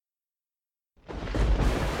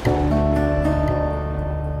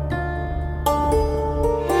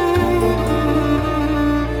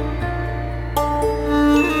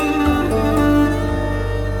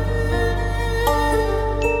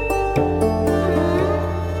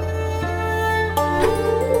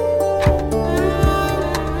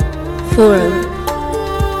Forum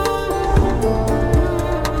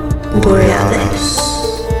Borealis.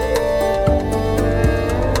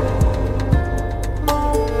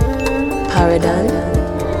 Paradigm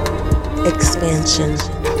Expansion.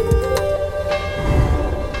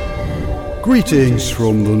 Greetings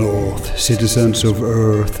from the north, citizens of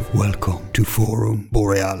Earth. Welcome to Forum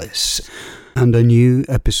Borealis and a new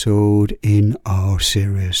episode in our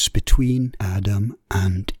series Between Adam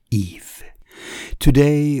and Eve.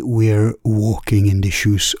 Today we're walking in the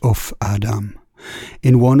shoes of Adam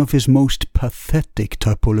in one of his most pathetic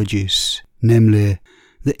typologies, namely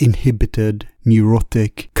the inhibited,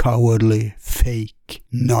 neurotic, cowardly, fake,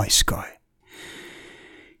 nice guy.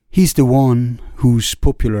 He's the one who's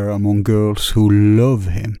popular among girls who love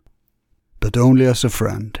him, but only as a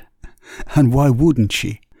friend. And why wouldn't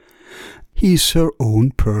she? He's her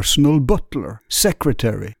own personal butler,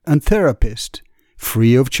 secretary, and therapist,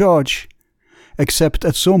 free of charge. Except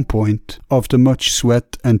at some point, after much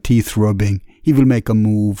sweat and teeth rubbing, he will make a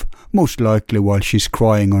move, most likely while she's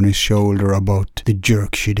crying on his shoulder about the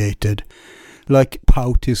jerk she dated. Like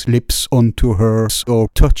pout his lips onto hers or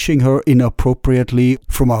touching her inappropriately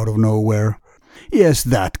from out of nowhere. Yes,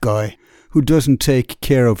 that guy, who doesn't take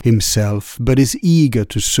care of himself but is eager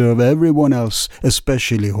to serve everyone else,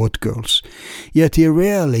 especially hot girls. Yet he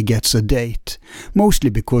rarely gets a date, mostly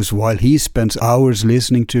because while he spends hours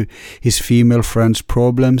listening to his female friend's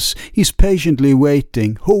problems, he's patiently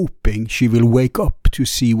waiting, hoping she will wake up to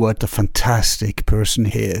see what a fantastic person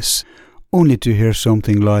he is, only to hear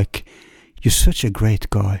something like, "You're such a great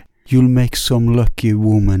guy. You'll make some lucky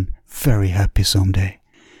woman very happy someday."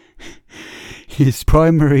 His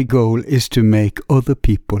primary goal is to make other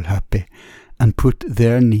people happy and put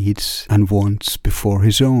their needs and wants before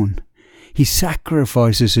his own. He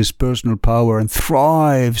sacrifices his personal power and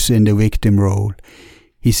thrives in the victim role.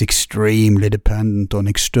 He's extremely dependent on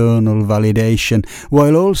external validation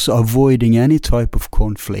while also avoiding any type of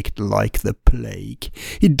conflict like the plague.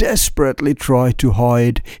 He desperately tries to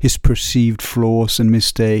hide his perceived flaws and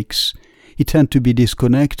mistakes. He tends to be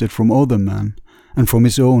disconnected from other men and from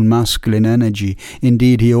his own masculine energy.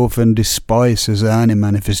 Indeed, he often despises any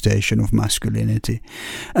manifestation of masculinity,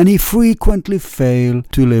 and he frequently fails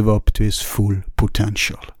to live up to his full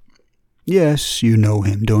potential. Yes, you know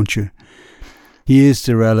him, don't you? He is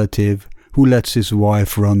the relative who lets his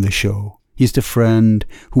wife run the show. He's the friend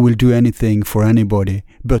who will do anything for anybody,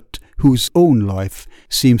 but whose own life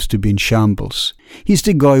seems to be in shambles. He's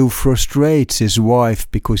the guy who frustrates his wife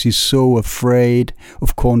because he's so afraid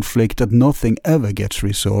of conflict that nothing ever gets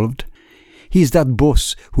resolved. He's that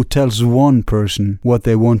boss who tells one person what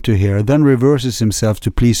they want to hear, then reverses himself to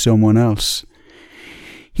please someone else.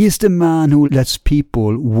 He is the man who lets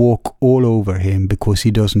people walk all over him because he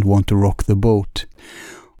doesn't want to rock the boat.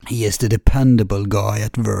 He is the dependable guy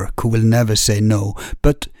at work who will never say no,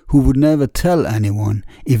 but who would never tell anyone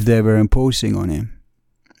if they were imposing on him.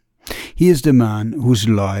 He is the man whose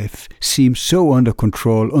life seems so under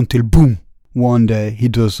control until boom, one day he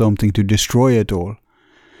does something to destroy it all.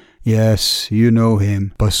 Yes, you know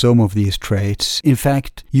him by some of these traits. In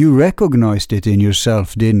fact, you recognized it in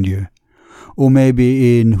yourself, didn't you? Or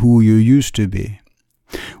maybe in who you used to be.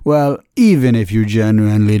 Well, even if you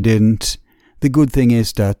genuinely didn't, the good thing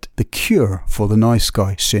is that the cure for the nice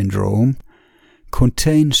guy syndrome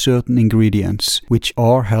contains certain ingredients which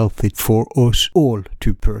are healthy for us all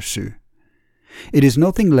to pursue. It is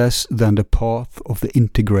nothing less than the path of the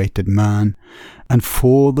integrated man, and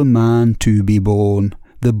for the man to be born,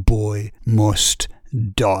 the boy must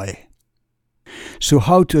die. So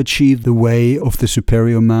how to achieve the way of the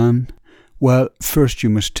superior man? Well, first you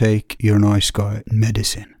must take your nice guy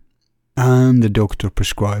medicine. And the doctor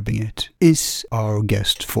prescribing it is our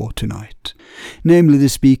guest for tonight, namely the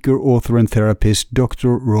speaker, author and therapist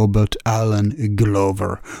Dr. Robert Allen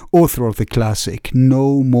Glover, author of the classic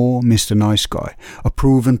No More Mr. Nice Guy, a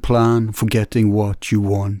proven plan for getting what you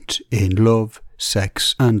want in love,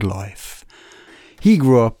 sex and life. He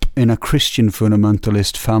grew up in a Christian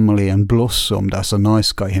fundamentalist family and blossomed as a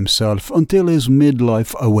nice guy himself until his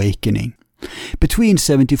midlife awakening. Between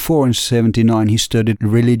 74 and 79 he studied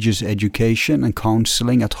religious education and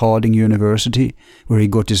counseling at Harding University, where he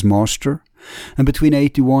got his master, and between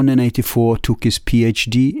 81 and 84 took his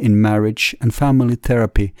PhD in marriage and family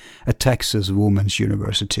therapy at Texas Women's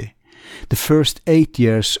University. The first 8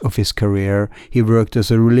 years of his career he worked as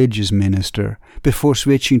a religious minister before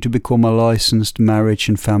switching to become a licensed marriage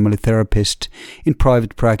and family therapist in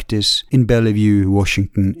private practice in Bellevue,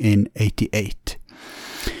 Washington in 88.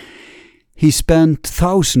 He spent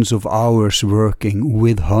thousands of hours working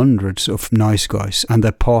with hundreds of nice guys and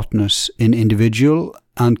their partners in individual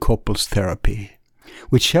and couples therapy.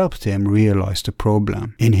 which helped him realize the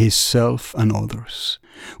problem in himself and others.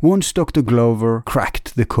 Once Dr. Glover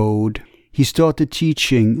cracked the code, he started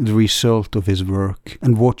teaching the result of his work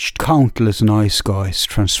and watched countless nice guys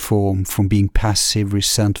transform from being passive,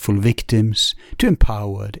 resentful victims to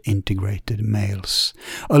empowered, integrated males.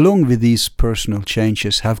 Along with these personal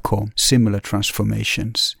changes have come similar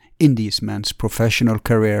transformations in these men's professional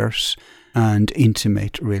careers and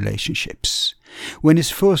intimate relationships. When his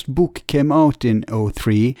first book came out in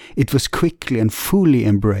 2003, it was quickly and fully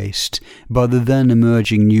embraced by the then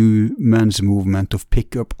emerging new men's movement of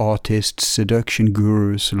pick-up artists, seduction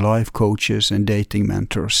gurus, life coaches and dating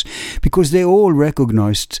mentors, because they all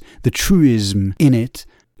recognized the truism in it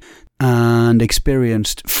and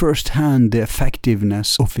experienced firsthand the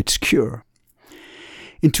effectiveness of its cure.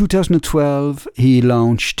 In 2012, he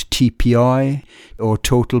launched TPI, or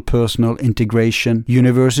Total Personal Integration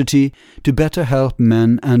University, to better help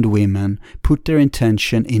men and women put their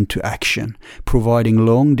intention into action, providing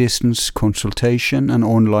long-distance consultation and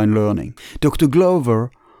online learning. Dr.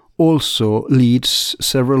 Glover also leads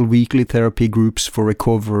several weekly therapy groups for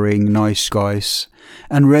recovering nice guys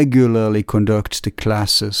and regularly conducts the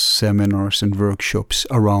classes, seminars and workshops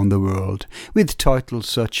around the world with titles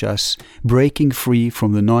such as Breaking Free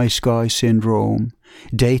from the Nice Guy Syndrome,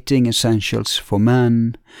 Dating Essentials for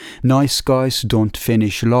Men, Nice Guys Don't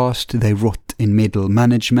Finish Last, They Rot in Middle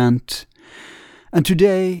Management. And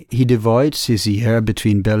today he divides his year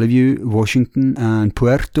between Bellevue, Washington and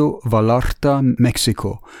Puerto Vallarta,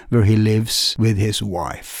 Mexico, where he lives with his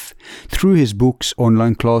wife. Through his books,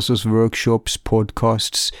 online classes, workshops,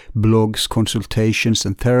 podcasts, blogs, consultations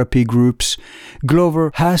and therapy groups,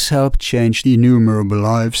 Glover has helped change innumerable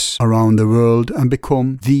lives around the world and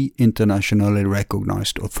become the internationally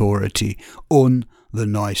recognized authority on the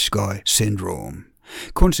nice guy syndrome.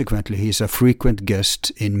 Consequently, he is a frequent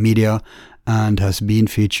guest in media and has been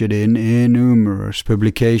featured in numerous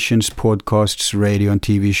publications, podcasts, radio and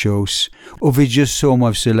TV shows, of which just some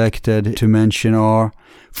I've selected to mention are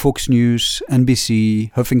Fox News,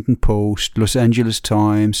 NBC, Huffington Post, Los Angeles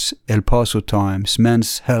Times, El Paso Times,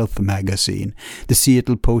 Men's Health Magazine, the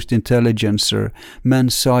Seattle Post-Intelligencer,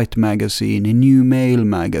 Men's Sight Magazine, New Mail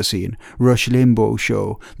Magazine, Rush Limbaugh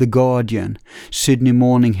Show, The Guardian, Sydney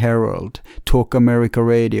Morning Herald, Talk America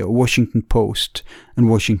Radio, Washington Post, and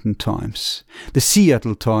Washington Times. The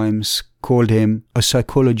Seattle Times called him a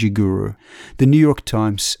psychology guru. The New York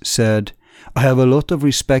Times said, I have a lot of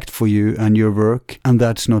respect for you and your work, and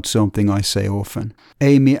that's not something I say often.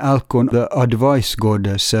 Amy Alcon, the advice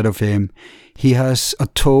goddess, said of him, he has a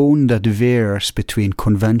tone that varies between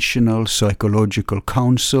conventional psychological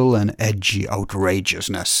counsel and edgy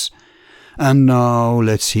outrageousness. And now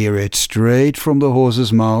let's hear it straight from the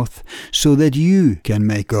horse's mouth so that you can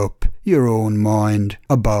make up your own mind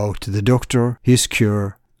about the doctor, his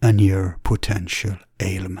cure, and your potential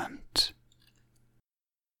ailment.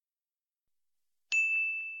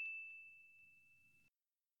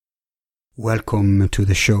 Welcome to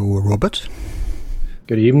the show, Robert.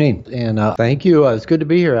 Good evening, and thank you. It's good to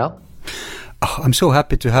be here, Al. I'm so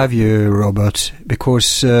happy to have you, Robert,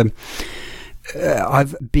 because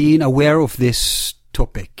I've been aware of this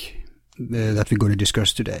topic that we're going to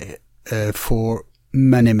discuss today for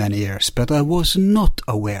many, many years, but I was not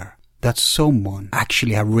aware that someone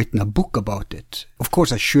actually have written a book about it. Of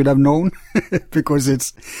course, I should have known because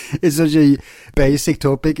it's such a basic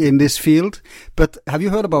topic in this field. But have you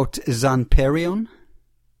heard about Zan Perrion?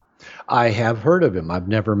 I have heard of him. I've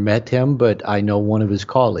never met him, but I know one of his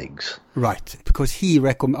colleagues. Right, because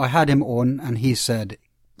I had him on and he said,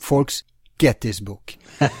 folks, get this book.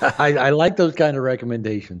 I like those kind of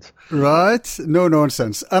recommendations. Right? No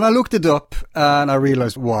nonsense. And I looked it up and I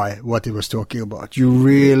realized what he was talking about. You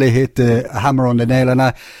really hit the hammer on the nail. And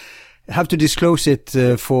I have to disclose it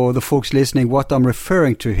for the folks listening. What I'm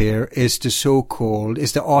referring to here is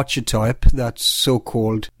the archetype, that's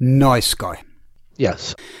so-called nice guy.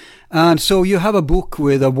 Yes. And so you have a book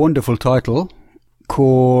with a wonderful title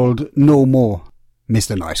called No More,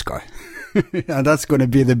 Mr. Nice Guy. And that's going to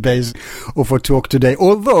be the base of our talk today.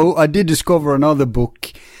 Although I did discover another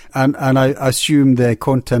book, and I assume the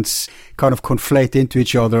contents kind of conflate into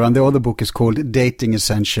each other. And the other book is called Dating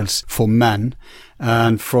Essentials for Men.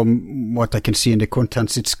 And from what I can see in the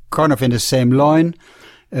contents, it's kind of in the same line,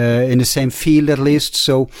 in the same field at least.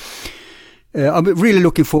 So I'm really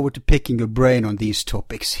looking forward to picking your brain on these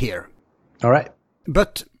topics here. All right.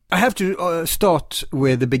 But I have to start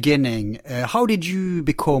with the beginning. How did you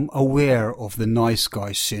become aware of the nice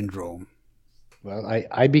guy syndrome? Well,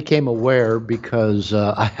 I became aware because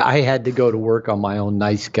I had to go to work on my own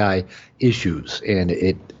nice guy issues. And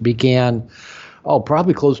it began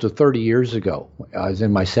probably close to 30 years ago. I was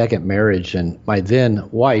in my second marriage, and my then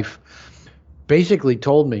wife basically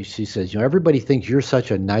told me, she says, everybody thinks you're such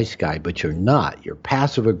a nice guy, but you're not. You're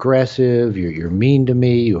passive aggressive. You're mean to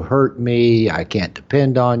me. You hurt me. I can't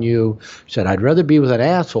depend on you. She said, I'd rather be with an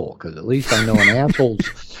asshole, because at least I know an asshole's.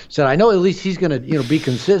 Said, I know at least he's going to, be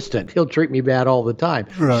consistent. He'll treat me bad all the time.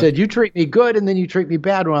 Right. She said, you treat me good, and then you treat me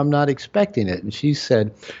bad when I'm not expecting it. And she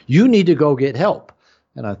said, you need to go get help.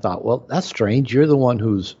 And I thought, well, that's strange. You're the one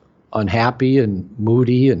who's unhappy and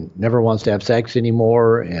moody and never wants to have sex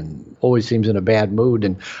anymore and always seems in a bad mood,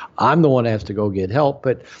 and I'm the one that has to go get help.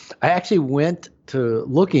 But I actually went to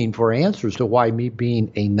looking for answers to why me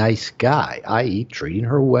being a nice guy, i.e. treating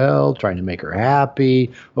her well, trying to make her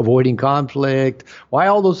happy, avoiding conflict, why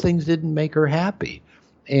all those things didn't make her happy.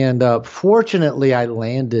 And fortunately, I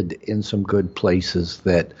landed in some good places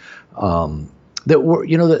that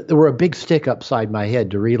were a big stick upside my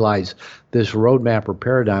head to realize this roadmap or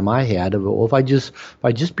paradigm I had of, well, if I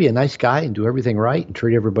just be a nice guy and do everything right and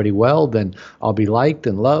treat everybody well, then I'll be liked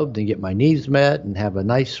and loved and get my needs met and have a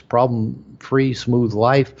nice problem-free, smooth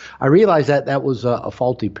life. I realized that was a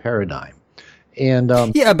faulty paradigm. And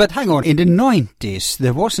yeah, but hang on. In the 90s,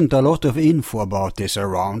 there wasn't a lot of info about this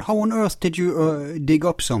around. How on earth did you dig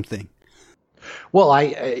up something? Well,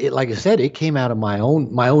 like I said, it came out of my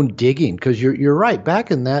own digging, because you're right.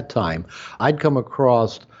 Back in that time, I'd come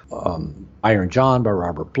across Iron John by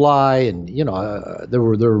Robert Bly, and there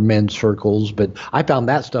were men's circles, but I found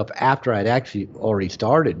that stuff after I'd actually already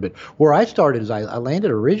started. But where I started is I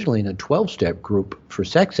landed originally in a 12-step group for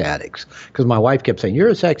sex addicts, because my wife kept saying, "You're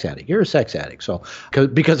a sex addict. You're a sex addict." So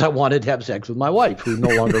because I wanted to have sex with my wife, who no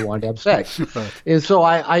longer wanted to have sex, and so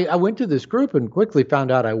I went to this group and quickly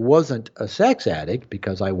found out I wasn't a sex addict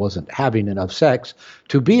because I wasn't having enough sex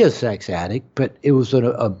to be a sex addict, but it was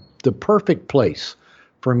the perfect place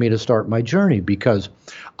for me to start my journey, because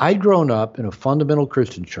I'd grown up in a fundamental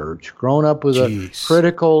Christian church, grown up with a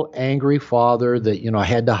critical, angry father that, I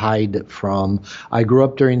had to hide from. I grew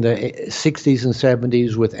up during the 60s and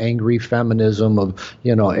 70s with angry feminism of,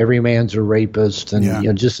 every man's a rapist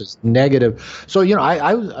and, just this negative. So,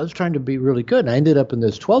 I was trying to be really good, and I ended up in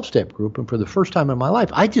this 12-step group, and for the first time in my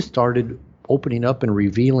life, I just started opening up and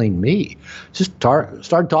revealing me. Just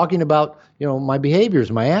started talking about my behaviors,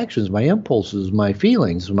 my actions, my impulses, my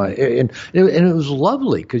feelings, and it was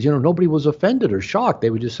lovely, because nobody was offended or shocked. They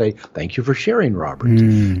would just say, "Thank you for sharing, Robert."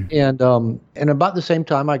 And about the same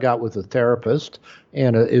time, I got with a therapist,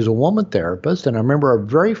 and is a woman therapist. And I remember our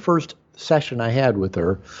very first session I had with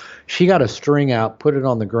her, she got a string out, put it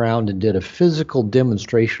on the ground, and did a physical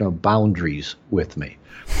demonstration of boundaries with me.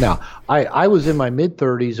 Now, I was in my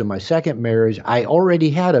mid-30s in my second marriage. I already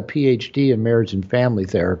had a PhD in marriage and family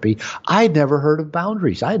therapy. I'd never heard of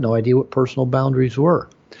boundaries. I had no idea what personal boundaries were.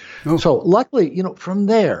 Oh. So luckily, from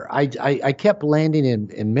there, I kept landing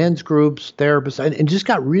in men's groups, therapists, and just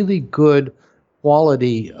got really good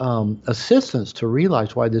quality assistance to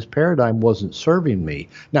realize why this paradigm wasn't serving me.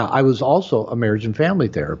 Now, I was also a marriage and family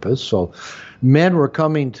therapist, so men were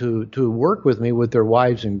coming to work with me with their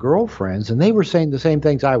wives and girlfriends, and they were saying the same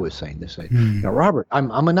things I was saying. They say, Robert,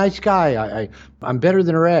 I'm a nice guy. I'm better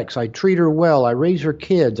than her ex. I treat her well. I raise her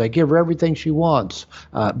kids. I give her everything she wants.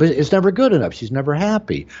 But it's never good enough. She's never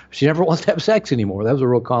happy. She never wants to have sex anymore. That was a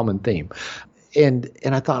real common theme. And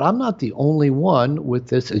I thought, I'm not the only one with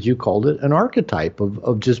this, as you called it, an archetype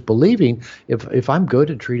of just believing if I'm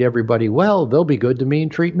good and treat everybody well, they'll be good to me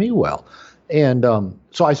and treat me well. And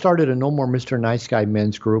so I started a No More Mr. Nice Guy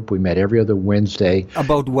men's group. We met every other Wednesday.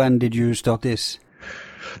 About when did you start this?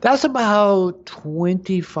 That's about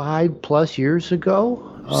 25 plus years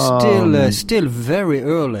ago. Still very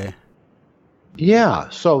early. Yeah,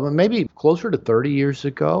 so maybe closer to 30 years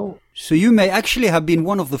ago. So you may actually have been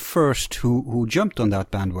one of the first who jumped on that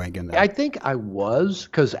bandwagon then. I think I was,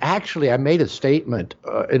 because actually I made a statement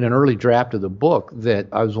in an early draft of the book that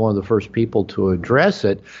I was one of the first people to address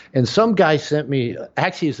it. And some guy sent me,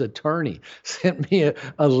 actually his attorney, sent me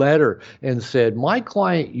a letter and said, my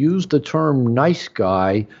client used the term nice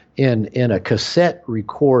guy in a cassette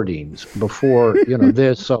recordings before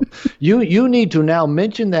this, so you need to now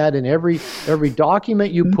mention that in every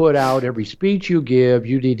document you put out, every speech you give.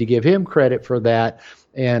 You need to give him credit for that.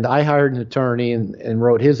 And I hired an attorney and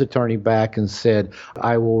wrote his attorney back and said,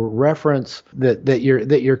 I will reference that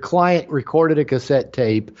your client recorded a cassette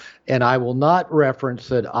tape, and I will not reference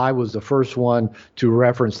that I was the first one to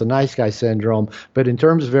reference the nice guy syndrome. But in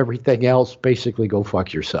terms of everything else, basically go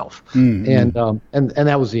fuck yourself. Mm-hmm. And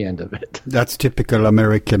that was the end of it. That's typical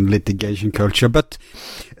American litigation culture. But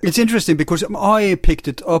it's interesting because I picked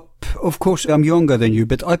it up. Of course, I'm younger than you,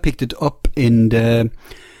 but I picked it up in the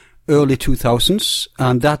early 2000s,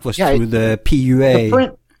 and that was through the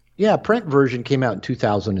PUA. The print version came out in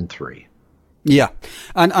 2003. Yeah,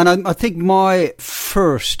 and I think my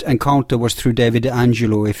first encounter was through David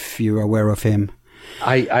D'Angelo, if you're aware of him.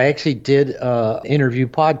 I actually did an interview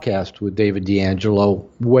podcast with David D'Angelo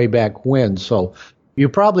way back when, so you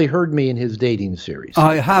probably heard me in his dating series.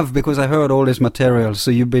 I have, because I heard all his material, so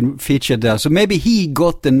you've been featured there. So maybe he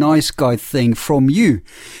got the nice guy thing from you,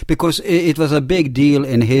 because it was a big deal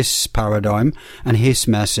in his paradigm and his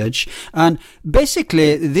message. And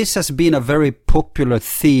basically, this has been a very popular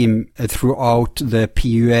theme throughout the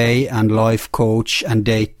PUA and life coach and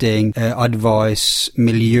dating advice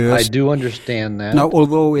milieu. I do understand that. Now,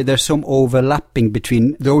 although there's some overlapping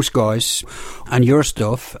between those guys and your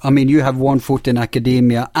stuff, I mean, you have one foot in academia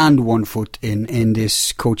and one foot in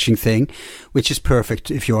this coaching thing, which is perfect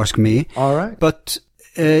if you ask me. All right. But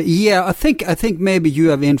yeah, I think maybe you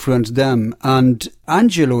have influenced them. And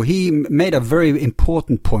Angelo, he made a very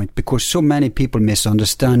important point, because so many people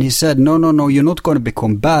misunderstand. He said, no, you're not going to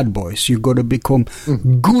become bad boys. You're going to become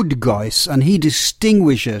good guys. And he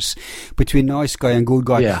distinguishes between nice guy and good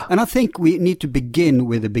guy. Yeah. And I think we need to begin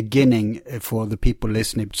with the beginning for the people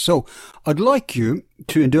listening. So I'd like you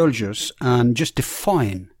to indulge us and just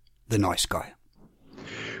define the nice guy.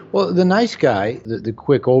 Well, the nice guy, the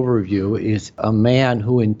quick overview, is a man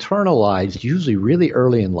who internalized, usually really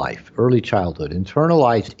early in life, early childhood,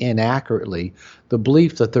 internalized inaccurately the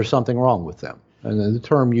belief that there's something wrong with them. And the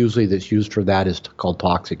term usually that's used for that is called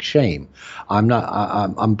toxic shame.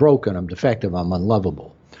 I'm broken, I'm defective, I'm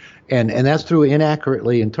unlovable. And that's through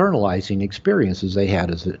inaccurately internalizing experiences they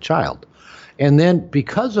had as a child. And then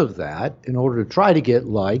because of that, in order to try to get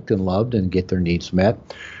liked and loved and get their needs met,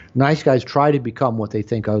 nice guys try to become what they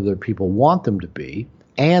think other people want them to be,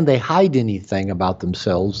 and they hide anything about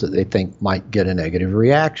themselves that they think might get a negative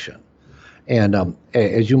reaction. And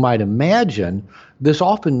as you might imagine, this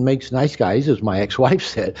often makes nice guys, as my ex-wife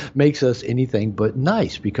said, makes us anything but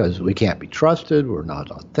nice, because we can't be trusted, we're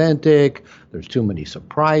not authentic, there's too many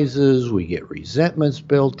surprises, we get resentments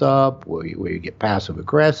built up, we get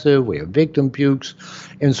passive-aggressive, we have victim pukes.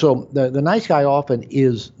 And so the nice guy often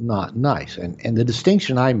is not nice. And the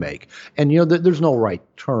distinction I make, and there's no right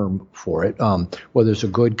term for it, whether it's a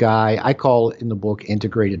good guy, I call it in the book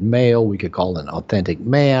integrated male, we could call it an authentic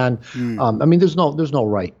man. I mean, there's no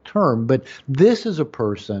right term, but this is a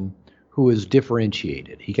person who is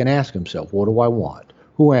differentiated. He can ask himself, what do I want?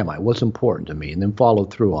 Who am I? What's important to me? And then follow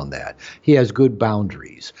through on that. He has good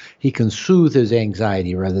boundaries. He can soothe his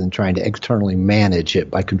anxiety rather than trying to externally manage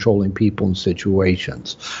it by controlling people and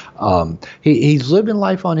situations. He's living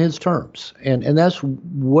life on his terms, and that's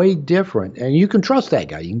way different. And you can trust that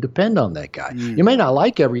guy. You can depend on that guy. You may not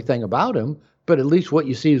like everything about him, but at least what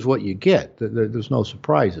you see is what you get. There's no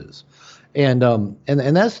surprises. And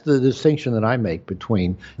that's the distinction that I make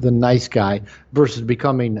between the nice guy versus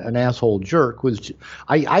becoming an asshole jerk. Which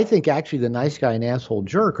I think actually the nice guy and asshole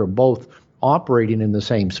jerk are both operating in the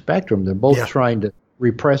same spectrum. They're both trying to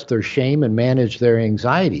repress their shame and manage their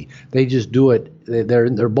anxiety. They just do it.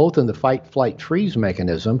 They're both in the fight, flight, freeze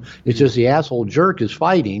mechanism. It's just the asshole jerk is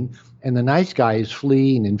fighting, and the nice guy is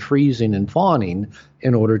fleeing and freezing and fawning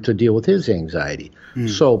in order to deal with his anxiety.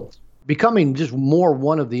 So becoming just more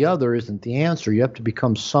one of the other isn't the answer. You have to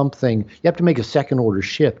become something. You have to make a second order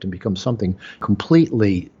shift and become something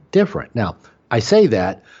completely different. Now, I say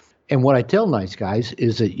that, and what I tell nice guys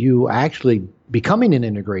is that you actually becoming an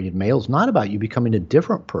integrated male is not about you becoming a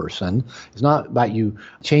different person. It's not about you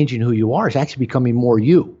changing who you are. It's actually becoming more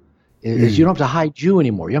you. You don't have to hide you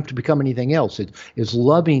anymore. You don't have to become anything else. It's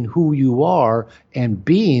loving who you are and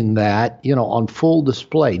being that, on full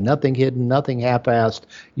display. Nothing hidden, nothing half-assed.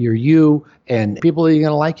 You're you, and people are going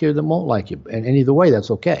to like you or they won't like you. And either way, that's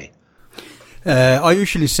okay. I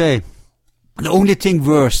usually say the only thing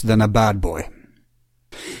worse than a bad boy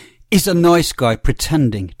is a nice guy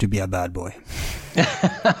pretending to be a bad boy. Do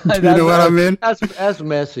you know what I mean? That's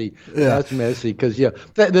messy. Yeah. That's messy because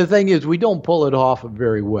the thing is we don't pull it off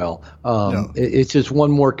very well. No. It's just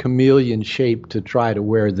one more chameleon shape to try to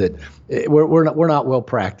wear that. We're not well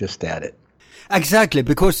practiced at it. Exactly,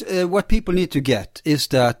 because what people need to get is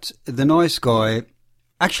that the nice guy.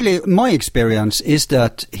 Actually, my experience is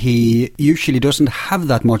that he usually doesn't have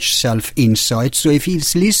that much self-insight. So if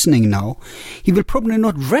he's listening now, he will probably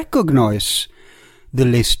not recognize the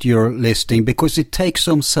list you're listing because it takes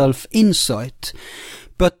some self-insight.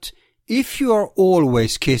 But if you are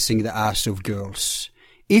always kissing the ass of girls,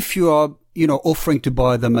 if you are offering to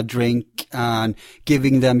buy them a drink and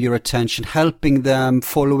giving them your attention, helping them,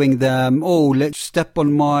 following them. Oh, let's step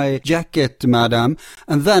on my jacket, madam.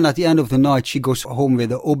 And then at the end of the night, she goes home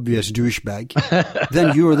with an obvious douchebag.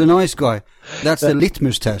 Then you're the nice guy. That's the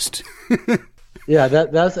litmus test. Yeah,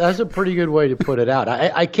 that's a pretty good way to put it out.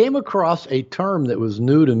 I came across a term that was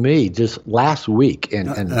new to me just last week,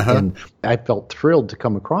 and I felt thrilled to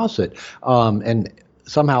come across it. And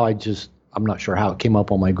somehow I'm not sure how it came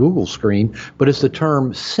up on my Google screen, but it's the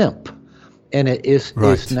term simp. And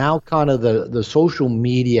it's now kind of the social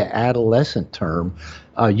media adolescent term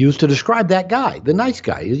used to describe that guy, the nice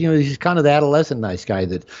guy. He's kind of the adolescent nice guy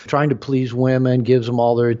that's trying to please women, gives them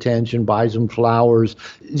all their attention, buys them flowers,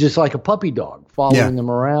 just like a puppy dog, following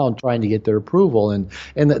them around, trying to get their approval. And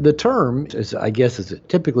the term, I guess, is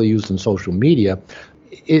typically used in social media.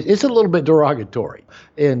 It's a little bit derogatory.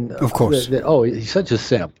 And of course, he's such a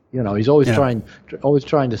simp. He's always trying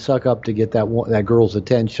to suck up to get that girl's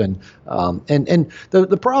attention. And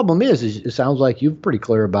the problem is it sounds like you're pretty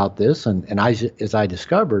clear about this. And as I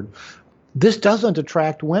discovered, this doesn't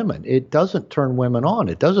attract women. It doesn't turn women on.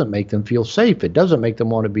 It doesn't make them feel safe. It doesn't make them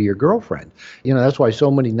want to be your girlfriend. That's why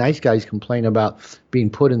so many nice guys complain about being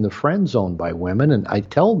put in the friend zone by women. And I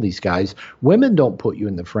tell these guys, women don't put you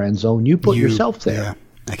in the friend zone. You put yourself there.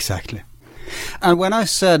 Yeah, exactly. And when I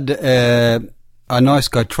said a nice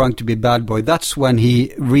guy trying to be a bad boy, that's when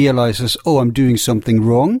he realizes, I'm doing something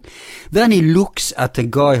wrong. Then he looks at the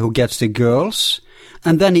guy who gets the girls,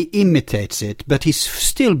 and then he imitates it, but he's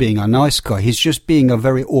still being a nice guy. He's just being a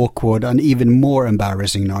very awkward and even more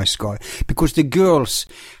embarrassing nice guy. Because the girls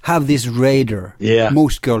have this radar. Yeah.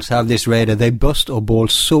 Most girls have this radar. They bust our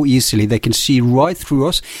balls so easily. They can see right through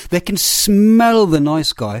us. They can smell the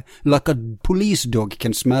nice guy like a police dog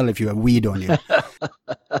can smell if you have weed on you.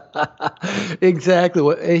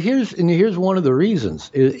 Exactly. Here's one of the reasons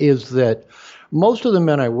is that most of the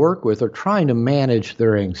men I work with are trying to manage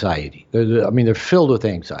their anxiety. They're filled with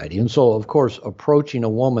anxiety. And so, of course, approaching a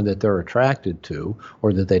woman that they're attracted to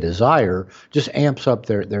or that they desire just amps up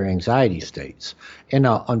their anxiety states. And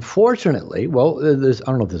unfortunately, I don't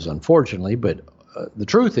know if this is unfortunately, but the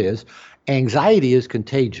truth is, anxiety is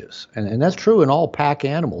contagious. And that's true in all pack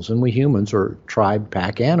animals. And we humans are tribe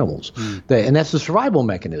pack animals. And that's the survival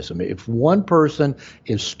mechanism. If one person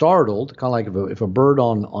is startled, kind of like if a bird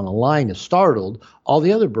on a line is startled, all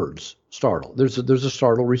the other birds startle. There's a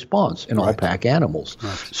startle response in all pack animals.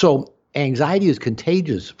 Right. So anxiety is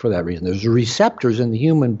contagious for that reason. There's receptors in the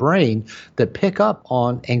human brain that pick up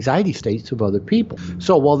on anxiety states of other people.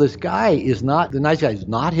 So while this guy the nice guy is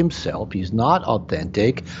not himself, he's not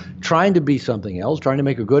authentic, trying to be something else, trying to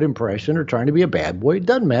make a good impression or trying to be a bad boy, it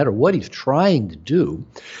doesn't matter what he's trying to do.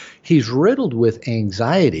 He's riddled with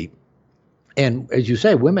anxiety. And as you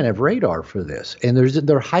say, women have radar for this, and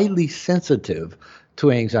they're highly sensitive to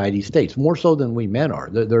anxiety states, more so than we men are.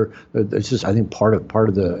 It's just, I think, part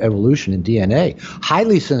of the evolution in DNA.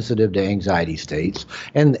 Highly sensitive to anxiety states,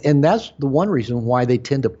 and that's the one reason why they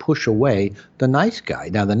tend to push away the nice guy.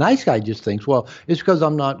 Now, the nice guy just thinks, well, it's because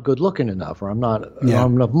I'm not good looking enough, or I'm not I don't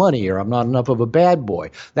have enough money, or I'm not enough of a bad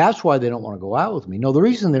boy. That's why they don't want to go out with me. No, the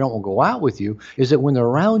reason they don't want to go out with you is that when they're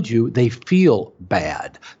around you, they feel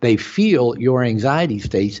bad. They feel your anxiety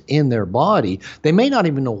states in their body. They may not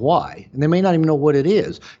even know why, and they may not even know what it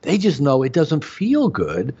is. They just know it doesn't feel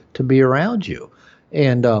good to be around you.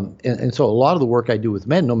 And so a lot of the work I do with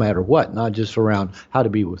men, no matter what, not just around how to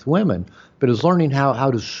be with women, but is learning how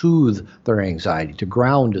to soothe their anxiety, to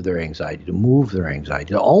ground their anxiety, to move their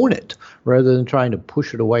anxiety, to own it, rather than trying to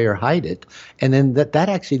push it away or hide it. And then that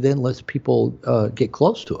actually then lets people get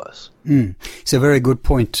close to us. It's a very good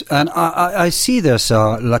point. And I see there's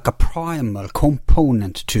like a primal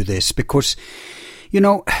component to this, because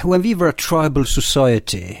when we were a tribal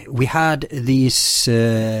society, we had these,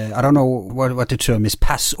 I don't know what the term is,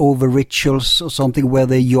 Passover rituals or something, where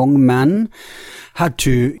the young man had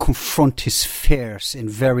to confront his fears in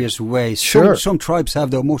various ways. Sure. Some tribes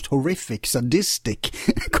have the most horrific, sadistic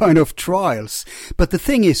kind of trials. But the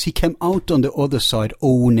thing is, he came out on the other side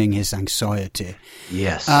owning his anxiety.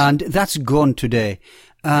 Yes. And that's gone today.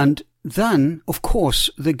 And then, of course,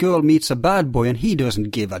 the girl meets a bad boy and he doesn't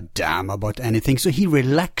give a damn about anything. So he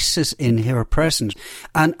relaxes in her presence.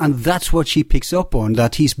 And that's what she picks up on,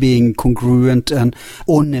 that he's being congruent and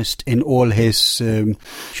honest in all his,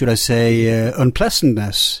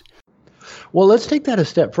 unpleasantness. Well, let's take that a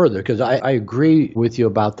step further, because I agree with you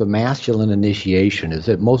about the masculine initiation, is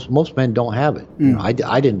that most men don't have it. I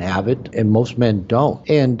didn't have it, and most men don't.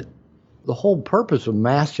 And The whole purpose of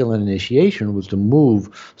masculine initiation was to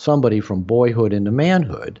move somebody from boyhood into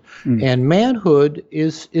manhood. And manhood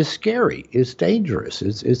is scary, it's dangerous,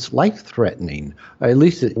 it's life-threatening. At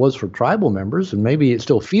least it was for tribal members, and maybe it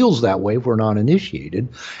still feels that way if we're not initiated.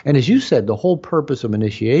 And as you said, the whole purpose of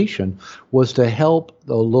initiation was to help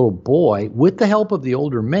the little boy, with the help of the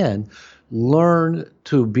older men, learn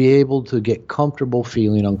to be able to get comfortable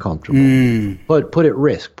feeling uncomfortable, but put at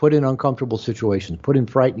risk, put in uncomfortable situations, put in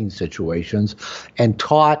frightening situations, and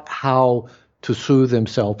taught how to soothe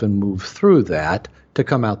himself and move through that to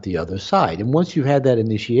come out the other side. And once you've had that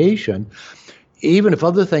initiation, even if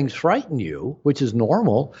other things frighten you, which is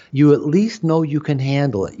normal, you at least know you can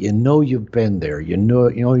handle it. You know you've been there. You know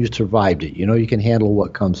you survived it. You know you can handle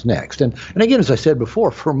what comes next. And again, as I said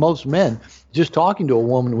before, for most men, just talking to a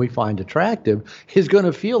woman we find attractive is going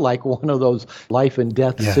to feel like one of those life and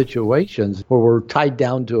death situations where we're tied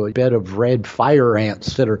down to a bed of red fire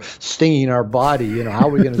ants that are stinging our body. You know, how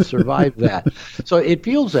are we going to survive that? So it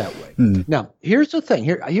feels that way. Now, here's the thing.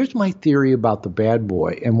 Here's my theory about the bad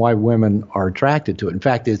boy and why women are attracted to it. In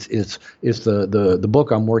fact, it's the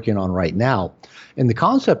book I'm working on right now. And the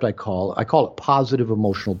concept I call it positive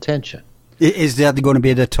emotional tension. Is that going to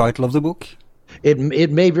be the title of the book? It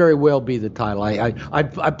may very well be the title.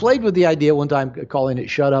 I played with the idea one time, calling it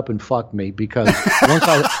 "Shut Up and Fuck Me," because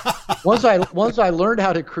once I learned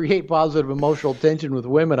how to create positive emotional tension with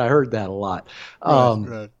women, I heard that a lot.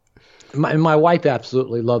 Right. My wife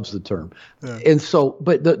absolutely loves the term, and so,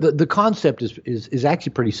 but the concept is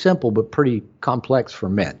actually pretty simple, but pretty complex for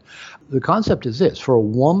men. The concept is this: for a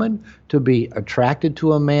woman to be attracted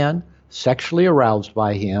to a man, sexually aroused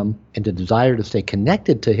by him, and to desire to stay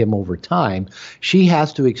connected to him over time, she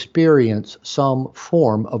has to experience some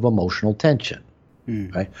form of emotional tension.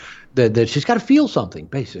 Right? That she's got to feel something,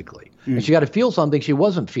 basically. And she got to feel something she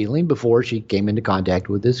wasn't feeling before she came into contact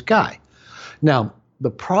with this guy. Now, the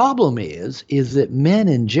problem is that men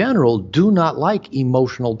in general do not like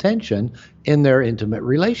emotional tension in their intimate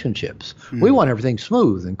relationships. We want everything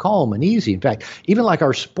smooth and calm and easy. In fact, even like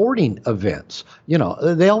our sporting events, you know,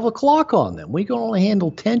 they have a clock on them. We can only handle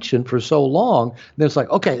tension for so long. Then it's like,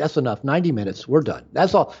 okay, that's enough. 90 minutes, we're done.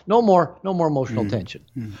 That's all. No more emotional tension.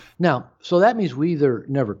 Now, so that means we either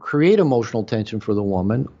never create emotional tension for the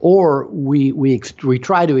woman, or we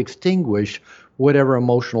try to extinguish whatever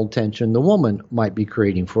emotional tension the woman might be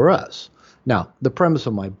creating for us. Now, the premise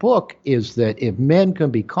of my book is that if men can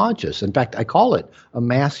be conscious, in fact, I call it a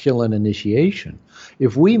masculine initiation.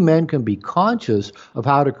 If we men can be conscious of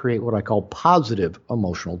how to create what I call positive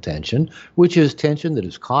emotional tension, which is tension that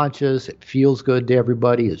is conscious, it feels good to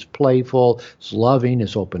everybody, it's playful, it's loving,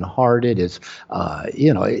 it's open-hearted, it's,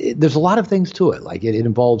 there's a lot of things to it. Like it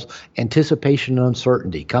involves anticipation and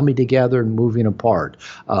uncertainty, coming together and moving apart,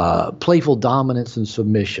 playful dominance and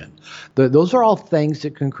submission. Those are all things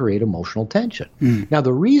that can create emotional tension. Now,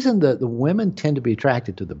 the reason that the women tend to be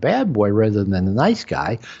attracted to the bad boy rather than the nice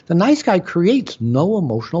guy creates no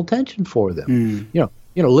emotional tension for them.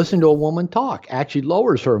 Listening to a woman talk actually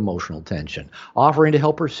lowers her emotional tension. Offering to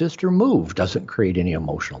help her sister move doesn't create any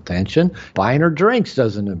emotional tension. Buying her drinks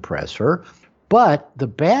doesn't impress her. But the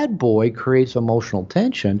bad boy creates emotional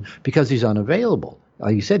tension because he's unavailable.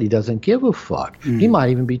 Like you said, he doesn't give a fuck. He might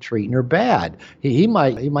even be treating her bad. He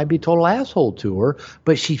might be a total asshole to her,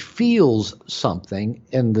 but she feels something.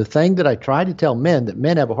 And the thing that I try to tell men that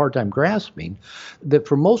men have a hard time grasping, that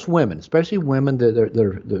for most women, especially women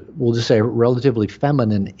that we'll just say relatively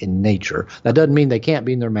feminine in nature, that doesn't mean they can't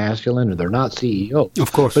be in their masculine or they're not CEOs.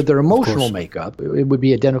 Of course. But their emotional makeup, it would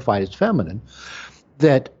be identified as feminine,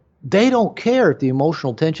 that they don't care if the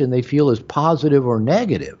emotional tension they feel is positive or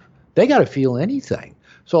negative. They got to feel anything.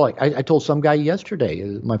 So like I told some guy yesterday,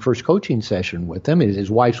 my first coaching session with him, his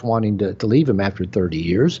wife's wanting to leave him after 30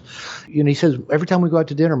 years. He says, every time we go out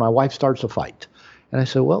to dinner, my wife starts a fight. And I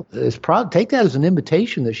said, well, take that as an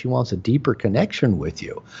invitation that she wants a deeper connection with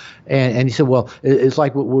you. And he said, well, it's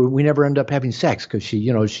like we never end up having sex because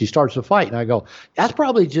she starts a fight. And I go, that's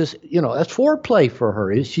probably just, that's foreplay for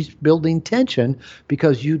her. She's building tension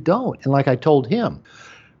because you don't. And like I told him,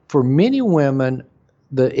 for many women,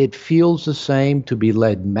 it feels the same to be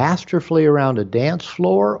led masterfully around a dance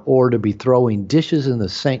floor or to be throwing dishes in the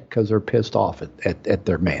sink because they're pissed off at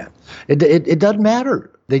their man. It doesn't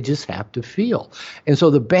matter. They just have to feel. And so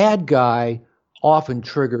the bad guy often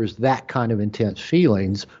triggers that kind of intense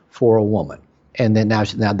feelings for a woman. And then now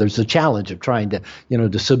there's a challenge of trying to,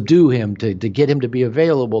 to subdue him, to get him to be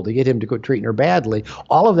available, to get him to quit treating her badly.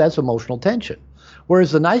 All of that's emotional tension.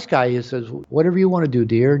 Whereas the nice guy says, whatever you want to do,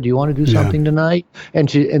 dear, do you want to do something tonight? And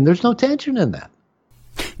there's no tension in that.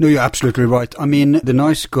 No, you're absolutely right. I mean, the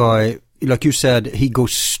nice guy like you said, he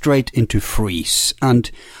goes straight into freeze. And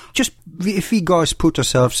just if we guys put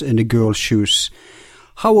ourselves in the girl's shoes,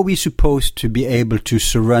 how are we supposed to be able to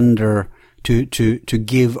surrender, to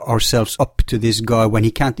give ourselves up to this guy when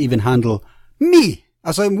he can't even handle me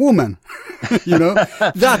as a woman?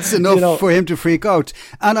 That's enough for him to freak out.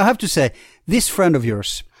 And I have to say, this friend of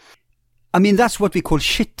yours, I mean, that's what we call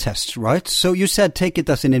shit tests, right? So you said take it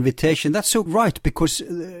as an invitation. That's so right, because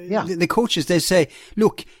the coaches, they say,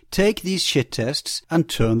 look, take these shit tests and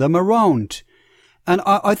turn them around. And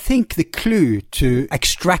I think the clue to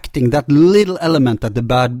extracting that little element that the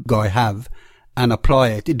bad guy have and apply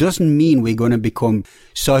it, it doesn't mean we're going to become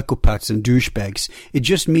psychopaths and douchebags. It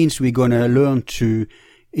just means we're going to learn to,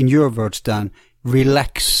 in your words, Dan,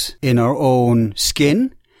 relax in our own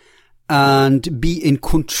skin and be in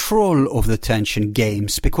control of the tension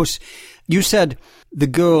games. Because you said the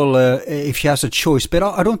girl, if she has a choice, but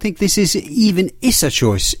I don't think this is a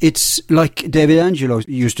choice. It's like David Angelo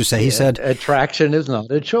used to say. He said, attraction is not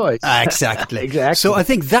a choice. Exactly. Exactly. So I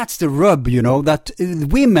think that's the rub, that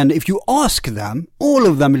women, if you ask them, all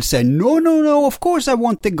of them will say, no, of course I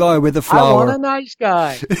want the guy with the flower. I want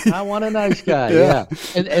a nice guy. Yeah.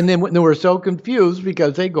 And then we're so confused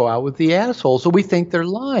because they go out with the asshole. So we think they're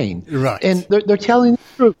lying. Right. And they're telling the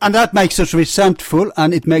truth. And that makes us resentful,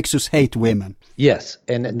 and it makes us hate women. Yes,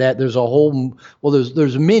 and that there's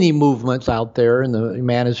there's many movements out there in the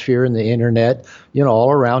manosphere and the internet,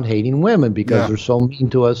 all around hating women because they're so mean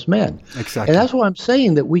to us men. Exactly. And that's why I'm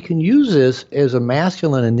saying that we can use this as a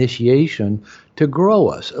masculine initiation to grow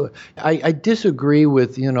us. I disagree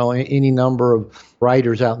with, any number of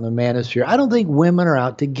writers out in the manosphere. I don't think women are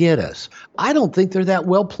out to get us. I don't think they're that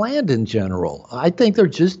well planned in general. I think they're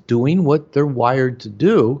just doing what they're wired to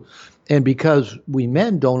do. And because we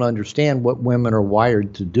men don't understand what women are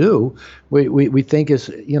wired to do, we think it's,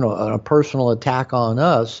 a personal attack on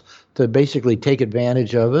us to basically take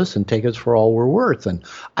advantage of us and take us for all we're worth. And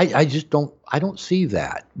I just don't see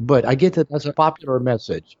that. But I get that that's a popular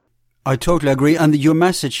message. I totally agree. And your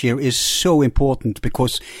message here is so important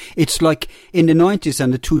because it's like in the 90s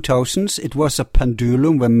and the 2000s, it was a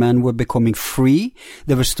pendulum where men were becoming free.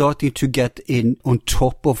 They were starting to get in on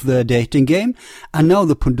top of the dating game. And now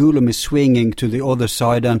the pendulum is swinging to the other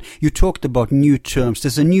side. And you talked about new terms.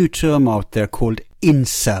 There's a new term out there called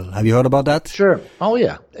incel. Have you heard about that? Sure. Oh,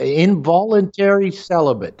 yeah. Involuntary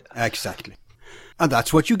celibate. Exactly. And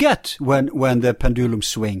that's what you get when the pendulum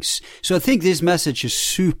swings. So I think this message is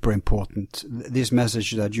super important, this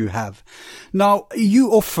message that you have. Now,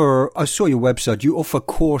 you offer, I saw your website, you offer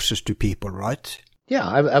courses to people, right? Yeah,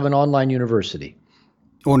 I have an online university.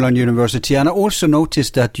 Online university. And I also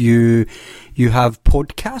noticed that you have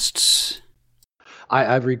podcasts.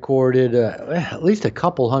 I've recorded at least a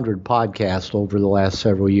couple hundred podcasts over the last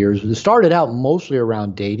several years. It started out mostly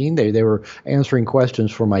around dating. They were answering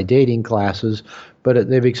questions for my dating classes, but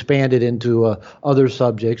they've expanded into other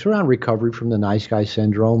subjects around recovery from the nice guy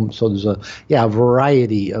syndrome. So there's a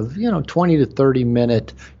variety of 20 to 30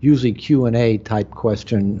 minute, usually Q&A type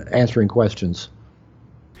answering questions.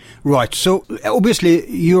 Right. So obviously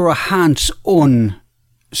you're a hands-on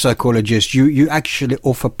psychologist. You actually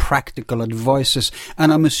offer practical advices,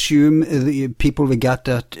 and I'm assuming the people will get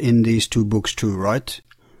that in these two books too, right?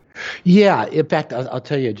 Yeah. In fact, I'll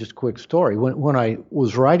tell you just a quick story. When I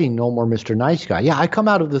was writing No More Mr. Nice Guy, I come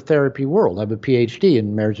out of the therapy world. I have a PhD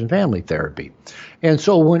in marriage and family therapy. And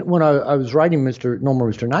so when I was writing No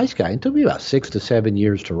More Mr. Nice Guy, it took me about 6 to 7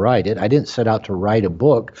 years to write it. I didn't set out to write a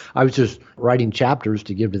book. I was just writing chapters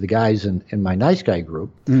to give to the guys in my Nice Guy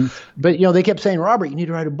group. Mm. But, they kept saying, Robert, you need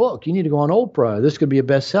to write a book. You need to go on Oprah. This could be a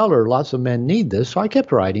bestseller. Lots of men need this. So I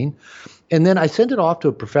kept writing. And then I sent it off to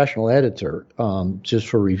a professional editor just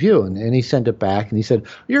for review. And he sent it back and he said,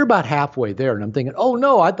 you're about halfway there. And I'm thinking, oh,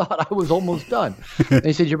 no, I thought I was almost done. And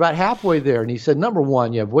he said, you're about halfway there. And he said, number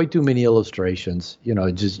one, you have way too many illustrations. You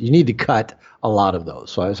need to cut a lot of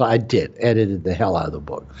those. So I edited the hell out of the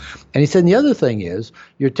book. And he said, the other thing is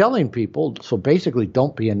you're telling people, so basically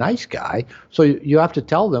don't be a nice guy. So you have to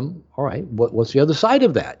tell them, all right, what's the other side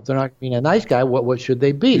of that? If they're not being a nice guy, what should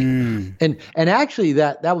they be? Mm. And actually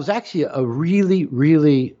that was actually a really,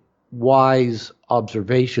 really wise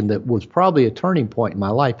observation that was probably a turning point in my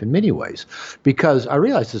life in many ways, because I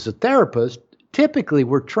realized as a therapist, typically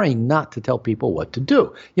we're trained not to tell people what to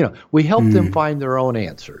do. We help them find their own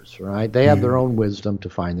answers, right? They have their own wisdom to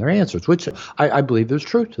find their answers, which I believe there's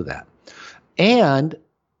truth to that. And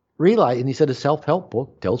realized, and he said a self-help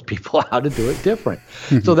book tells people how to do it different.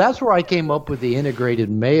 So that's where I came up with the integrated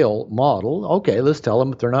male model. Okay, let's tell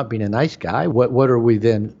them if they're not being a nice guy, what are we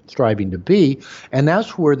then striving to be? And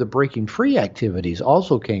that's where the breaking free activities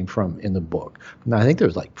also came from in the book. Now, I think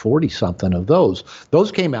there's like 40-something of those.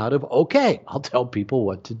 Those came out of, okay, I'll tell people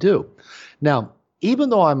what to do. Now,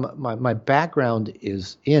 even though my background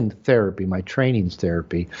is in therapy, my training's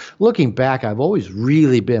therapy, looking back, I've always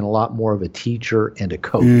really been a lot more of a teacher and a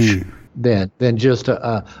coach than just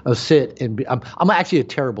a sit and be. I'm actually a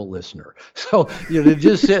terrible listener. So to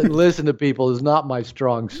just sit and listen to people is not my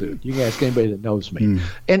strong suit. You can ask anybody that knows me.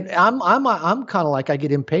 And I'm kind of like, I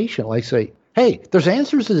get impatient. Like say, hey, there's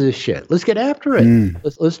answers to this shit. Let's get after it.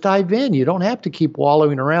 Let's dive in. You don't have to keep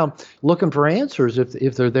wallowing around looking for answers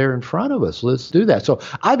if they're there in front of us. Let's do that. So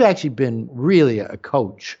I've actually been really a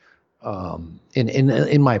coach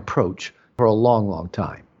in my approach for a long, long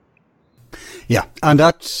time. Yeah, and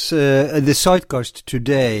that's the zeitgeist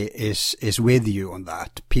today is with you on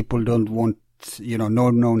that. People don't want, no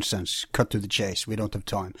nonsense, cut to the chase. We don't have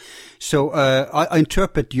time. So I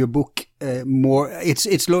interpret your book more.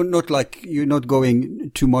 It's not like you're not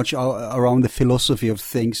going too much around the philosophy of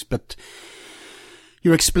things, but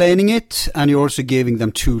you're explaining it and you're also giving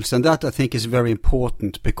them tools. And that I think is very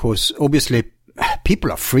important because obviously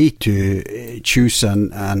people are free to choose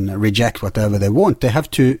and reject whatever they want. They have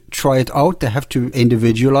to try it out. They have to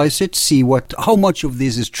individualize it, see how much of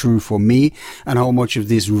this is true for me and how much of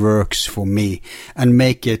this works for me and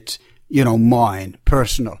make it, mine,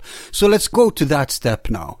 personal. So let's go to that step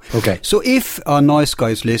now. Okay. So if a nice guy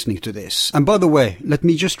is listening to this, and by the way, let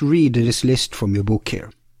me just read this list from your book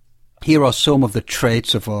here. Here are some of the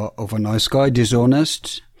traits of a nice guy: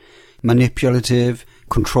 dishonest, manipulative,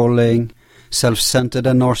 controlling, self-centered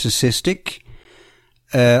and narcissistic.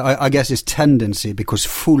 I guess it's tendency because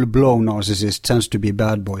full-blown narcissist tends to be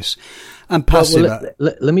bad boys. And passive.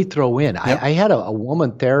 Well, let me throw in. Yep. I had a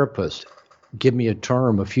woman therapist give me a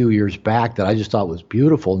term a few years back that I just thought was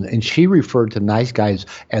beautiful, and she referred to nice guys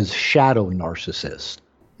as shadow narcissists.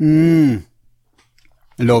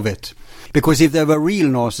 Love it. Because if they were real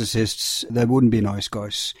narcissists, they wouldn't be nice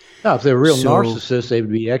guys. No, if they were real narcissists, they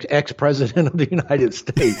would be ex-president of the United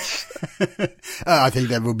States. I think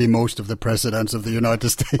that would be most of the presidents of the United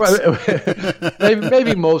States.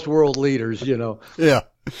 maybe most world leaders, Yeah.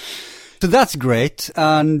 So that's great.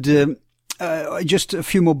 And just a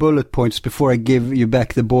few more bullet points before I give you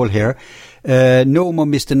back the ball here. No more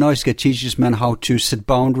Mr. Nice Guy teaches men how to set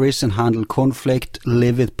boundaries and handle conflict,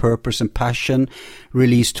 live with purpose and passion,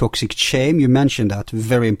 release toxic shame. You mentioned that,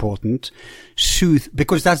 very important. Soothe,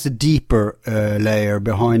 because that's the deeper layer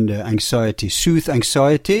behind anxiety. Soothe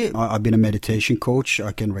anxiety. I've been a meditation coach.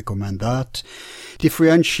 I can recommend that.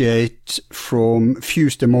 Differentiate from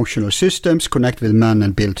fused emotional systems, connect with men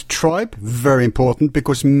and build tribe. Very important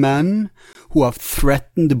because men who are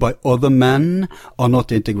threatened by other men are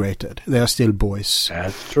not integrated. They are still boys.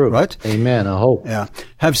 That's true. Right? Amen. I hope. Yeah.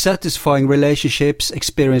 Have satisfying relationships,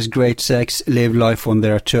 experience great sex, live life on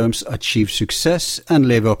their terms, achieve success, and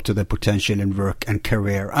live up to their potential in work and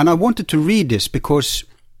career. And I wanted to read this because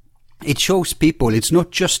it shows people it's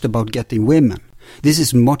not just about getting women. This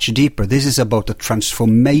is much deeper. This is about a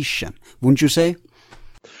transformation, wouldn't you say?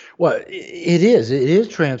 Well, it is. It is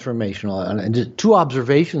transformational. And just two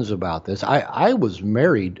observations about this. I was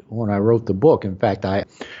married when I wrote the book. In fact,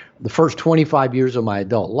 the first 25 years of my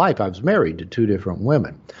adult life, I was married to two different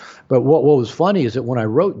women. But what was funny is that when I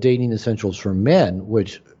wrote Dating Essentials for Men,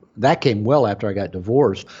 which that came well after I got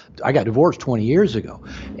divorced. I got divorced 20 years ago.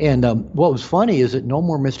 And what was funny is that No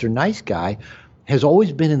More Mr. Nice Guy has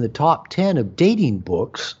always been in the top 10 of dating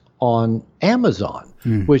books on Amazon,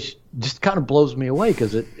 which just kind of blows me away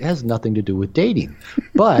because it has nothing to do with dating.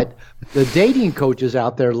 But the dating coaches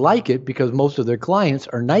out there like it because most of their clients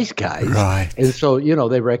are nice guys. Right. And so,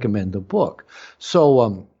 they recommend the book.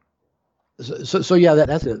 So yeah,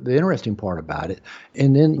 that's the interesting part about it.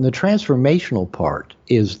 And then the transformational part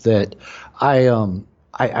is that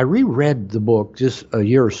I reread the book just a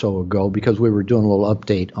year or so ago because we were doing a little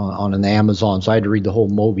update on an Amazon, so I had to read the whole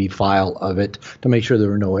Moby file of it to make sure there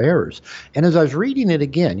were no errors. And as I was reading it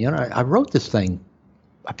again, I wrote this thing,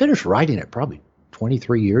 I finished writing it probably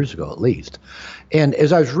 23 years ago at least. And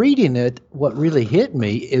as I was reading it, what really hit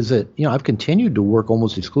me is that, I've continued to work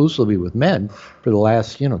almost exclusively with men for the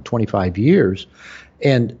last, 25 years.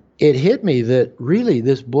 And it hit me that really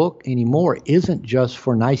this book anymore isn't just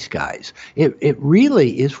for nice guys. It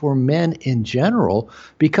really is for men in general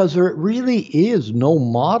because there really is no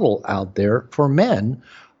model out there for men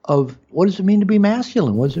of what does it mean to be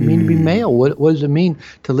masculine? What does it mean to be male? What does it mean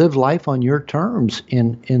to live life on your terms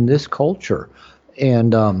in this culture?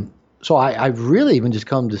 And so I've really even just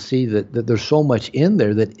come to see that there's so much in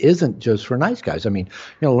there that isn't just for nice guys. I mean,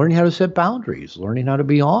 learning how to set boundaries, learning how to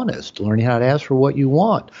be honest, learning how to ask for what you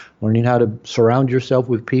want, learning how to surround yourself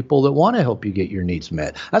with people that want to help you get your needs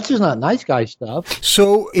met. That's just not nice guy stuff.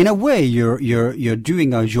 So in a way, you're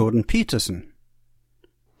doing a Jordan Peterson.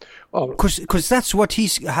 Because that's what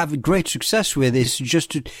he's having great success with, is just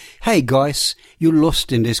to, hey guys, you're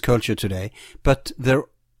lost in this culture today, but there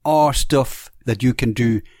are stuff that you can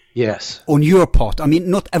do. Yes. On your part. I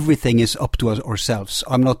mean, not everything is up to us ourselves.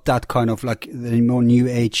 I'm not that kind of like the more new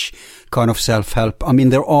age kind of self-help. I mean,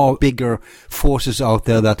 there are bigger forces out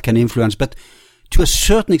there that can influence, but to a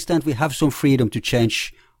certain extent, we have some freedom to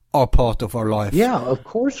change our part of our life. Yeah, of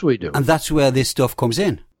course we do. And that's where this stuff comes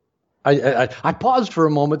in. I paused for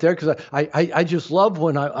a moment there because I just love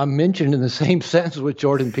when I'm mentioned in the same sentence with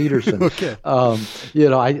Jordan Peterson. Okay. I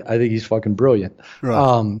think he's fucking brilliant.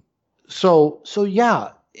 Right. So yeah.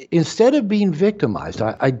 Instead of being victimized,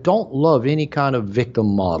 I don't love any kind of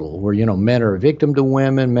victim model where, men are a victim to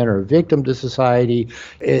women, men are a victim to society.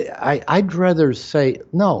 I'd rather say,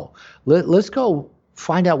 no, let's go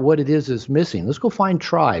find out what it is that's missing. Let's go find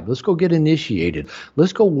tribe. Let's go get initiated.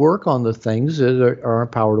 Let's go work on the things that are our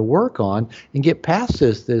power to work on and get past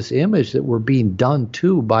this image that we're being done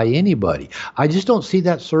to by anybody. I just don't see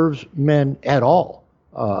that serves men at all,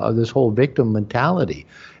 this whole victim mentality.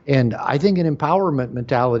 And I think an empowerment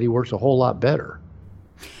mentality works a whole lot better.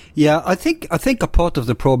 Yeah, I think a part of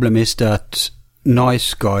the problem is that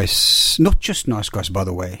nice guys, not just nice guys, by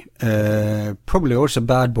the way, probably also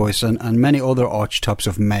bad boys and many other archetypes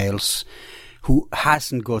of males who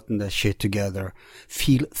hasn't gotten their shit together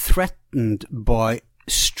feel threatened by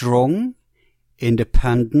strong,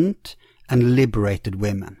 independent, and liberated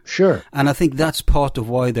women. Sure. And I think that's part of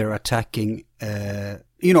why they're attacking,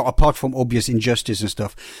 apart from obvious injustice and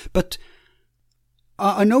stuff. But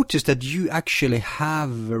I noticed that you actually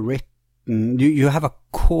have written, you have a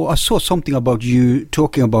core, I saw something about you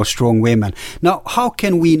talking about strong women. Now, how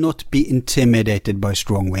can we not be intimidated by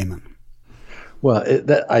strong women? Well,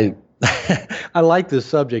 I like this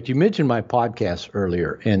subject. You mentioned my podcast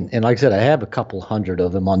earlier, and like I said, I have a couple hundred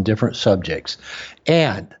of them on different subjects.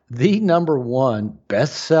 And the number one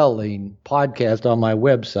best-selling podcast on my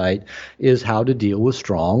website is How to Deal with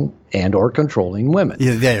Strong and or Controlling Women.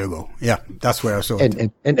 Yeah, there you go. Yeah, that's where I saw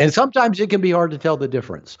it. And sometimes it can be hard to tell the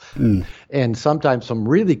difference. And sometimes some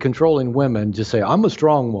really controlling women just say, I'm a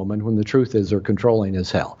strong woman, when the truth is they're controlling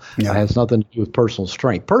as hell. Yeah. It has nothing to do with personal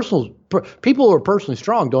strength. People who are personally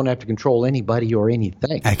strong don't have to control anybody or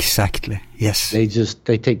anything. Exactly. Yes. They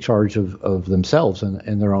take charge of themselves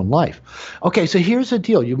and their own life. Okay, so here's the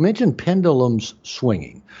deal. You mentioned pendulums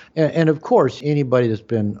swinging. And of course, anybody that's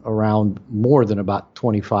been around more than about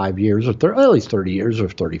 25 years, or at least 30 years or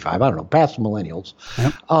 35, I don't know, past millennials,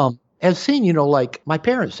 Yep. has seen, like my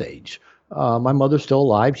parents' age. My mother's still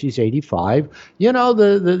alive. She's 85.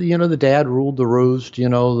 The dad ruled the roost.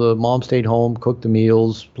 The mom stayed home, cooked the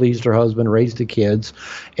meals, pleased her husband, raised the kids.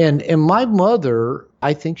 And my mother,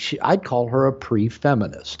 I think I'd call her a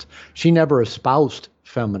pre-feminist. She never espoused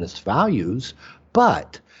feminist values,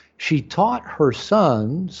 but she taught her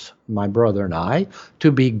sons, my brother and I,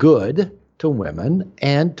 to be good to women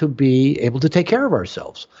and to be able to take care of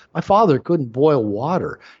ourselves. My father couldn't boil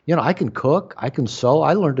water. I can cook, I can sew.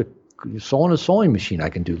 I learned to sew on a sewing machine. I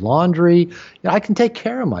can do laundry. I can take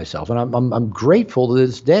care of myself. And I'm grateful to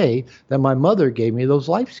this day that my mother gave me those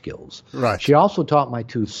life skills. Right. She also taught my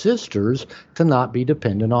two sisters to not be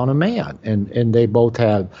dependent on a man. And they both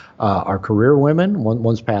are career women.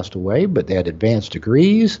 One's passed away, but they had advanced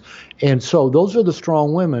degrees. And so those are the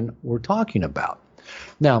strong women we're talking about.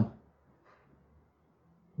 Now,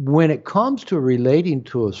 when it comes to relating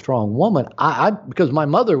to a strong woman, because my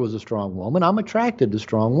mother was a strong woman, I'm attracted to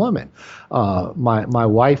strong women. My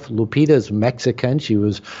wife, Lupita, is Mexican. She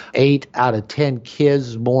was 8 out of 10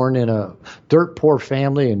 kids born in a dirt poor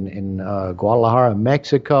family in Guadalajara,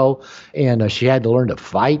 Mexico. And she had to learn to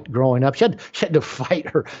fight growing up. She had to fight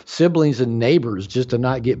her siblings and neighbors just to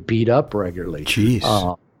not get beat up regularly.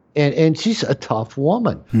 Jeez. And she's a tough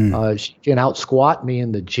woman. She can out squat me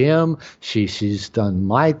in the gym. She's done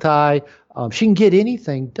Muay Thai. She can get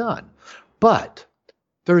anything done. But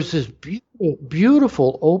there's this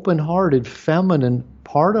beautiful, open-hearted, feminine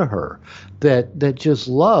part of her that just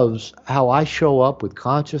loves how I show up with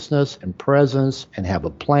consciousness and presence and have a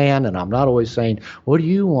plan. And I'm not always saying, what do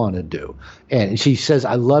you want to do? And she says,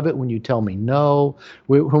 I love it when you tell me no.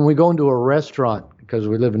 When we go into a restaurant, because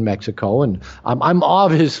we live in Mexico, and I'm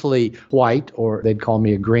obviously white, or they'd call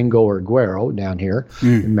me a gringo or güero down here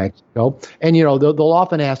in Mexico. And, they'll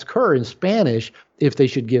often ask her in Spanish if they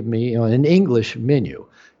should give me an English menu.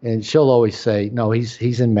 And she'll always say, no,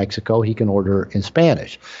 he's in Mexico. He can order in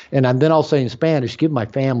Spanish. And then I'll say in Spanish, give my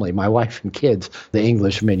family, my wife and kids, the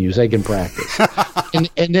English menus. They can practice. and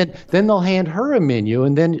then they'll hand her a menu,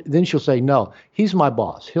 and then she'll say, no, he's my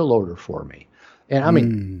boss. He'll order for me. And I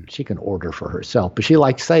mean, she can order for herself, but she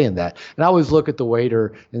likes saying that. And I always look at the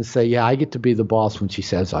waiter and say, yeah, I get to be the boss when she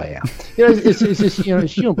says I am. It's just,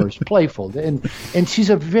 it's humorous, playful. And she's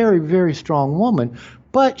a very, very strong woman.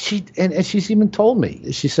 But she's even told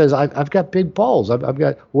me, she says, I've got big balls. I've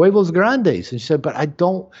got huevos grandes. And she said, but I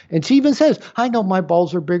don't. And she even says, I know my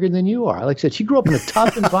balls are bigger than you are. Like I said, she grew up in a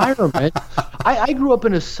tough environment. I grew up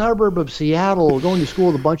in a suburb of Seattle, going to school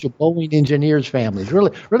with a bunch of Boeing engineers' families,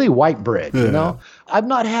 really, really white bread, I've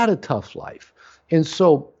not had a tough life. And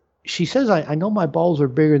so she says, I know my balls are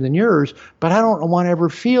bigger than yours, but I don't want to ever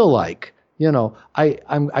feel like,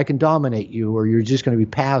 I can dominate you, or you're just going to be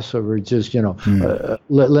passive, or just,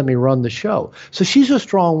 let me run the show. So she's a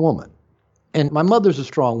strong woman. And my mother's a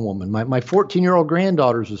strong woman. My 14-year-old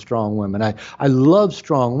granddaughter's a strong woman. I love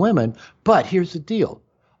strong women, but here's the deal.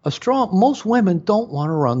 Most women don't want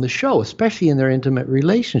to run the show, especially in their intimate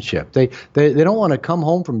relationship. They don't want to come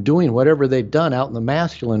home from doing whatever they've done out in the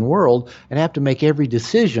masculine world and have to make every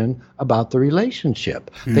decision about the relationship.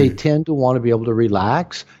 They tend to want to be able to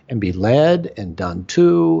relax and be led and done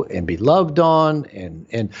to and be loved on.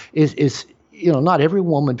 And is not every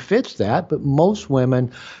woman fits that, but most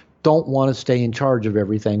women don't want to stay in charge of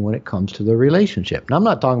everything when it comes to the relationship. And I'm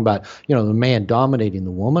not talking about, the man dominating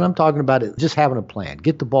the woman. I'm talking about it just having a plan,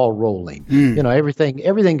 get the ball rolling. Everything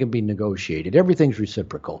can be negotiated. Everything's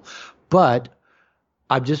reciprocal. But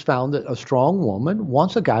I've just found that a strong woman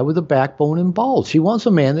wants a guy with a backbone and balls. She wants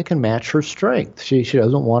a man that can match her strength. She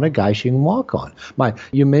doesn't want a guy she can walk on.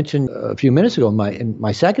 You mentioned a few minutes ago,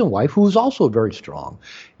 my second wife, who was also very strong,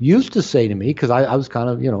 used to say to me, because I was kind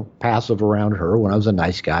of, passive around her when I was a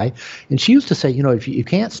nice guy. And she used to say, if you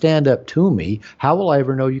can't stand up to me, how will I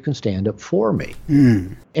ever know you can stand up for me?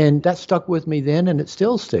 And that stuck with me then, and it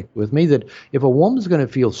still sticks with me, that if a woman's going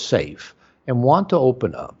to feel safe and want to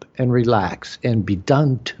open up and relax and be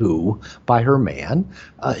done to by her man,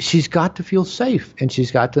 she's got to feel safe, and she's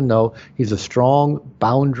got to know he's a strong,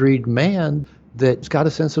 boundaried man that's got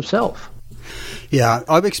a sense of self. Yeah,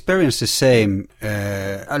 I've experienced the same.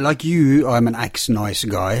 Like you, I'm an ex-nice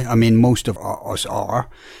guy. I mean, most of us are.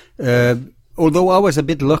 Although I was a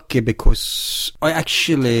bit lucky because I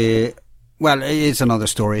actually, well, it's another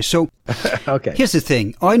story. So okay. Here's the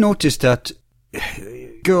thing. I noticed that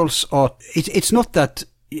girls are, it's not that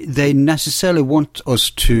they necessarily want us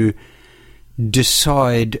to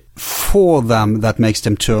decide for them that makes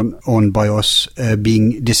them turn on by us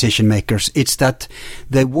being decision makers. It's that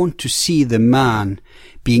they want to see the man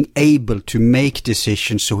being able to make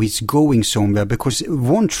decisions so he's going somewhere. Because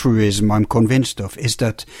one truism I'm convinced of is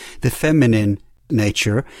that the feminine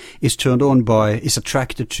nature is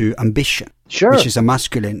attracted to ambition. Sure. Which is a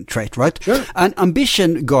masculine trait, right? Sure. And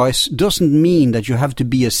ambition, guys, doesn't mean that you have to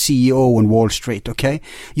be a CEO on Wall Street, okay?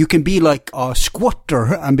 You can be like a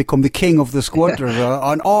squatter and become the king of the squatter,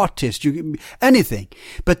 an artist, anything.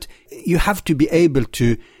 But you have to be able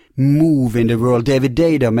to move in the world. David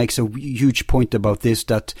Data makes a huge point about this,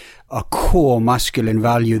 that a core masculine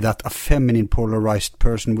value that a feminine polarized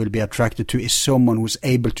person will be attracted to is someone who's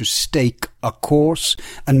able to stake a course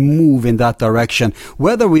and move in that direction,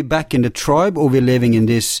 whether we're back in the tribe or we're living in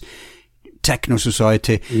this techno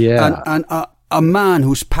society. Yeah. And a man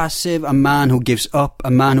who's passive, a man who gives up,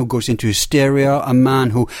 a man who goes into hysteria, a man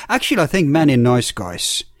who, actually I think many nice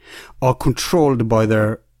guys are controlled by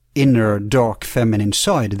their inner dark feminine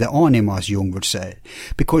side, the anima, as Jung would say,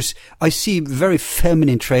 because I see very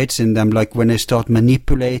feminine traits in them, like when they start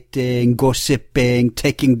manipulating, gossiping,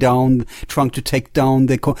 trying to take down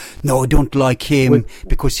no, I don't like him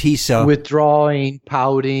because he's withdrawing,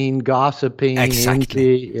 pouting, gossiping.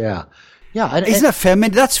 Exactly. Yeah. Isn't that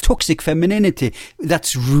feminine? That's toxic femininity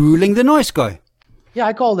that's ruling the nice guy. Yeah,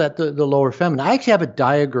 I call that the lower feminine. I actually have a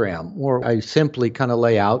diagram where I simply kind of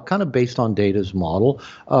lay out, kind of based on Data's model,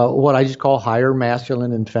 what I just call higher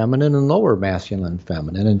masculine and feminine and lower masculine and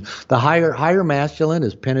feminine. And the higher masculine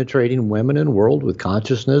is penetrating women and world with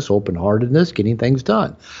consciousness, open-heartedness, getting things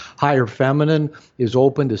done. Higher feminine is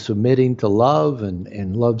open to submitting to love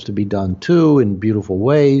and loves to be done to in beautiful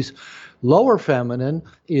ways. Lower feminine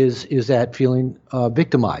is that feeling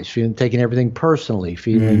victimized, feeling taking everything personally,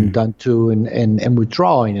 feeling done to and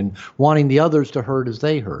withdrawing and wanting the others to hurt as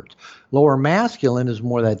they hurt. Lower masculine is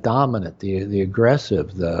more that dominant, the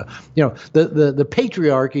aggressive, the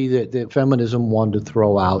patriarchy that feminism wanted to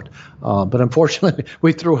throw out. But unfortunately,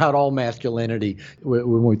 we threw out all masculinity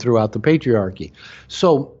when we threw out the patriarchy.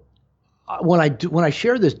 So when I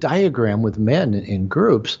share this diagram with men in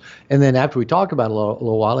groups, and then after we talk about it a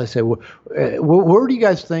little while, I say, where do you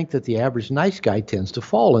guys think that the average nice guy tends to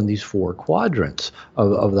fall in these four quadrants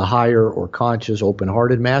of the higher or conscious,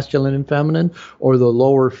 open-hearted masculine and feminine, or the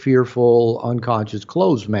lower, fearful, unconscious,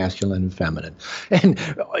 closed masculine and feminine? And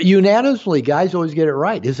unanimously, guys always get it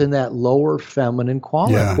right. It's in that lower feminine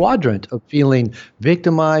quadrant of feeling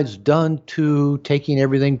victimized, done to, taking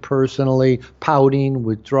everything personally, pouting,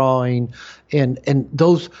 withdrawing. And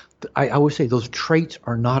those, I always say, those traits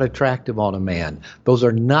are not attractive on a man. Those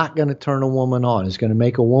are not going to turn a woman on. It's going to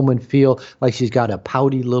make a woman feel like she's got a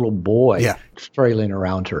pouty little boy trailing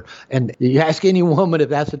around her. And you ask any woman if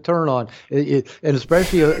that's a turn on, and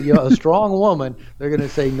especially a strong woman, they're going to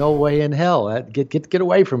say, no way in hell. Get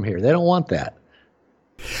away from here. They don't want that.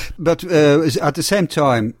 But at the same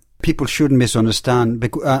time, people shouldn't misunderstand,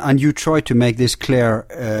 and you try to make this clear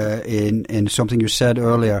in something you said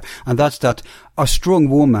earlier, and that's that a strong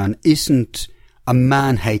woman isn't a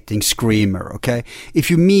man-hating screamer, okay?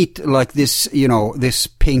 If you meet like this, this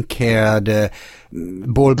pink-haired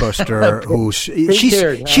ballbuster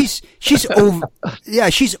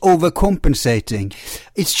she's overcompensating.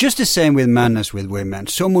 It's just the same with men as with women.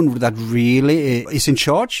 Someone that really is in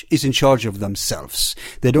charge of themselves.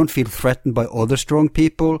 They don't feel threatened by other strong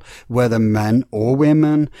people, whether men or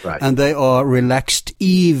women, and they are relaxed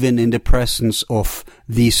even in the presence of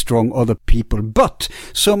these strong other people. But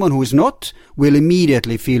someone who is not will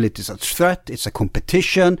immediately feel it is a threat, it's a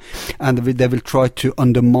competition, and they will try to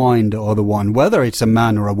undermine the other one, whether it's a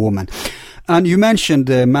man or a woman. And you mentioned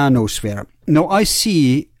the manosphere. Now I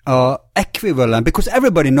see equivalent, because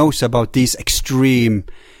everybody knows about these extreme,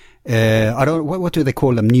 what do they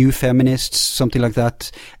call them? New feminists, something like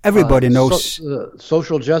that. Everybody knows.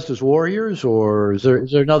 Social justice warriors, or is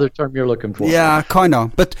there another term you're looking for? Yeah, kind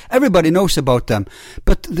of. But everybody knows about them.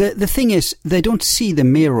 But the thing is, they don't see the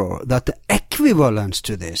mirror, that the equivalence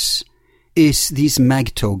to this is these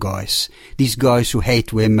MAGTOW guys. These guys who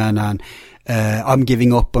hate women and I'm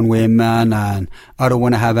giving up on women and I don't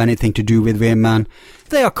want to have anything to do with women.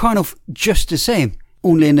 They are kind of just the same,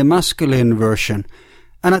 only in the masculine version.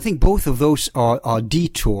 And I think both of those are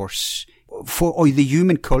detours for the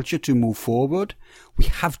human culture to move forward. We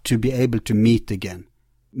have to be able to meet again,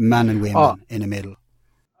 men and women in the middle.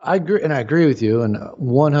 I agree with you, and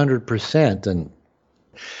 100%. And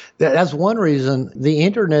that's one reason the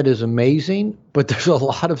internet is amazing, but there's a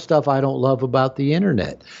lot of stuff I don't love about the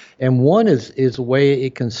internet. And one is the way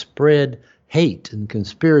it can spread hate and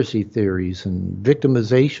conspiracy theories and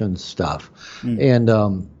victimization stuff. And,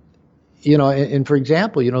 and for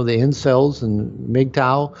example, the incels and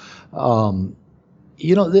MGTOW,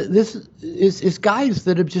 this is guys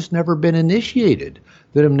that have just never been initiated,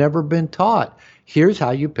 that have never been taught. Here's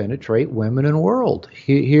how you penetrate women and world.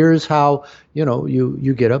 Here's how,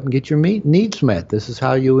 you get up and get your needs met. This is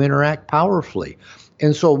how you interact powerfully.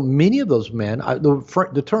 And so many of those men,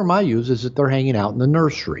 the term I use is that they're hanging out in the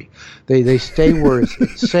nursery. They stay where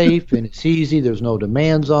it's safe and it's easy. There's no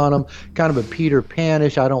demands on them. Kind of a Peter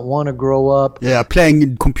Pan-ish, I don't want to grow up. Yeah,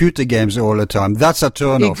 playing computer games all the time. That's a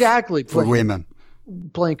turn-off for women.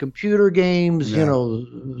 Playing computer games,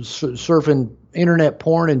 surfing internet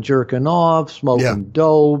porn and jerking off, smoking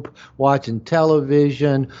dope, watching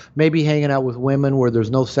television, maybe hanging out with women where there's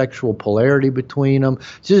no sexual polarity between them.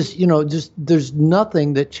 Just there's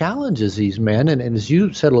nothing that challenges these men. And as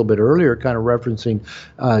you said a little bit earlier, kind of referencing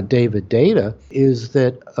David Deida, is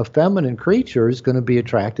that a feminine creature is going to be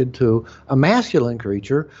attracted to a masculine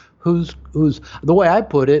creature who's the way I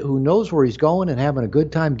put it, who knows where he's going and having a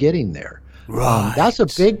good time getting there. Right. That's a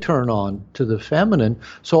big turn on to the feminine.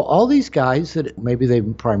 So all these guys that maybe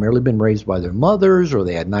they've primarily been raised by their mothers, or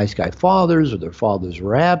they had nice guy fathers, or their fathers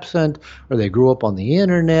were absent, or they grew up on the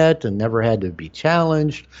internet and never had to be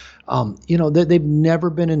challenged. They've never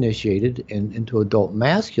been initiated into adult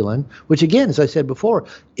masculine, which again, as I said before,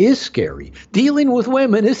 is scary. Dealing with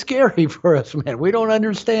women is scary for us, man. We don't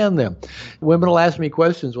understand them. Women will ask me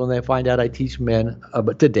questions when they find out I teach men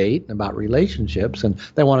to date and about relationships, and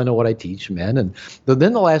they want to know what I teach men. And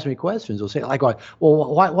then they'll ask me questions. They'll say, like, well,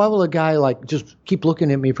 why will a guy like just keep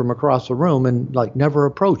looking at me from across the room and like never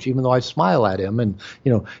approach, even though I smile at him and,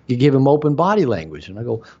 you give him open body language? And I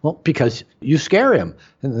go, well, because you scare him.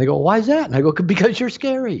 And they go, well, why is that? And I go, because you're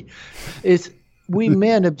scary. We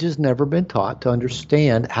men have just never been taught to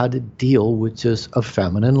understand how to deal with just a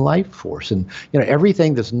feminine life force. And,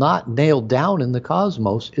 everything that's not nailed down in the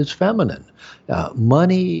cosmos is feminine.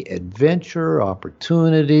 Money, adventure,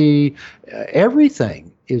 opportunity,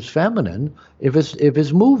 everything is feminine if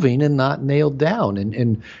it's moving and not nailed down.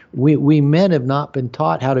 And we men have not been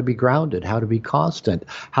taught how to be grounded, how to be constant,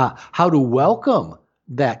 how to welcome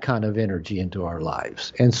that kind of energy into our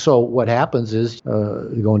lives. And so what happens is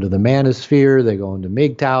they go into the manosphere, they go into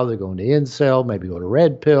MGTOW, they go into incel, maybe go to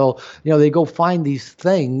red pill. They go find these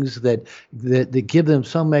things that give them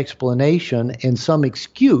some explanation and some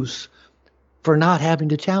excuse for not having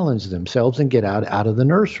to challenge themselves and get out of the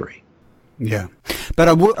nursery. Yeah. But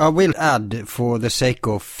I will add, for the sake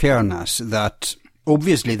of fairness, that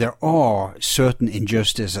obviously there are certain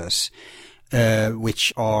injustices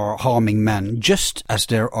which are harming men, just as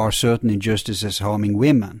there are certain injustices harming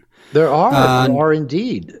women. There are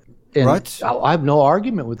indeed. And right? I have no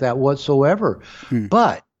argument with that whatsoever.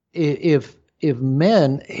 But if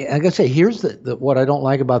men, like I say, here's what I don't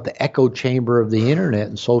like about the echo chamber of the internet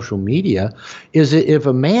and social media, is that if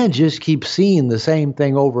a man just keeps seeing the same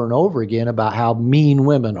thing over and over again about how mean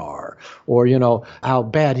women are, or, how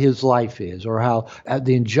bad his life is, or how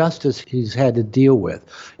the injustice he's had to deal with,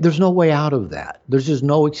 there's no way out of that. There's just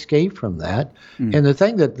no escape from that. And the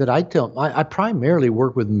thing that I tell, I primarily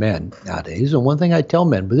work with men nowadays, and one thing I tell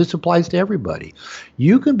men, but this applies to everybody,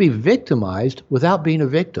 you can be victimized without being a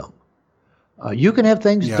victim. You can have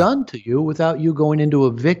things done to you without you going into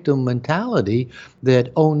a victim mentality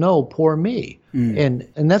that, oh no, poor me. And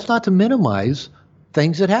that's not to minimize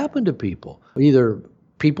things that happen to people, either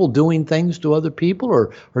people doing things to other people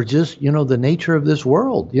or just, the nature of this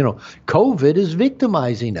world. COVID is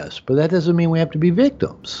victimizing us, but that doesn't mean we have to be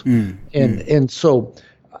victims. And so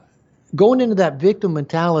going into that victim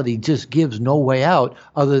mentality just gives no way out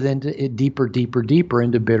other than deeper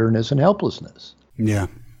into bitterness and helplessness. Yeah.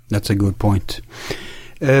 That's a good point.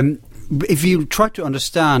 If you try to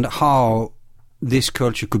understand how this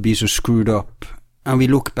culture could be so screwed up, and we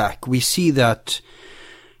look back, we see that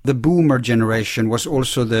the boomer generation was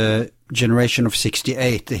also the generation of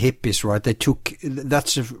 68, the hippies, right?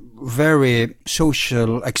 That's a very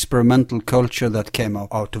social, experimental culture that came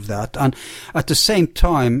out of that. And at the same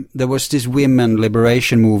time, there was this women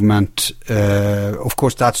liberation movement. Of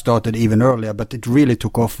course, that started even earlier, but it really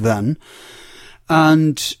took off then.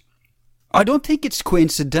 And I don't think it's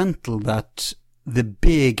coincidental that the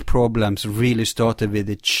big problems really started with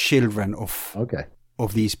the children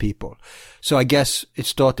of these people. So I guess it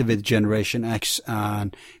started with Generation X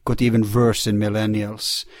and got even worse in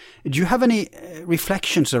millennials. Do you have any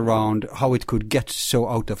reflections around how it could get so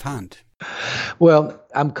out of hand? Well,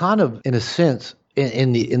 I'm kind of, in a sense,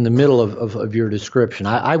 in the middle of your description.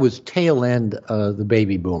 I was tail end the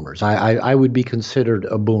baby boomers. I would be considered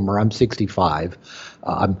a boomer. I'm 65.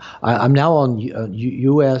 I'm now on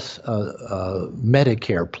U.S.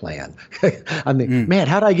 Medicare plan. I mean, man,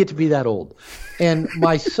 how did I get to be that old? And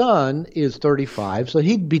my son is 35, so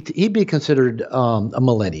he'd be considered a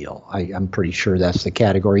millennial. I'm pretty sure that's the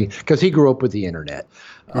category because he grew up with the internet.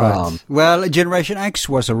 Right. Well, Generation X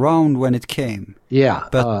was around when it came. Yeah.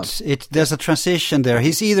 But there's a transition there.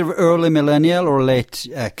 He's either early millennial or late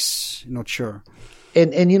X. Not sure.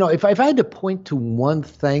 And if I had to point to one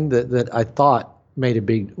thing that I thought made a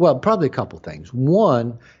big, well, probably a couple things.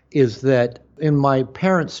 One is that in my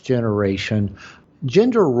parents' generation,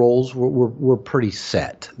 gender roles were pretty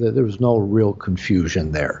set. There was no real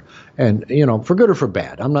confusion there. And, for good or for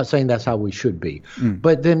bad. I'm not saying that's how we should be.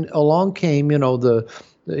 But then along came,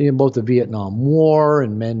 both the Vietnam War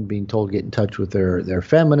and men being told to get in touch with their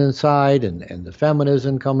feminine side and the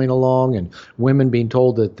feminism coming along and women being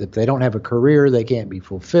told that if they don't have a career, they can't be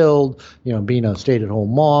fulfilled. Being a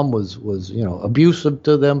stay-at-home mom was abusive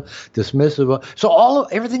to them, dismissive. So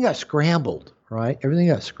everything got scrambled, right? Everything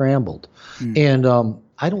got scrambled. And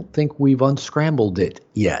I don't think we've unscrambled it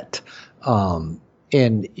yet.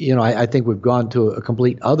 And, I think we've gone to a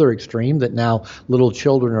complete other extreme that now little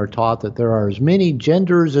children are taught that there are as many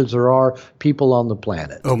genders as there are people on the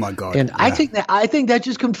planet. Oh, my God. And yeah. I think that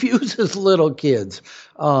just confuses little kids.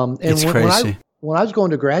 It's crazy. When I was going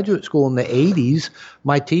to graduate school in the 80s,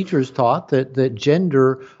 my teachers taught that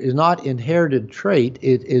gender is not inherited trait.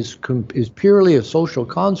 It is purely a social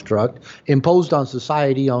construct imposed on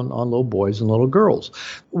society on little boys and little girls.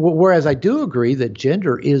 Whereas I do agree that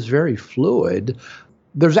gender is very fluid.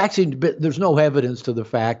 There's no evidence to the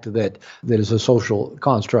fact that is a social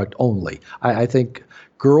construct only. I think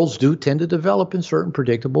girls do tend to develop in certain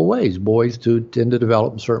predictable ways. Boys do tend to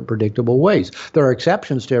develop in certain predictable ways. There are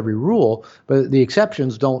exceptions to every rule, but the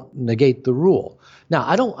exceptions don't negate the rule. Now,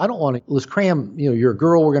 I don't want to, let's cram, you're a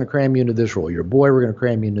girl, we're going to cram you into this role. You're a boy, we're going to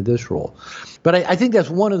cram you into this role. But I think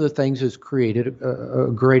that's one of the things that's created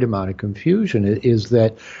a great amount of confusion is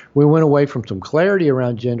that we went away from some clarity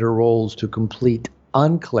around gender roles to complete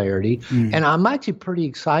unclarity. And I'm actually pretty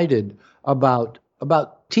excited about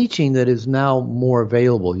teaching that is now more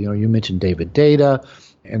available. You mentioned David Data,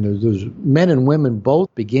 and there's men and women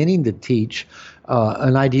both beginning to teach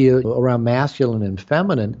an idea around masculine and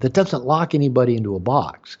feminine that doesn't lock anybody into a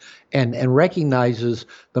box and recognizes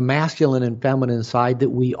the masculine and feminine side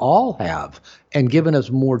that we all have and giving us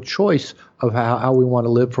more choice of how we want to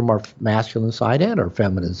live from our masculine side and our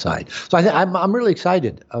feminine side. So I'm really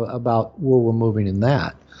excited about where we're moving in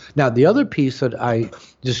that. Now, the other piece that I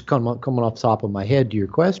just coming off the top of my head to your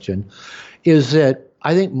question is that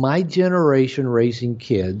I think my generation raising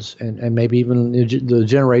kids, and maybe even the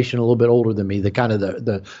generation a little bit older than me, the kind of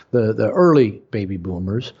the early baby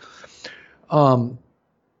boomers, at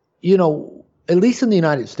least in the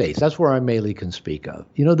United States, that's where I mainly can speak of.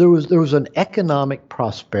 There was an economic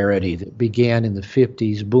prosperity that began in the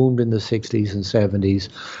 50s, boomed in the 60s and 70s,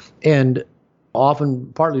 and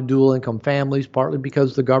often partly dual income families, partly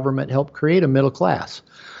because the government helped create a middle class.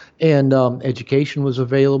 And education was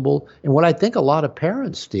available. And what I think a lot of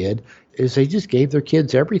parents did is they just gave their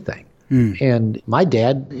kids everything. And my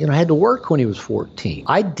dad, had to work when he was 14.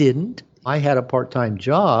 I didn't. I had a part-time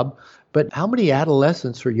job. But how many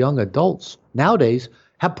adolescents or young adults nowadays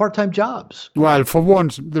have part-time jobs? Well, for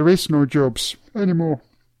once, there is no jobs anymore.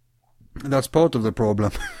 That's part of the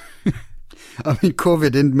problem. I mean,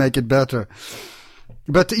 COVID didn't make it better.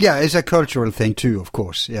 But yeah, it's a cultural thing too, of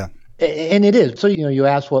course. Yeah. And it is. So, you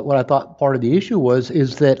asked what I thought part of the issue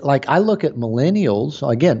is that, like, I look at millennials,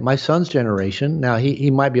 again, my son's generation. Now, he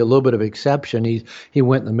might be a little bit of an exception. He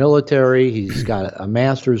went in the military. He's got a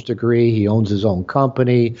master's degree. He owns his own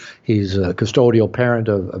company. He's a custodial parent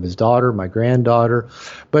of his daughter, my granddaughter.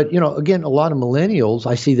 But, again, a lot of millennials,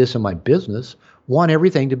 I see this in my business, want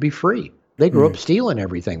everything to be free. They grew up stealing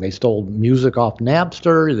everything. They stole music off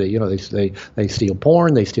Napster. They steal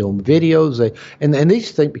porn. They steal videos. And they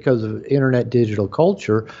just think because of internet digital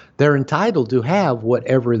culture, they're entitled to have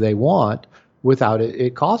whatever they want without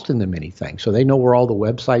it costing them anything. So they know where all the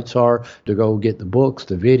websites are to go get the books,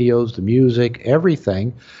 the videos, the music,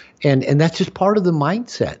 everything. And that's just part of the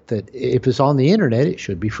mindset that if it's on the internet, it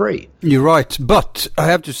should be free. You're right. But I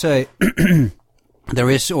have to say,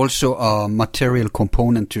 there is also a material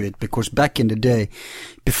component to it, because back in the day,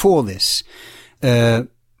 before this,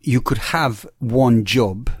 you could have one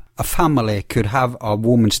job. A family could have a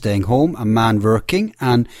woman staying home, a man working,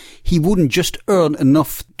 and he wouldn't just earn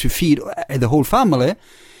enough to feed the whole family.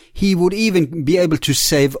 He would even be able to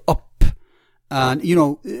save up. And,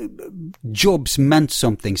 jobs meant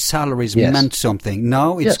something, salaries meant something.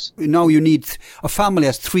 Now now you need, a family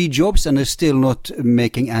has 3 jobs and they're still not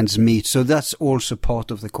making ends meet. So that's also part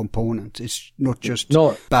of the component. It's not just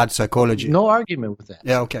bad psychology. No argument with that.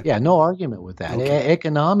 Yeah, okay. Yeah, no argument with that. Okay.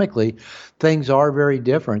 Economically, things are very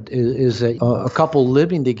different. Is a couple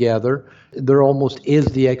living together, there almost is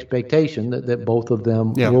the expectation that both of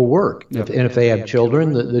them will work. Yeah. And if they have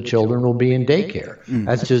children, the children will be in daycare.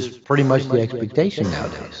 That's just pretty much the expectation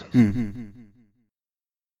nowadays.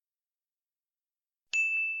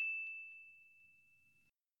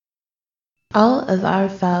 All of our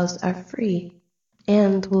files are free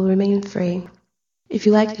and will remain free. If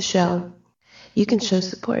you like the show, you can show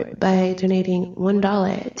support by donating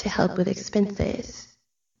 $1 to help with expenses.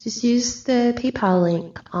 Just use the PayPal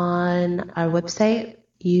link on our website,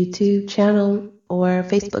 YouTube channel, or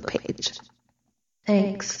Facebook page.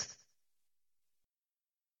 Thanks.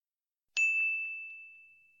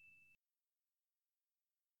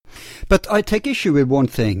 But I take issue with one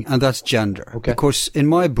thing, and that's gender. Okay. Because in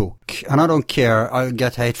my book, and I don't care, I'll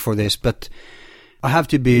get hate for this, but I have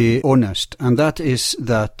to be honest, and that is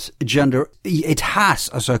that gender, it has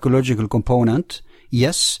a psychological component,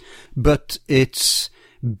 yes, but it's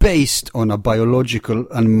based on a biological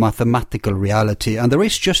and mathematical reality, and there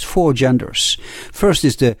is just 4 genders. First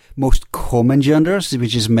is the most common genders,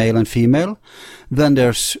 which is male and female. Then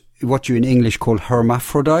there's what you in English call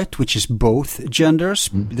hermaphrodite, which is both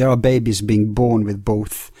genders. There are babies being born with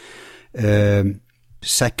both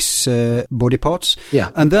sex body parts.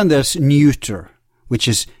 Yeah. And then there's neuter, which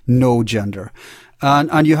is no gender.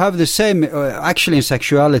 And you have the same, actually in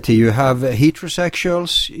sexuality, you have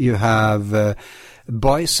heterosexuals, you have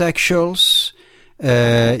bisexuals,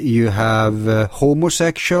 you have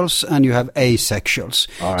homosexuals, and you have asexuals.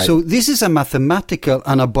 All right. So this is a mathematical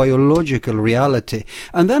and a biological reality.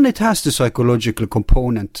 And then it has the psychological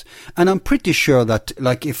component. And I'm pretty sure that,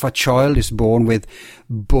 like, if a child is born with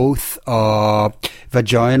both a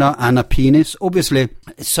vagina and a penis, obviously,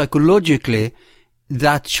 psychologically,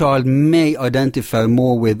 that child may identify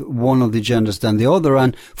more with one of the genders than the other,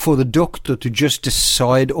 and for the doctor to just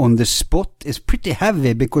decide on the spot is pretty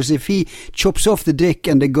heavy, because if he chops off the dick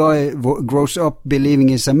and the guy grows up believing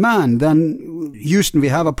he's a man, then Houston, we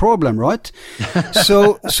have a problem, right?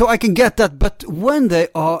 So I can get that, but when they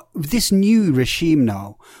are this new regime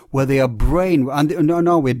now, where they are and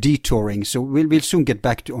now we're detouring, so we'll soon get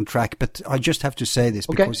back on track, but I just have to say this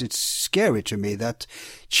because it's scary to me that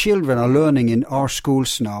children are learning in our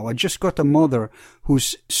schools now. I just got a mother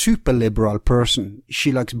who's super liberal person.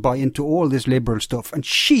 She likes buy into all this liberal stuff, and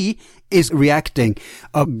she is reacting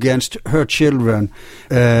against her children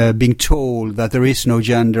being told that there is no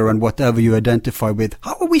gender and whatever you identify with.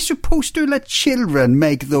 How are we supposed to let children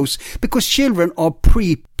make those? Because children are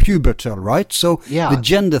pre-pubertal, right? So the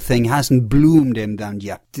gender thing hasn't bloomed in them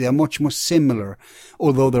yet. They are much more similar,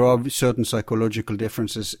 although there are certain psychological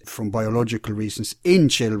differences from biological reasons in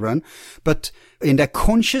children. But in their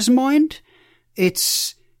conscious mind,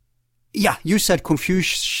 it's, you said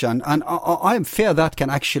confusion, and I'm fair that can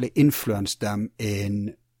actually influence them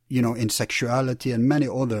in, in sexuality and many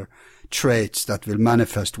other traits that will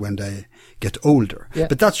manifest when they get older. Yeah.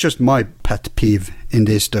 But that's just my pet peeve in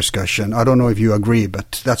this discussion. I don't know if you agree,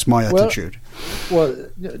 but that's my attitude. Well,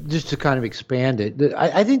 just to kind of expand it,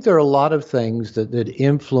 I think there are a lot of things that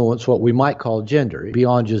influence what we might call gender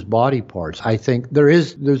beyond just body parts. I think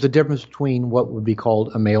there's a difference between what would be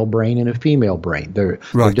called a male brain and a female brain. They're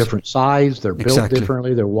different size, they're built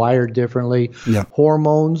differently, they're wired differently. Yeah.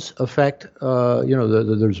 Hormones affect,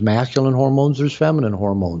 there's masculine hormones, there's feminine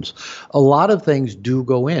hormones. A lot of things do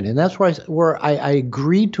go in, and that's where I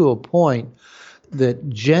agree to a point that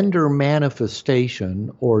gender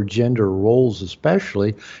manifestation, or gender roles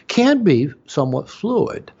especially, can be somewhat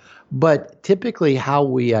fluid. But typically how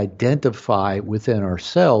we identify within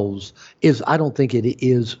ourselves I don't think it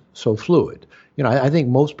is so fluid. I think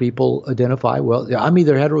most people identify, I'm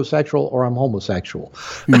either heterosexual or I'm homosexual.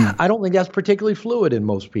 I don't think that's particularly fluid in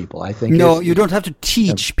most people. I think you don't have to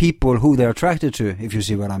teach people who they're attracted to, if you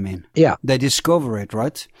see what I mean. Yeah. They discover it,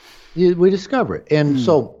 right? We discover it. And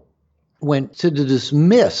so to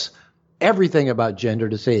dismiss everything about gender,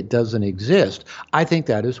 to say it doesn't exist, I think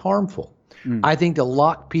that is harmful. I think to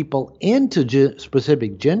lock people into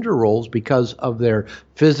specific gender roles because of their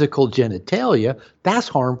physical genitalia, that's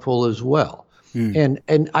harmful as well. And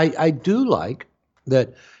I do like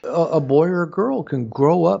that a boy or a girl can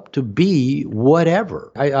grow up to be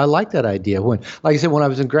whatever. I like that idea. Like I said, when I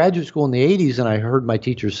was in graduate school in the 80s and I heard my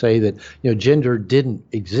teachers say that gender didn't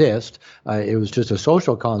exist, it was just a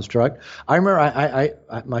social construct. I remember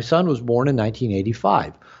my son was born in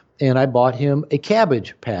 1985, and I bought him a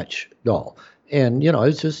Cabbage Patch doll. And,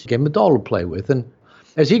 it's just gave him a doll to play with. And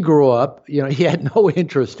as he grew up, he had no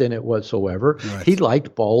interest in it whatsoever. Right. He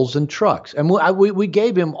liked balls and trucks. And we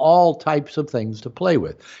gave him all types of things to play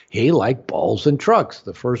with. He liked balls and trucks.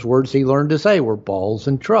 The first words he learned to say were balls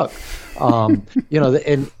and truck.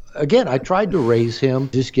 And again, I tried to raise him,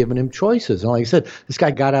 just giving him choices. And like I said, this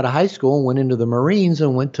guy got out of high school and went into the Marines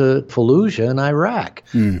and went to Fallujah in Iraq.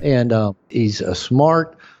 And he's a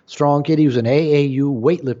smart, strong kid. He was an AAU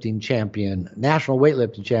weightlifting champion, national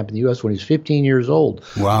weightlifting champion in the U.S. when he was 15 years old.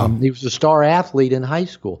 Wow. He was a star athlete in high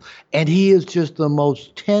school. And he is just the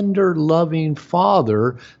most tender, loving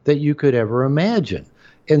father that you could ever imagine.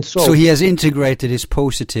 And so he has integrated his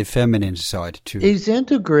positive feminine side too. He's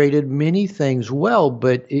integrated many things well,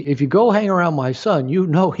 but if you go hang around my son,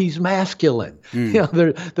 he's masculine.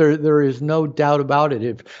 There is no doubt about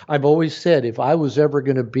it. I've always said, if I was ever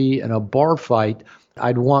going to be in a bar fight,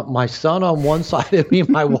 I'd want my son on one side of me,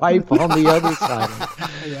 my wife on the other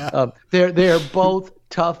side. They're both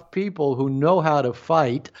tough people who know how to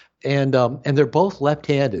fight, and they're both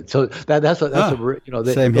left-handed. So same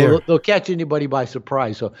here. They'll catch anybody by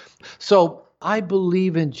surprise. So I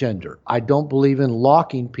believe in gender. I don't believe in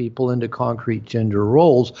locking people into concrete gender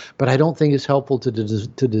roles, but I don't think it's helpful to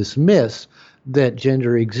dismiss that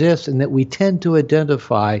gender exists and that we tend to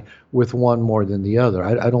identify with one more than the other.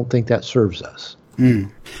 I don't think that serves us.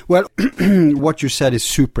 Well, what you said is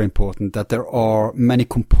super important, that there are many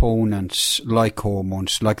components like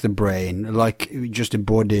hormones, like the brain, like just the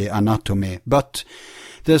body anatomy, but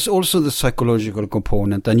there's also the psychological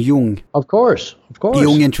component, and Jung. Of course.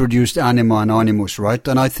 Jung introduced anima and animus, right?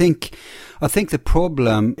 And I think I think the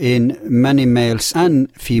problem in many males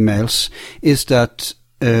and females is that,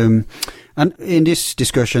 and in this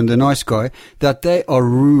discussion, the nice guy, that they are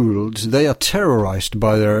ruled, they are terrorized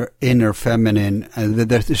by their inner feminine,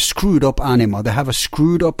 they're a screwed up anima. They have a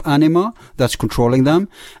screwed up anima that's controlling them,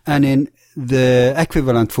 and in the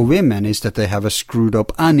equivalent for women is that they have a screwed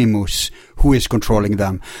up animus who is controlling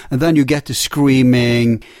them. And then you get the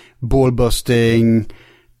screaming, ball busting,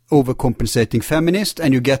 overcompensating feminist,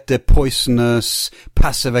 and you get the poisonous,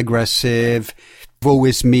 passive aggressive, woe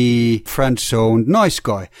is me, friend zoned, nice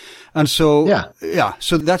guy. And so,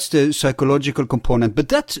 so that's the psychological component. But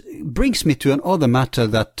that brings me to another matter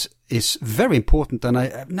that is very important, and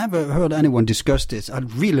I've never heard anyone discuss this.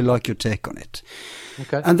 I'd really like your take on it.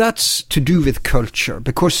 Okay. And that's to do with culture,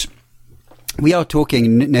 because we are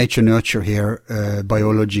talking nature-nurture here,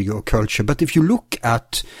 biology or culture. But if you look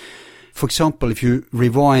at, for example, if you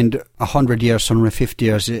rewind 100 years, 150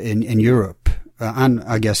 years in Europe, and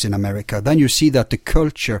I guess in America, then you see that the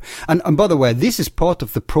culture, and by the way, this is part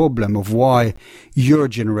of the problem of why your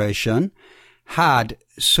generation had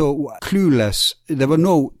so clueless, there were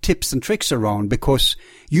no tips and tricks around, because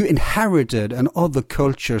you inherited an other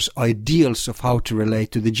culture's ideals of how to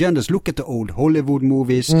relate to the genders. Look at the old Hollywood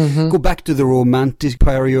movies, go back to the romantic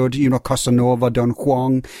period, Casanova, Don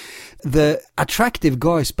Juan. The attractive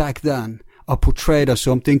guys back then are portrayed as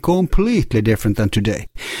something completely different than today.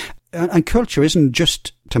 And culture isn't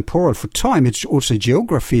just temporal for time, it's also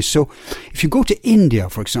geography. So if you go to India,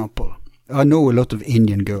 for example, I know a lot of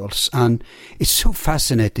Indian girls, and it's so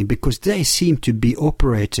fascinating because they seem to be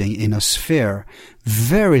operating in a sphere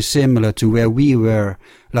very similar to where we were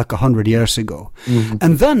like 100 years ago.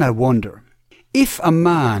 And then I wonder, if a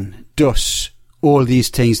man does all these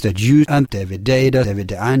things that you and David Data, David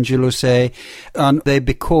D'Angelo say, and they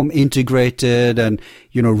become integrated and,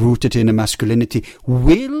 rooted in a masculinity,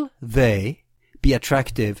 will they be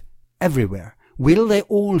attractive everywhere? Will they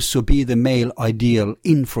also be the male ideal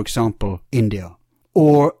in, for example, India?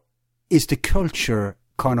 Or is the culture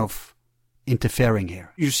kind of interfering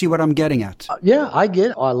here? You see what I'm getting at? Yeah, I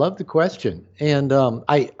get it. I love the question. And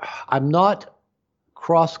I'm not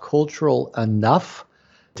cross-cultural enough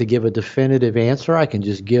to give a definitive answer. I can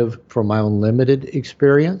just give from my own limited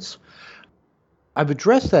experience. I've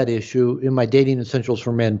addressed that issue in my Dating Essentials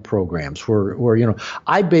for Men programs where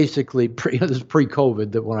I basically, this is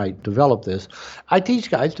pre-COVID that when I developed this, I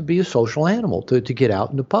teach guys to be a social animal, to get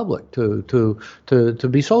out into public, to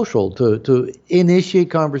be social, to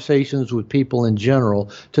initiate conversations with people in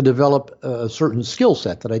general, to develop a certain skill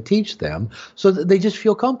set that I teach them so that they just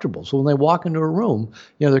feel comfortable. So when they walk into a room,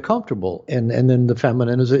 they're comfortable, and then the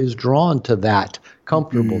feminine is drawn to that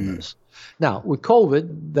comfortableness. Now, with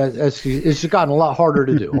COVID, it's gotten a lot harder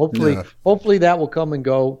to do. Hopefully that will come and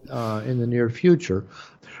go in the near future.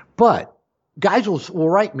 But guys will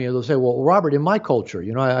write me, they'll say, well, Robert, in my culture,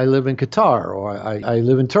 I live in Qatar, or I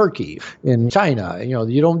live in Turkey, in China.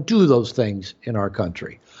 You don't do those things in our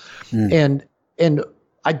country. And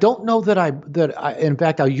I don't know that I, in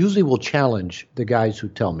fact, I usually will challenge the guys who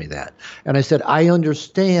tell me that. And I said, I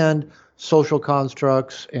understand social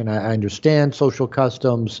constructs and I understand social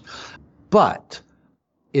customs, but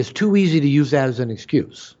it's too easy to use that as an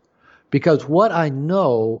excuse, because what I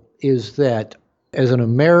know is that as a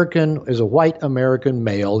white American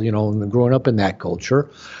male, and growing up in that culture,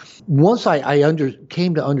 once I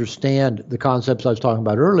came to understand the concepts I was talking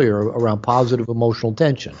about earlier around positive emotional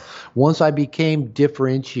tension, once I became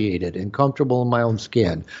differentiated and comfortable in my own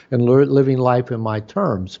skin and living life in my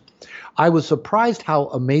terms, I was surprised how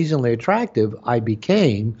amazingly attractive I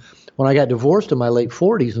became when I got divorced in my late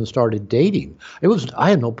 40s and started dating. I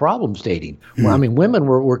had no problems dating. I mean, women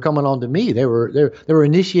were coming on to me. They were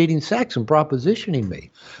initiating sex and propositioning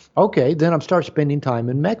me. Okay, then I start spending time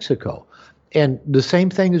in Mexico. And the same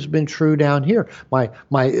thing has been true down here. My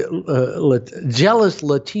jealous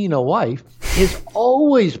Latina wife is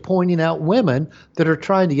always pointing out women that are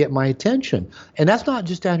trying to get my attention. And that's not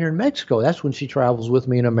just down here in Mexico. That's when she travels with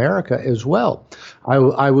me in America as well.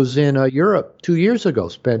 I was in Europe 2 years ago,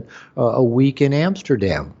 spent a week in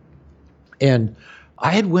Amsterdam. And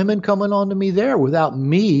I had women coming on to me there without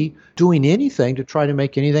me doing anything to try to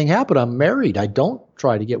make anything happen. I'm married. I don't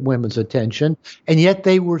try to get women's attention. And yet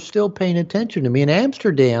they were still paying attention to me. And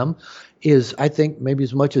Amsterdam is, I think, maybe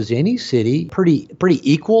as much as any city, pretty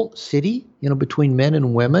equal city, between men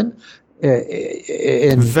and women.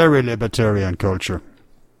 And very libertarian culture.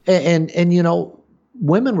 And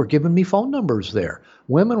women were giving me phone numbers there.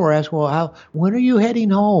 Women were asking, well, when are you heading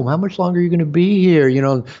home? How much longer are you going to be here?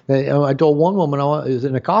 I told one woman I was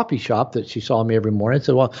in a coffee shop that she saw me every morning. I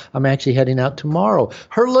said, well, I'm actually heading out tomorrow.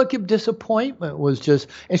 Her look of disappointment was just,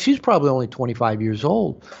 and she's probably only 25 years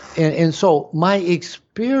old. And so my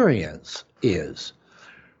experience is,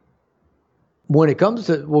 when it comes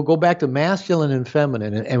to, we'll go back to masculine and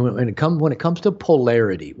feminine, and when it comes to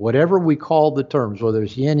polarity, whatever we call the terms, whether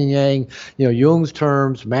it's yin and yang, Jung's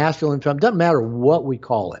terms, masculine, feminine, doesn't matter what we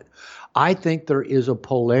call it. I think there is a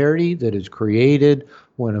polarity that is created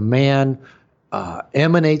when a man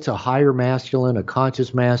emanates a higher masculine, a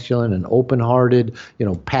conscious masculine, an open-hearted,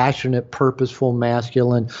 passionate, purposeful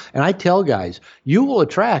masculine. And I tell guys, you will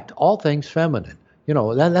attract all things feminine.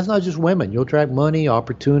 That's not just women. You'll attract money,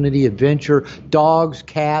 opportunity, adventure, dogs,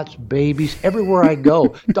 cats, babies. Everywhere I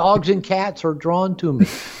go, dogs and cats are drawn to me.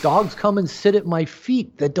 Dogs come and sit at my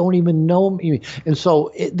feet that don't even know me. And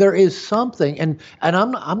so there is something, and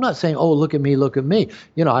I'm not saying, oh, look at me.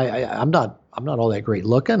 I'm not all that great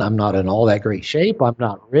looking. I'm not in all that great shape. I'm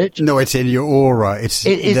not rich. No, it's in your aura. It's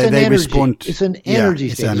an energy. It's an energy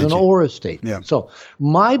state. It's an aura state. Yeah. So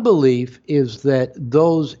my belief is that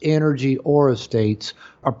those energy aura states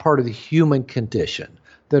are part of the human condition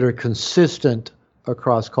that are consistent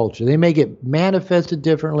across culture. They may get manifested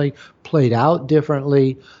differently, played out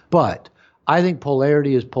differently, but I think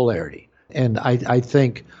polarity is polarity. And I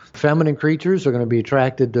think feminine creatures are going to be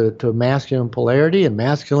attracted to masculine polarity, and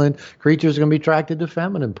masculine creatures are going to be attracted to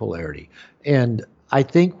feminine polarity. And I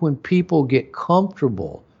think when people get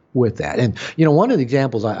comfortable with that, and one of the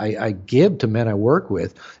examples I give to men I work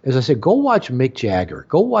with is I say, go watch Mick Jagger,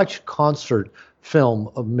 go watch concert film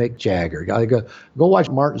of Mick Jagger. Go watch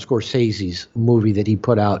Martin Scorsese's movie that he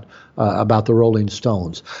put out about the Rolling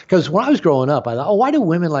Stones. Because when I was growing up, I thought, why do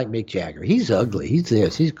women like Mick Jagger? He's ugly. He's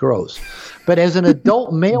this. He's gross. But as an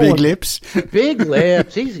adult male, big lips.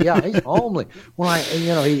 He's homely.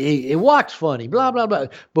 When he walks funny. Blah blah blah.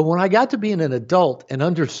 But when I got to being an adult and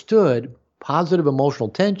understood positive emotional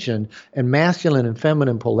tension and masculine and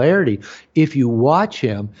feminine polarity, if you watch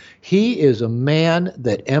him, he is a man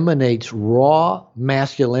that emanates raw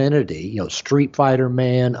masculinity, street fighter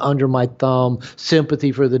man, under my thumb,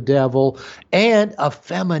 sympathy for the devil, and a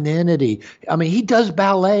femininity. I mean, he does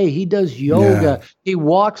ballet, he does yoga, he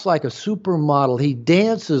walks like a supermodel, he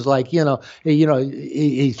dances like,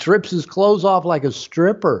 he strips his clothes off like a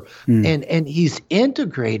stripper, and he's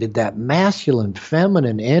integrated that masculine,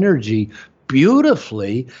 feminine energy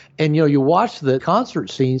beautifully. And you watch the concert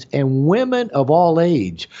scenes, and women of all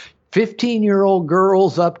age, 15-year-old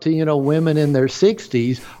girls up to women in their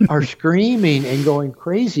 60s are screaming and going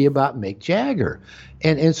crazy about Mick Jagger.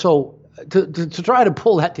 And so to try to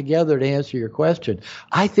pull that together to answer your question,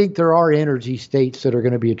 I think there are energy states that are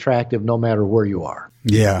going to be attractive no matter where you are.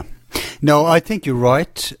 Yeah. No, I think you're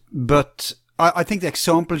right, but I think the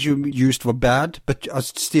examples you used were bad, but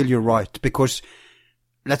still you're right, because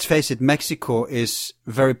let's face it, Mexico is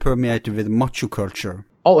very permeated with macho culture.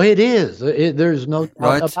 Oh, it is. There's no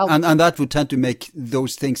right, and that would tend to make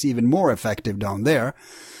those things even more effective down there.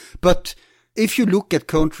 But if you look at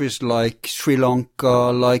countries like Sri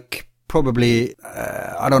Lanka, like probably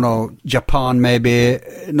I don't know, Japan, maybe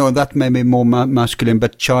that may be more masculine,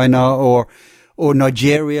 but China or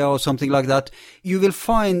Nigeria or something like that, you will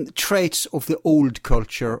find traits of the old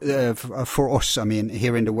culture for us,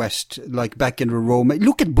 here in the West, like back in the Rome.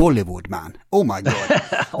 Look at Bollywood, man. Oh my God.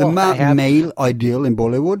 The male ideal in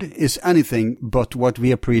Bollywood is anything but what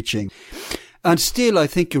we are preaching. And still, I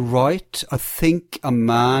think you're right. I think a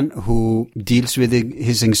man who deals with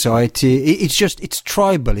his anxiety, it's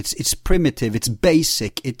tribal, it's primitive, it's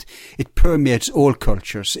basic, it permeates all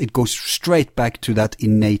cultures. It goes straight back to that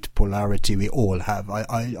innate polarity we all have.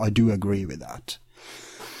 I do agree with that.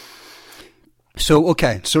 So,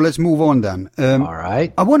 okay, so let's move on then. All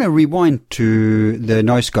right. I want to rewind to the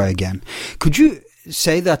nice guy again. Could you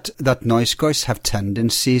say that nice guys have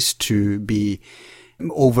tendencies to be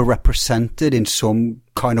overrepresented in some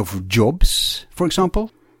kind of jobs, for example?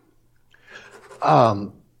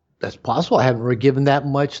 That's possible. I haven't really given that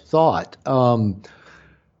much thought. One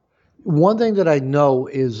thing that I know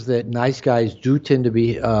is that nice guys do tend to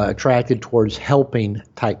be attracted towards helping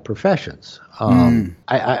type professions.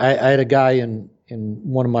 I had a guy in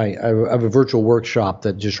one of I have a virtual workshop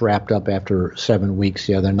that just wrapped up after 7 weeks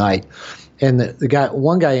the other night. And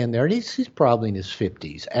one guy in there, and he's probably in his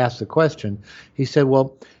 50s, asked the question. He said,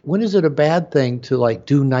 well, when is it a bad thing to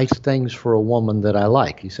do nice things for a woman that I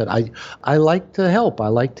like? He said, I like to help. I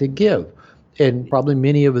like to give. And probably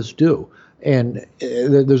many of us do. And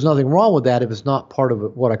there's nothing wrong with that if it's not part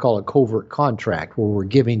of what I call a covert contract, where we're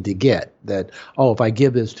giving to get. That, oh, if I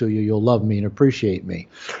give this to you, you'll love me and appreciate me.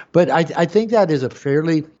 But I think that is a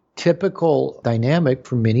fairly typical dynamic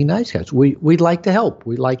for many nice guys. We like to help.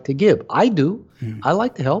 We like to give. I do. I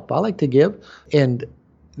like to help. I like to give. And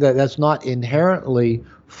that's not inherently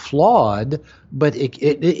flawed, but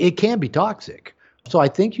it can be toxic. So I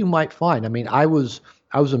think you might find, I mean, I was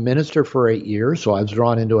a minister for 8 years, so I was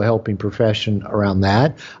drawn into a helping profession around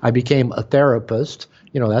that. I became a therapist.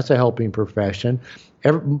 That's a helping profession.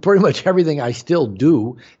 Pretty much everything I still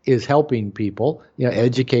do is helping people,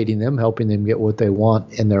 educating them, helping them get what they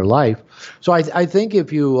want in their life. So I think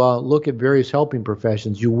if you look at various helping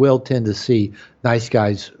professions, you will tend to see nice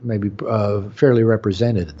guys maybe fairly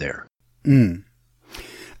represented there. Isn't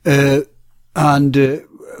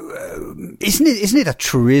it a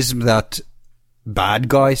truism that bad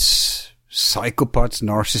guys, psychopaths,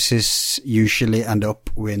 narcissists usually end up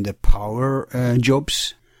in the power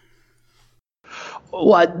jobs?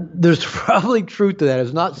 Well, there's probably truth to that.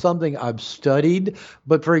 It's not something I've studied,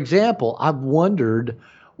 but for example, I've wondered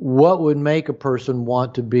what would make a person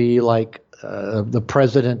want to be like the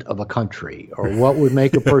president of a country, or what would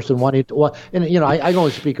make a person want to. Well, and I can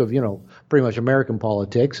only speak of pretty much American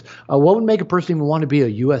politics. What would make a person even want to be a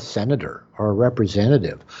U.S. senator or a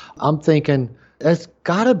representative? I'm thinking that's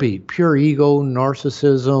got to be pure ego,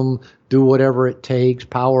 narcissism, do whatever it takes,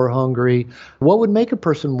 power hungry. What would make a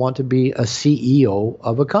person want to be a CEO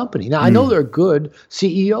of a company? Now, I know there are good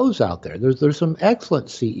CEOs out there. There's some excellent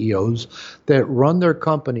CEOs that run their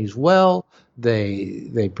companies well.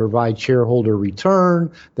 They provide shareholder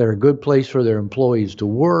return. They're a good place for their employees to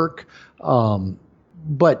work.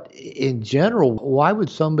 But in general, why would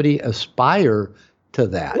somebody aspire to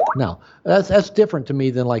that? Now, that's different to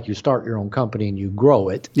me than like you start your own company and you grow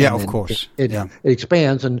it. Yeah, of course. It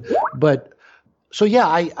expands. So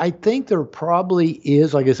I think there probably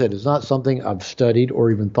is, like I said, it's not something I've studied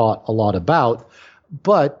or even thought a lot about,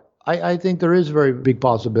 but I think there is a very big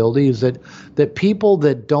possibility is that people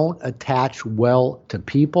that don't attach well to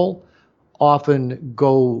people often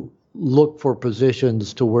go look for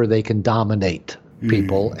positions to where they can dominate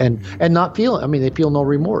people and not feel, they feel no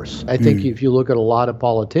remorse. I think if you look at a lot of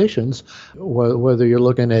politicians, whether you're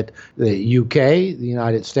looking at the UK, the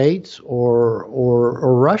United States, or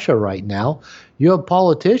Russia right now, you have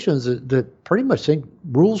politicians that pretty much think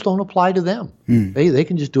rules don't apply to them. They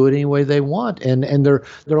can just do it any way they want, and they're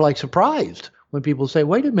like surprised when people say,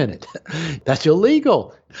 "Wait a minute, that's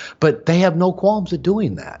illegal," but they have no qualms at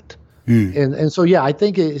doing that. And so, I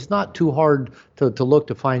think it's not too hard to look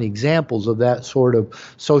to find examples of that sort of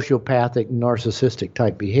sociopathic, narcissistic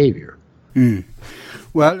type behavior.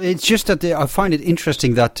 Well, it's just that I find it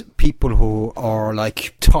interesting that people who are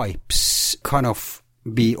like types kind of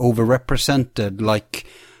be overrepresented. Like,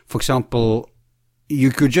 for example, you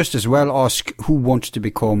could just as well ask who wants to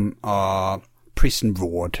become a prison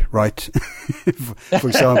ward, right? For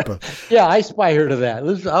example. Yeah, I aspire to that.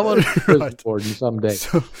 I want to be a prison warden someday.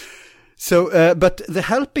 So, but the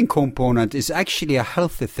helping component is actually a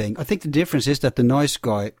healthy thing. I think the difference is that the nice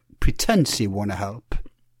guy pretends he want to help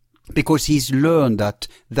because he's learned that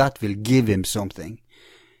will give him something.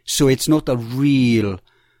 So it's not a real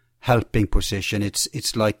helping position.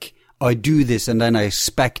 It's like, I do this and then I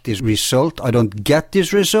expect this result. I don't get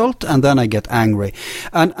this result and then I get angry.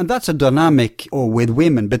 And that's a dynamic with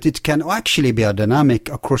women, but it can actually be a dynamic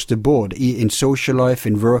across the board in social life,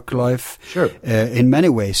 in work life. Sure. In many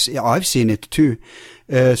ways. I've seen it too.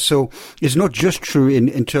 So it's not just true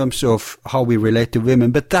in terms of how we relate to women,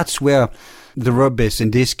 but that's where the rub is in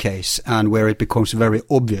this case and where it becomes very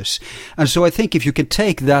obvious. And so I think if you can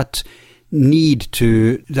take that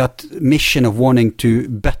that mission of wanting to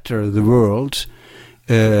better the world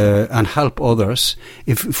and help others,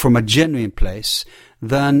 if from a genuine place,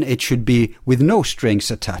 then it should be with no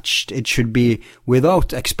strings attached. It should be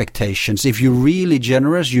without expectations. If you're really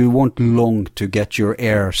generous, you won't long to get your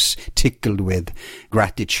ears tickled with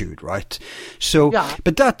gratitude, right? So,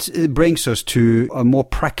 but that brings us to a more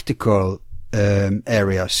practical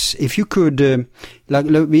areas. If you could,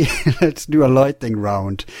 let's do a lightning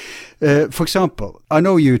round. For example, I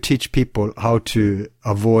know you teach people how to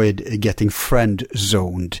avoid getting friend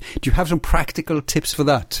zoned. Do you have some practical tips for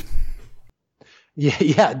that?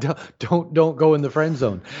 Yeah. Don't go in the friend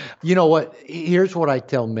zone. You know what? Here's what I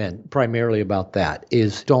tell men primarily about that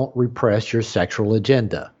is don't repress your sexual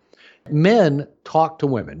agenda. Men talk to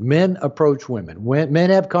women. Men approach women. Men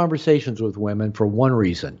have conversations with women for one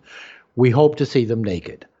reason. We hope to see them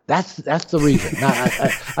naked. That's the reason. Now,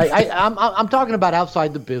 I'm talking about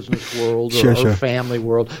outside the business world or family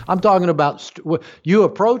world. I'm talking about you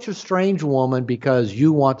approach a strange woman because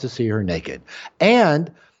you want to see her naked,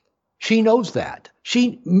 and she knows that.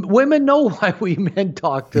 Women know why we men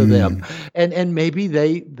talk to them, and maybe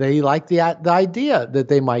they like the idea that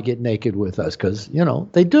they might get naked with us because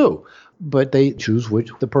they do, but they choose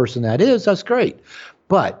the person that is. That's great,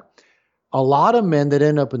 but a lot of men that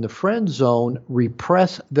end up in the friend zone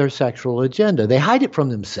repress their sexual agenda. They hide it from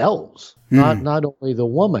themselves, not only the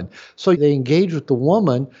woman. So they engage with the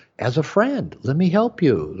woman as a friend. Let me help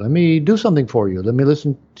you. Let me do something for you. Let me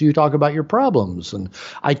listen to you talk about your problems. And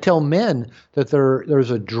I tell men that there's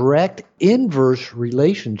a direct inverse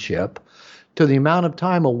relationship to the amount of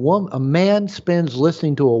time a man spends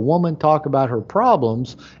listening to a woman talk about her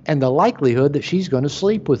problems and the likelihood that she's going to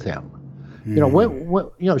sleep with him. When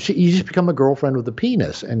you just become a girlfriend with a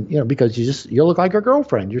penis, and because you look like her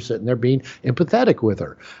girlfriend. You're sitting there being empathetic with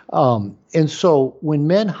her, and so when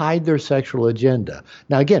men hide their sexual agenda,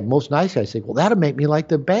 now again, most nice guys say, "Well, that'll make me like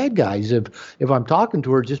the bad guys if I'm talking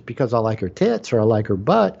to her just because I like her tits or I like her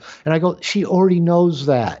butt." And I go, she already knows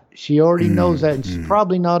that. She already knows that, and she's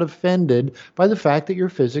probably not offended by the fact that you're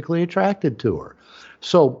physically attracted to her.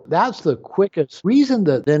 So that's the quickest reason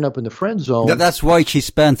that they end up in the friend zone. That's why she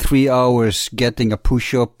spent 3 hours getting a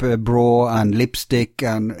push-up bra and lipstick.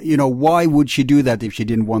 And, why would she do that if she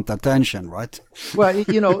didn't want attention, right? Well,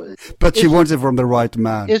 but she wants it from the right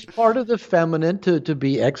man. It's part of the feminine to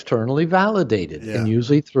be externally validated, and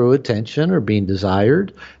usually through attention or being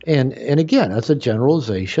desired. And again, that's a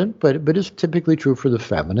generalization, but it's typically true for the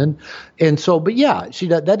feminine. And so, but yeah,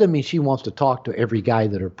 that doesn't mean she wants to talk to every guy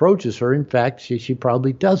that approaches her. In fact, she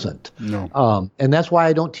probably doesn't. No. And that's why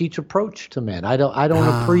I don't teach approach to men. I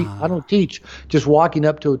don't teach just walking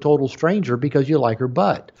up to a total stranger because you like her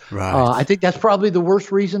butt. Right. I think that's probably the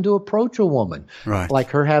worst reason to approach a woman. Right.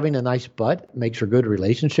 Like her having a nice butt makes her good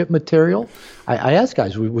relationship material. I ask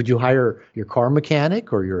guys, would you hire your car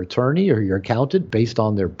mechanic or your attorney or your accountant based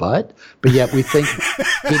on their butt? But yet we think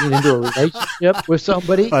getting into a relationship with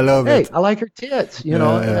somebody, I love it. I like her tits.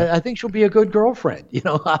 I think she'll be a good girlfriend.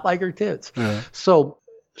 I like her tits. Yeah. So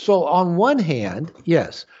on one hand,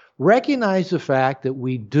 yes, recognize the fact that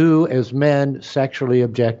we do, as men, sexually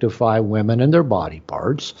objectify women and their body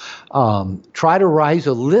parts. Try to rise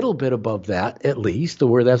a little bit above that, at least, to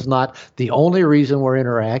where that's not the only reason we're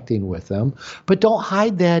interacting with them. But don't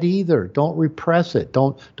hide that either. Don't repress it.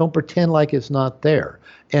 Don't pretend like it's not there.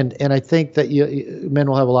 And I think that men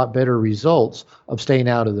will have a lot better results of staying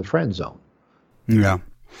out of the friend zone.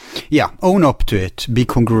 Yeah, own up to it. Be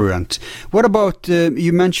congruent. What about,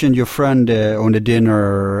 you mentioned your friend on the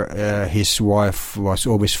dinner, his wife was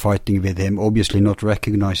always fighting with him, obviously not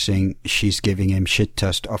recognizing she's giving him shit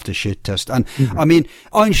test after shit test. And I mean,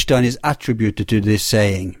 Einstein is attributed to this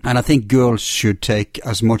saying, and I think girls should take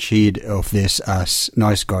as much heed of this as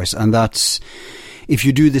nice guys. And that's, if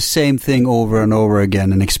you do the same thing over and over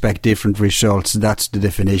again and expect different results, that's the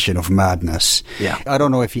definition of madness. Yeah. I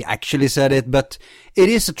don't know if he actually said it, but it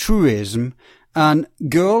is a truism. And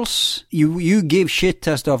girls, you give shit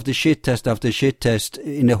test after shit test after shit test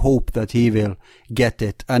in the hope that he will get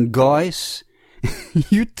it. And guys,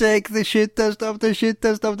 you take the shit test after shit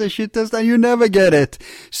test after shit test and you never get it.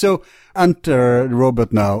 So enter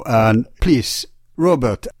Robert now. And please,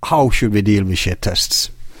 Robert, how should we deal with shit tests?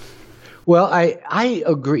 Well, I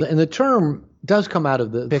agree. And the term does come out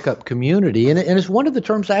of the pickup community. And it's one of the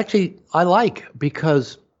terms actually I like,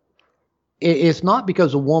 because it's not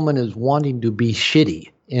because a woman is wanting to be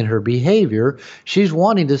shitty in her behavior. She's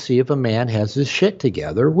wanting to see if a man has his shit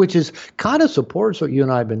together, which is kind of supports what you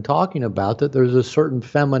and I have been talking about, that there's a certain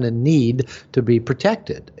feminine need to be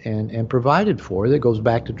protected and provided for that goes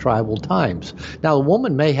back to tribal times. Now, a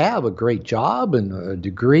woman may have a great job and a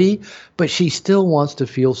degree, but she still wants to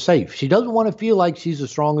feel safe. She doesn't want to feel like she's the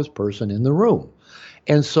strongest person in the room.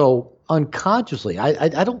 And so unconsciously,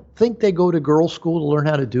 I don't think they go to girls' school to learn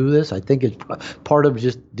how to do this. I think it's part of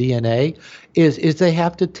just DNA, is they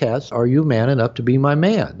have to test, are you man enough to be my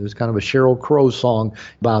man? There's kind of a Sheryl Crow song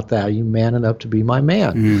about that. Are you man enough to be my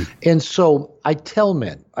man? And so I tell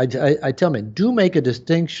men, do make a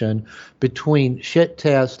distinction between shit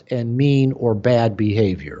test and mean or bad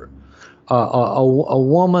behavior. A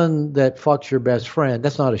woman that fucks your best friend,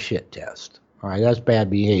 that's not a shit test. All right, that's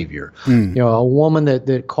bad behavior. A woman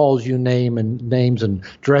that calls you names and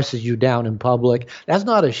dresses you down in public, that's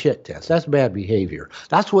not a shit test. That's bad behavior.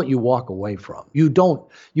 That's what you walk away from.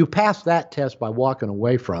 You pass that test by walking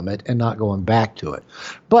away from it and not going back to it.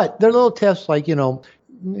 But there are little tests like,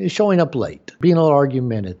 showing up late, being a little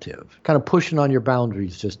argumentative, kind of pushing on your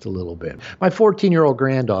boundaries just a little bit. My 14-year-old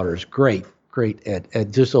granddaughter is great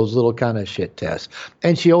at just those little kind of shit tests.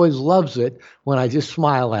 And she always loves it when I just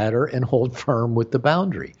smile at her and hold firm with the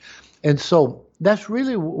boundary. And so that's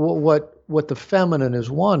really what the feminine is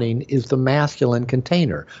wanting, is the masculine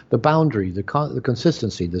container, the boundary, the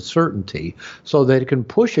consistency, the certainty, so that it can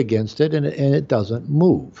push against it and it doesn't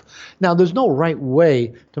move. Now, there's no right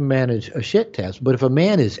way to manage a shit test, but if a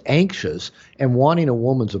man is anxious and wanting a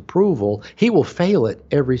woman's approval, he will fail it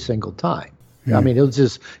every single time. I mean, he'll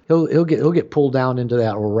get pulled down into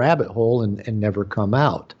that rabbit hole and never come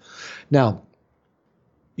out. Now,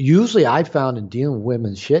 usually I found in dealing with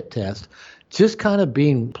women's shit tests, just kind of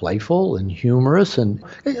being playful and humorous and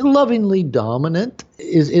lovingly dominant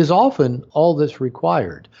is often all that's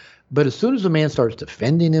required. But as soon as a man starts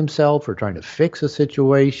defending himself or trying to fix a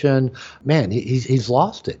situation, man, he's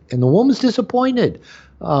lost it. And the woman's disappointed.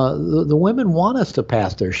 The women want us to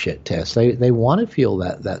pass their shit test. They want to feel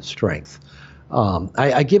that strength.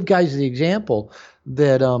 I give guys the example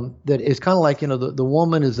that is kind of like, the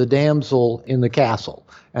woman is the damsel in the castle,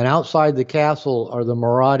 and outside the castle are the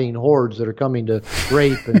marauding hordes that are coming to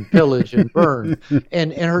rape and pillage and burn,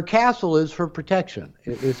 and her castle is her protection.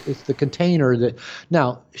 It's the container that.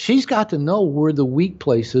 Now she's got to know where the weak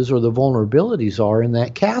places or the vulnerabilities are in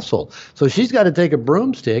that castle, so she's got to take a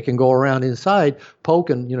broomstick and go around inside,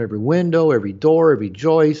 poking every window, every door, every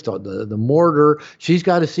joist, the mortar. She's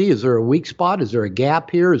got to see, is there a weak spot? Is there a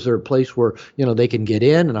gap here? Is there a place where they can get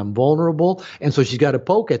in and I'm vulnerable? And so she's got to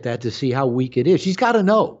poke at that to see how weak it is. She's got to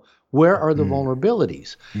know where are the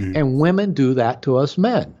vulnerabilities. And women do that to us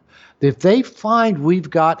men. If they find we've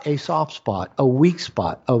got a soft spot, a weak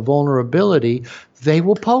spot, a vulnerability, they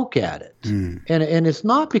will poke at it. And it's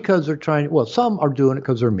not because they're trying, some are doing it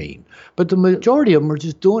because they're mean, but the majority of them are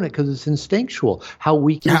just doing it because it's instinctual. How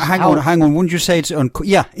weak is hang on. Wouldn't you say it's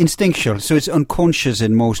instinctual? So it's unconscious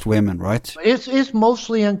in most women, right? It's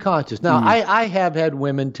mostly unconscious. Now, I have had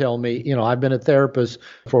women tell me, I've been a therapist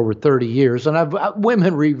for over 30 years, and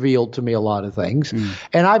women revealed to me a lot of things.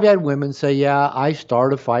 And I've had women say, yeah, I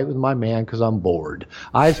start a fight with my man because I'm bored.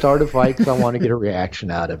 I start a fight because I want to get a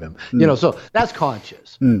reaction out of him. So that's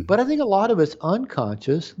conscious. But I think a lot of it's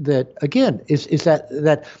unconscious that, again, is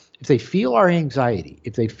that if they feel our anxiety,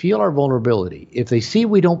 if they feel our vulnerability, if they see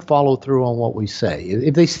we don't follow through on what we say,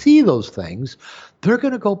 if they see those things, they're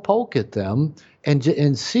going to go poke at them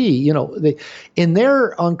and see, in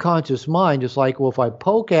their unconscious mind, it's like, well, if I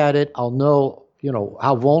poke at it, I'll know,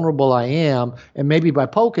 how vulnerable I am. And maybe by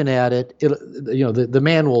poking at it, the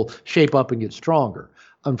man will shape up and get stronger.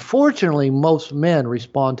 Unfortunately, most men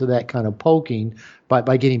respond to that kind of poking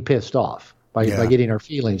by getting pissed off, by getting our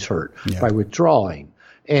feelings hurt, by withdrawing.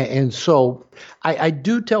 And so I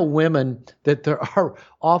do tell women that there are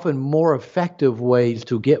often more effective ways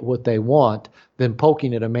to get what they want than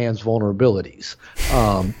poking at a man's vulnerabilities.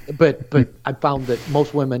 But I found that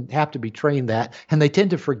most women have to be trained that, and they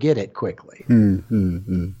tend to forget it quickly.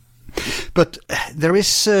 But there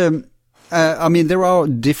is... there are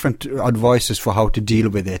different advices for how to deal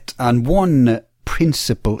with it. And one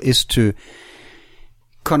principle is to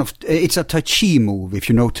it's a Tai Chi move, if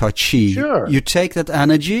you know Tai Chi. Sure. You take that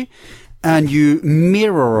energy and you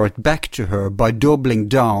mirror it back to her by doubling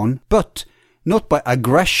down, but not by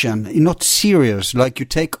aggression, not serious, like you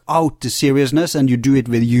take out the seriousness and you do it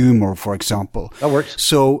with humor, for example. That works.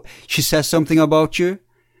 So she says something about you,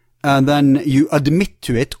 and then you admit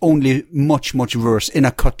to it, only much, much worse, in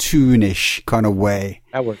a cartoonish kind of way.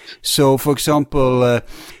 That works. So, for example,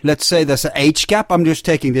 let's say there's an age gap. I'm just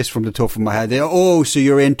taking this from the top of my head. Oh, so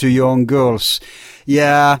you're into young girls.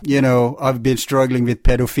 Yeah, I've been struggling with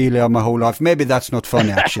pedophilia my whole life. Maybe that's not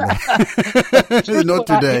funny, actually. Not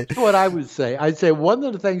today. Here's what I would say. I'd say one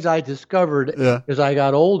of the things I discovered as I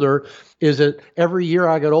got older is that every year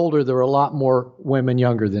I got older, there were a lot more women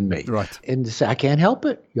younger than me. Right. And I can't help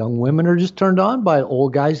it. Young women are just turned on by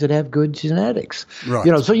old guys that have good genetics. Right.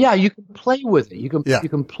 So you can play with it. You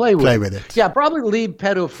can play with it. Yeah, probably leave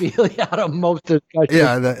pedophilia out of most discussions.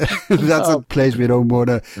 Yeah, that's a place we don't want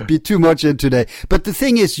to be too much in today. But the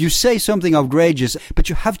thing is, you say something outrageous, but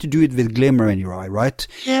you have to do it with glimmer in your eye, right?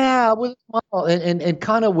 Yeah, and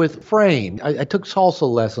kind of with frame. I took salsa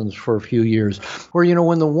lessons for a few years where,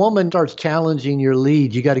 when the woman starts challenging your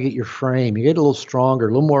lead, you got to get your frame. You get a little stronger,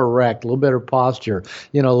 a little more erect, a little better posture,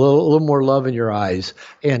 a little more love in your eyes,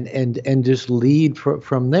 and just lead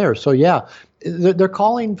from there. So, yeah. They're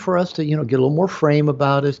calling for us to, get a little more frame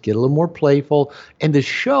about us, get a little more playful, and to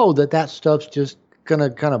show that stuff's just going to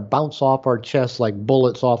kind of bounce off our chests like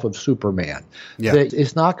bullets off of Superman. Yeah. That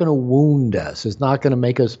it's not going to wound us. It's not going to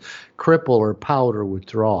make us cripple or pout or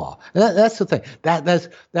withdraw. And that's the thing.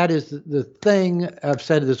 That is the thing. I've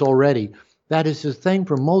said this already. That is the thing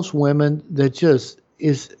for most women that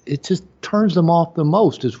it just turns them off the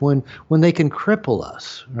most is when they can cripple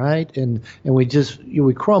us, right? And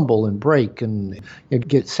we crumble and break and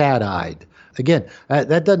get sad-eyed. Again,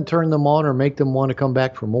 that doesn't turn them on or make them want to come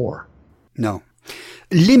back for more. No.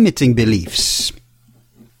 Limiting beliefs.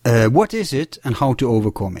 What is it and how to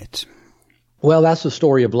overcome it? Well, that's the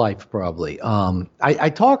story of life, probably. I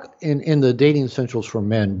talk in the Dating Essentials for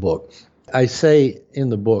Men book. I say in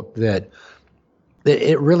the book that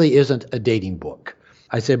it really isn't a dating book.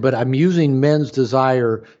 I say, but I'm using men's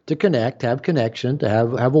desire to connect, to have connection, to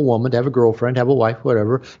have a woman, to have a girlfriend, have a wife,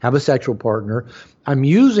 whatever, have a sexual partner. I'm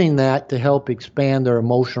using that to help expand their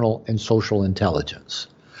emotional and social intelligence.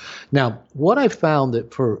 Now, what I found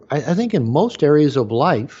that I think in most areas of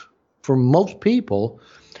life, for most people,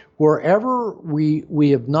 wherever we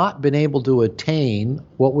have not been able to attain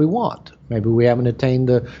what we want. Maybe we haven't attained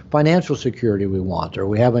the financial security we want, or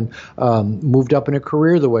we haven't moved up in a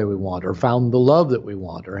career the way we want, or found the love that we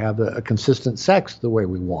want, or have a consistent sex the way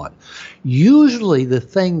we want. Usually the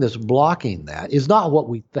thing that's blocking that is not what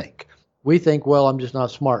we think. We think, well, I'm just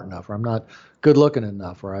not smart enough, or I'm not good looking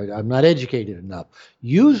enough, or I'm not educated enough.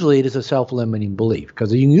 Usually it is a self-limiting belief,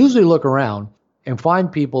 because you can usually look around and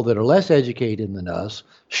find people that are less educated than us,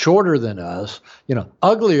 shorter than us,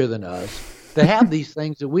 uglier than us, that have these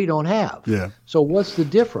things that we don't have. Yeah. So what's the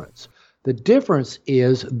difference? The difference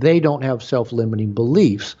is they don't have self-limiting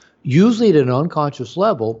beliefs, usually at an unconscious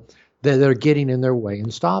level, that are getting in their way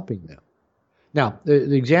and stopping them. Now,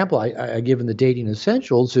 the example I give in the Dating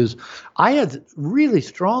Essentials is I had really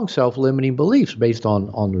strong self-limiting beliefs based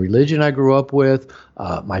on the religion I grew up with,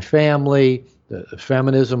 my family, the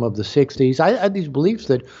feminism of the 60s. I had these beliefs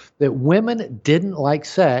that women didn't like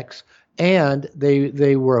sex and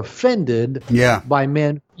they were offended by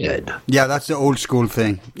men who did. Yeah, that's the old school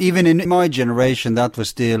thing. Even in my generation, that was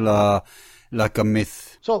still like a myth.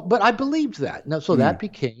 But I believed that. Now, so that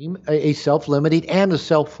became a self-limiting and a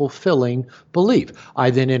self-fulfilling belief.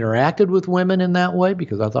 I then interacted with women in that way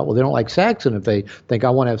because I thought, well, they don't like sex, and if they think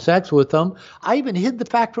I want to have sex with them, I even hid the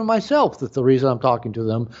fact from myself that the reason I'm talking to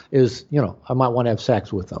them is, I might want to have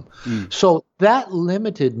sex with them. So that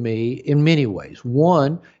limited me in many ways.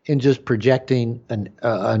 One, in just projecting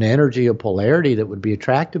an energy of polarity that would be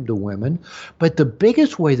attractive to women. But the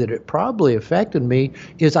biggest way that it probably affected me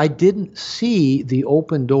is I didn't see the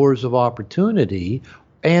open doors of opportunity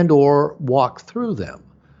and or walk through them.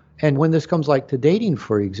 And when this comes like to dating,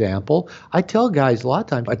 for example, I tell guys a lot of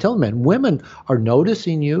times, I tell men, women are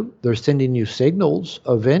noticing you. They're sending you signals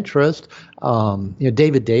of interest.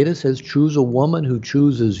 David Deida says, choose a woman who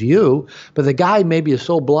chooses you. But the guy maybe is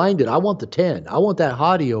so blinded. I want the 10. I want that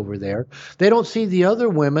hottie over there. They don't see the other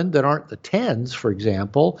women that aren't the 10s, for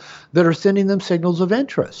example, that are sending them signals of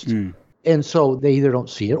interest. And so they either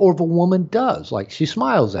don't see it, or if a woman does, like she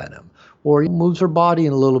smiles at him, or moves her body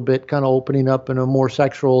in a little bit, kind of opening up in a more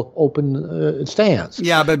sexual, open stance.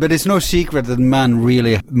 Yeah, but it's no secret that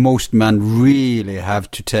most men really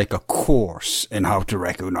have to take a course in how to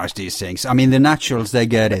recognize these things. I mean, the naturals, they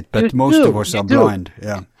get it, but most of us are blind.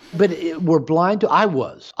 Yeah. But we're blind to. I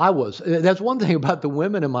was. That's one thing about the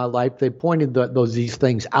women in my life. They pointed these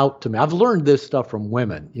things out to me. I've learned this stuff from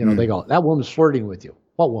women. They go, that woman's flirting with you.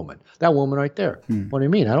 What woman? That woman right there. What do you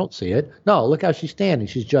mean? I don't see it. No, look how she's standing.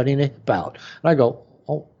 She's jutting a hip out. And I go,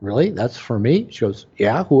 oh, really? That's for me? She goes,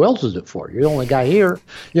 yeah, who else is it for? You're the only guy here.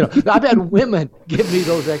 I've had women give me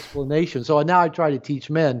those explanations. So now I try to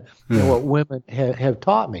teach men what women have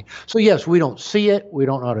taught me. So yes, we don't see it. We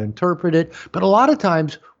don't know how to interpret it. But a lot of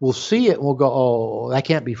times we'll see it and we'll go, oh, that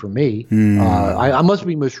can't be for me. I must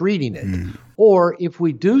be misreading it. Or if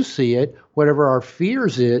we do see it, whatever our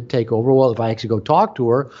fears take over. Well, if I actually go talk to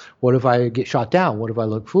her, what if I get shot down? What if I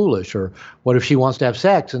look foolish? Or what if she wants to have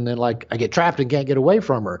sex and then I get trapped and can't get away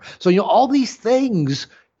from her? So, all these things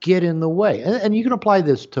get in the way. And you can apply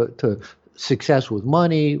this to success with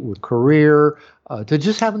money, with career, to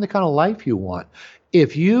just having the kind of life you want.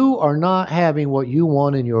 If you are not having what you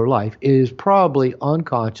want in your life, it is probably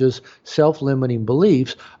unconscious, self-limiting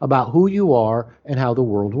beliefs about who you are and how the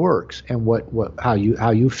world works and how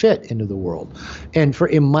you fit into the world. And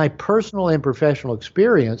in my personal and professional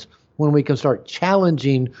experience, when we can start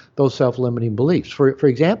challenging those self-limiting beliefs. For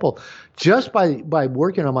example, just by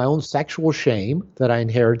working on my own sexual shame that I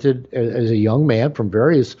inherited as a young man from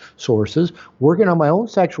various sources, working on my own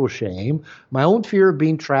sexual shame, my own fear of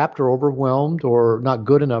being trapped or overwhelmed or not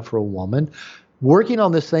good enough for a woman, working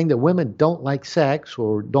on this thing that women don't like sex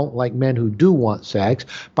or don't like men who do want sex,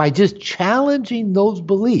 by just challenging those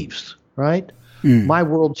beliefs, right? My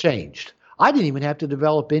world changed. I didn't even have to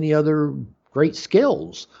develop any other great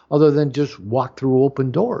skills other than just walk through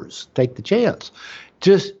open doors, take the chance.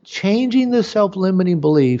 Just changing the self-limiting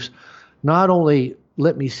beliefs not only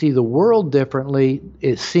let me see the world differently,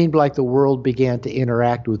 it seemed like the world began to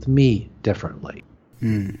interact with me differently.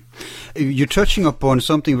 You're touching upon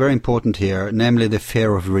something very important here, namely the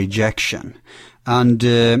fear of rejection. And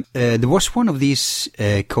there was one of these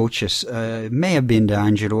coaches, may have been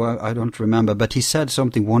D'Angelo, I don't remember, but he said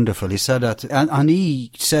something wonderful. He said that, and he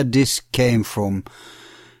said this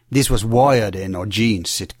was wired in our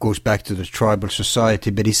genes. It goes back to the tribal society,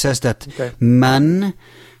 but he says that men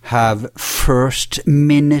have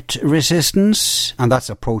first-minute resistance, and that's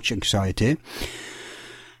approach anxiety.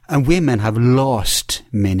 And women have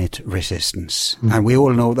last-minute resistance. And we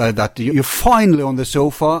all know that you're finally on the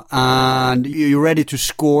sofa and you're ready to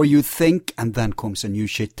score, you think, and then comes a new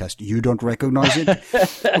shit test. You don't recognize it,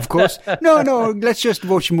 of course. No, let's just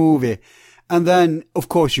watch a movie. And then, of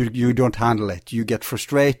course, you don't handle it. You get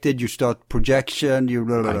frustrated, you start projection,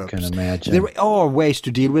 I can imagine. There are ways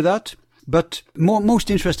to deal with that. But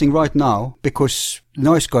most interesting right now, because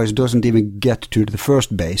Nice Guys doesn't even get to the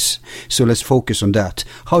first base, so let's focus on that.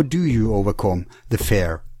 How do you overcome the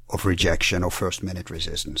fear of rejection or first-minute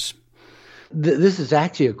resistance? This is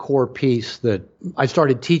actually a core piece that I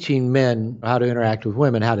started teaching men how to interact with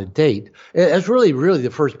women, how to date. It's really, really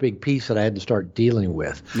the first big piece that I had to start dealing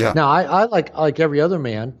with. Yeah. Now, I like every other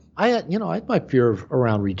man, I had my fear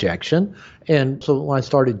around rejection. And so when I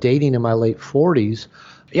started dating in my late 40s,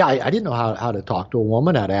 I didn't know how to talk to a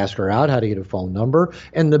woman, how to ask her out, how to get a phone number.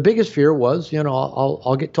 And the biggest fear was,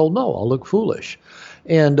 I'll get told no, I'll look foolish.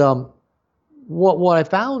 And what I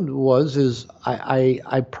found is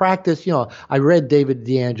I practiced, I read David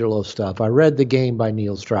D'Angelo stuff. I read The Game by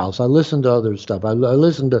Neil Strauss. I listened to other stuff. I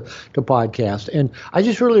listened to podcasts. And I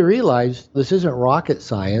just really realized this isn't rocket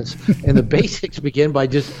science. And the basics begin by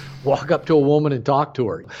just walk up to a woman and talk to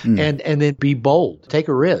her and then be bold, take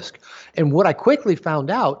a risk. And what I quickly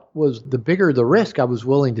found out was the bigger the risk I was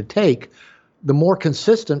willing to take, the more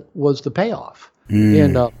consistent was the payoff.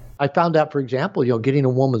 And I found out, for example, getting a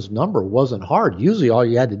woman's number wasn't hard. Usually all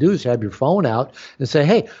you had to do is have your phone out and say,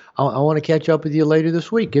 hey, I want to catch up with you later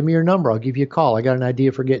this week. Give me your number. I'll give you a call. I got an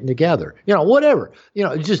idea for getting together. Whatever.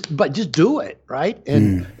 Just do it, right?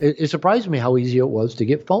 And it surprised me how easy it was to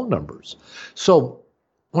get phone numbers. So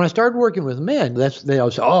when I started working with men, they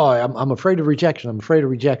always say, oh, I'm afraid of rejection. I'm afraid of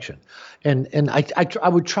rejection. And I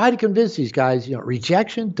would try to convince these guys,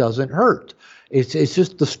 rejection doesn't hurt. It's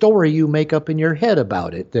just the story you make up in your head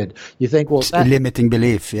about it that you think, well, it's a limiting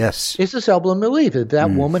belief, yes. It's a self-limiting belief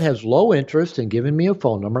that woman has low interest in giving me a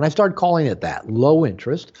phone number. And I started calling it that, low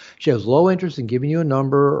interest. She has low interest in giving you a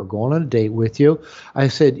number or going on a date with you. I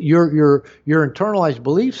said, your internalized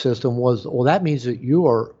belief system was, well, that means that you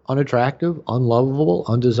are unattractive, unlovable,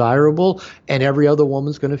 undesirable, and every other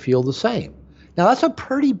woman's going to feel the same. Now, that's a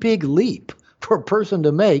pretty big leap for a person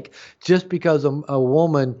to make just because a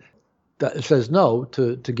woman says no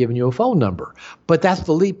to giving you a phone number. But that's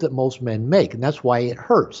the leap that most men make, and that's why it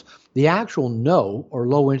hurts. The actual no or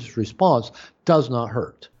low interest response does not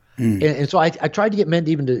hurt. And so I tried to get men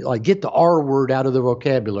to even to get the R word out of their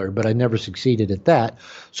vocabulary, but I never succeeded at that.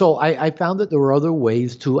 So I found that there were other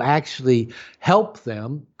ways to actually help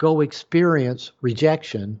them go experience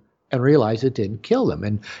rejection and realize it didn't kill them.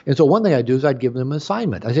 And so one thing I do is I'd give them an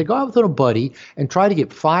assignment. I said, go out with a buddy and try to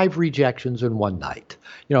get 5 rejections in one night.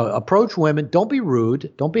 Approach women. Don't be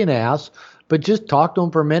rude. Don't be an ass. But just talk to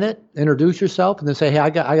them for a minute. Introduce yourself, and then say, hey, I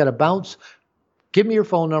got to bounce. Give me your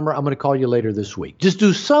phone number. I'm going to call you later this week. Just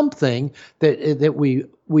do something that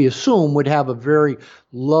we assume would have a very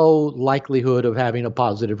low likelihood of having a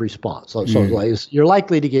positive response. So you're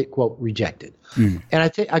likely to get, quote, rejected.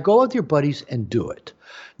 And I go out with your buddies and do it.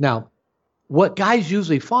 Now, what guys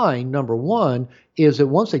usually find, number one, is that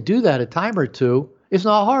once they do that a time or two, it's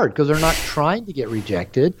not hard because they're not trying to get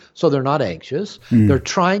rejected, so they're not anxious. They're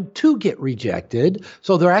trying to get rejected,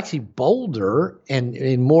 so they're actually bolder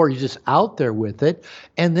and more just out there with it.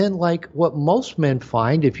 And then what most men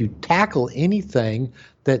find, if you tackle anything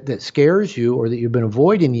that scares you or that you've been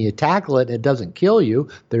avoiding, you tackle it and it doesn't kill you,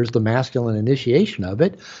 there's the masculine initiation of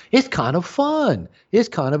it, it's kind of fun. It's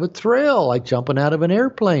kind of a thrill, like jumping out of an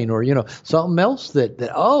airplane or, something else that the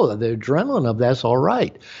adrenaline of that's all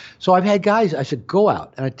right. So I've had guys, I said, go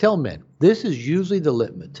out. And I tell men, This is usually the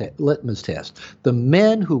litmus test. The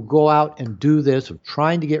men who go out and do this of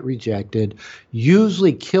trying to get rejected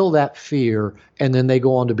usually kill that fear, and then they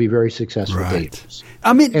go on to be very successful daters.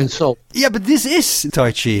 I mean, and so yeah, but this is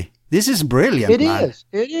Tai Chi. This is brilliant. It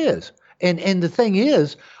is. And the thing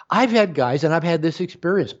is, I've had guys, and I've had this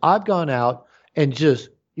experience. I've gone out and just,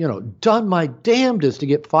 done my damnedest to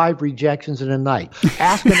get 5 rejections in a night,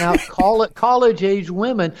 asking out college-age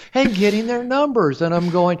women and getting their numbers. And I'm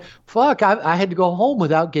going, fuck, I had to go home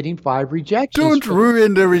without getting 5 rejections. Don't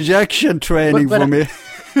ruin the rejection training for me.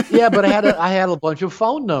 Yeah, but I had a bunch of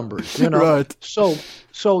phone numbers, Right.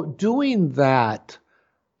 So doing that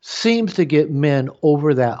seems to get men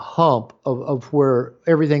over that hump of where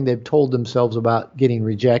everything they've told themselves about getting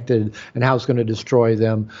rejected and how it's going to destroy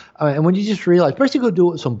them. And when you just realize, first you go do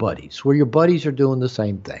it with some buddies where your buddies are doing the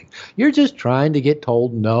same thing. You're just trying to get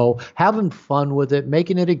told no, having fun with it,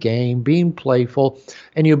 making it a game, being playful.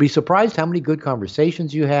 And you'll be surprised how many good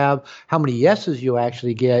conversations you have, how many yeses you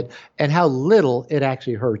actually get, and how little it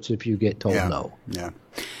actually hurts if you get told no. Yeah.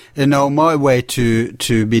 My way to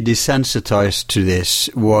be desensitized to this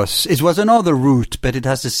was another route, but it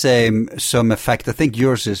has the some effect. I think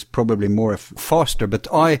yours is probably more faster, but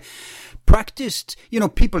I practiced,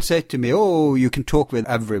 people say to me, oh, you can talk with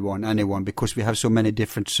anyone, because we have so many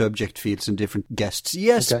different subject fields and different guests.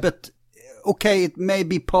 Yes, okay. But okay, it may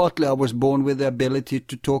be partly I was born with the ability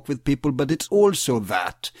to talk with people, but it's also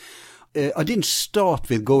that. I didn't start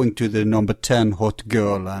with going to the number 10 hot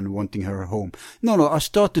girl and wanting her home. No, I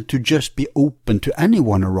started to just be open to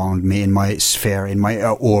anyone around me in my sphere, in my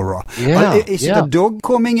aura. Is it a dog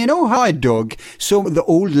coming in? Oh, hi, dog. So the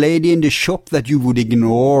old lady in the shop that you would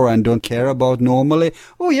ignore and don't care about normally.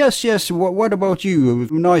 Oh, yes. What about you?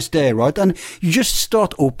 Nice day, right? And you just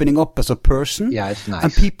start opening up as a person. Yeah, it's nice.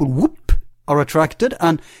 And people, are attracted,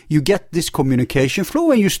 and you get this communication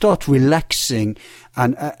flow, and you start relaxing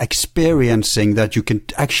and experiencing that you can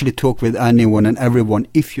actually talk with anyone and everyone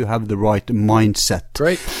if you have the right mindset.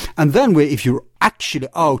 Right. And then if you're actually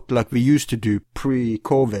out like we used to do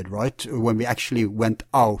pre-COVID, right? When we actually went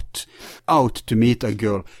out to meet a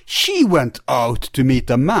girl, she went out to meet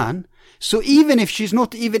a man. So even if she's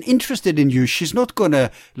not even interested in you, she's not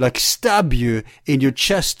gonna stab you in your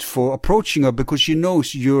chest for approaching her, because she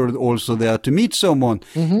knows you're also there to meet someone.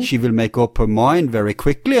 Mm-hmm. She will make up her mind very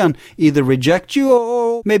quickly and either reject you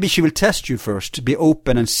or maybe she will test you first, be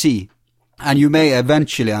open and see. And you may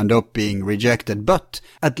eventually end up being rejected, but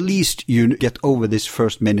at least you get over this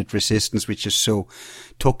first minute resistance, which is so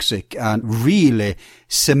toxic and really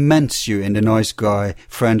cements you in the nice guy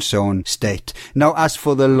friend zone state. Now, as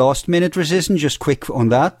for the last minute resistance, just quick on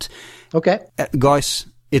that. Okay. Guys,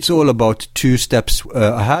 it's all about 2 steps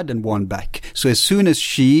ahead and 1 back. So as soon as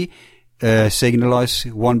she signalize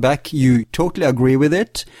 1 back, you totally agree with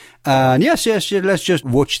it. And yes, let's just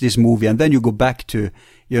watch this movie. And then you go back to,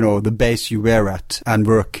 the base you were at and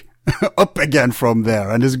work up again from there.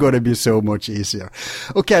 And it's going to be so much easier.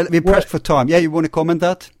 Okay, we're pressed for time. Yeah, you want to comment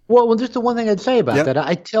that? Well, just the one thing I'd say about that,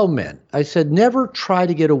 I tell men, I said, never try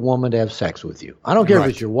to get a woman to have sex with you. I don't care if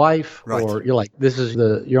it's your wife or you're like,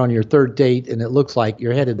 you're on your 3rd date and it looks like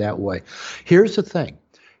you're headed that way. Here's the thing.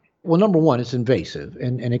 Well, number one, it's invasive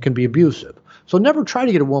and it can be abusive. So never try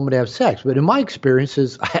to get a woman to have sex. But in my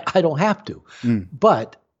experiences, I don't have to.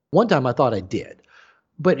 But one time I thought I did.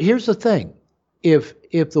 But here's the thing. If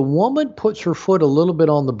the woman puts her foot a little bit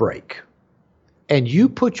on the brake and you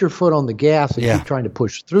put your foot on the gas and keep trying to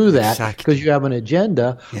push through that because you have an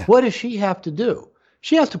agenda, what does she have to do?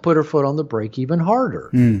 She has to put her foot on the brake even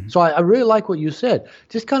harder. So I really like what you said.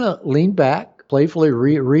 Just kind of lean back, playfully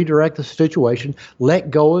redirect the situation,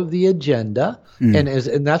 let go of the agenda.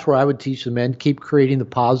 And that's where I would teach the men, keep creating the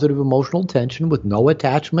positive emotional tension with no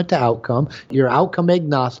attachment to outcome. You're outcome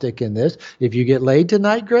agnostic in this. If you get laid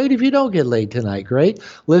tonight, great. If you don't get laid tonight, great.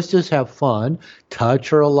 Let's just have fun. Touch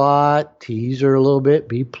her a lot, tease her a little bit,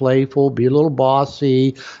 be playful, be a little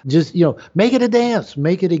bossy. Just, make it a dance,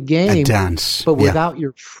 make it a game. A dance. But without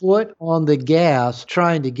your foot on the gas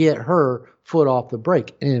trying to get her foot off the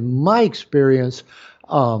brake. And in my experience,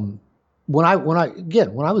 when I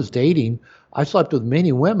was dating, I slept with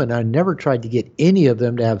many women. I never tried to get any of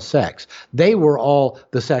them to have sex. They were all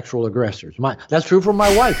the sexual aggressors. That's true for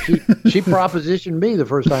my wife. She propositioned me the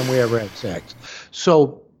first time we ever had sex.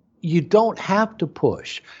 So you don't have to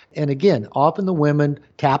push. And again, often the women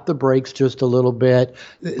tap the brakes just a little bit.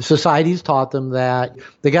 Society's taught them that.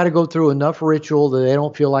 They got to go through enough ritual that they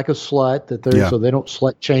don't feel like a slut, so they don't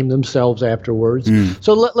slut shame themselves afterwards.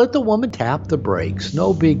 So let the woman tap the brakes.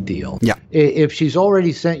 No big deal. Yeah. If she's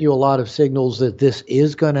already sent you a lot of signals that this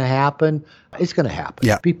is going to happen, it's going to happen.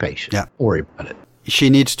 Yeah. Be patient. Yeah. Don't worry about it. she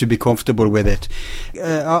needs to be comfortable with it.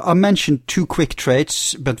 I'll mention 2 quick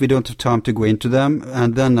traits, but we don't have time to go into them,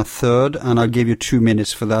 and then a third, and I'll give you 2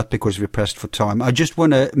 minutes for that because we're pressed for time. I just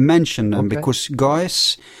want to mention them because,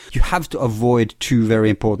 guys, you have to avoid 2 very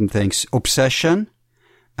important things: obsession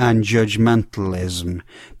and judgmentalism.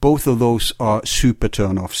 Both of those are super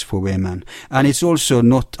turn-offs for women. And it's also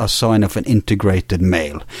not a sign of an integrated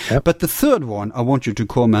male. Yep. But the third one, I want you to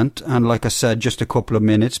comment. And like I said, just a couple of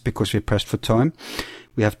minutes because we're pressed for time.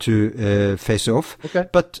 We have to face off. Okay.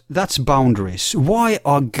 But that's boundaries. Why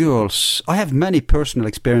are girls, I have many personal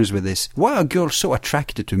experience with this, why are girls so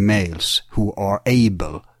attracted to males who are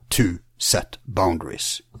able to set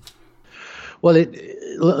boundaries? Well,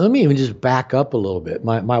 let me even just back up a little bit.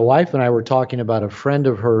 My wife and I were talking about a friend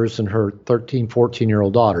of hers and her 13,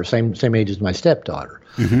 14-year-old daughter, same age as my stepdaughter.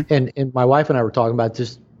 Mm-hmm. And my wife and I were talking about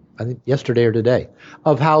this, I think, yesterday or today,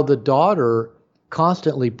 of how the daughter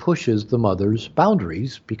constantly pushes the mother's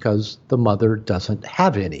boundaries because the mother doesn't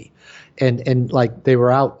have any. And like they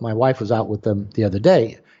were out, my wife was out with them the other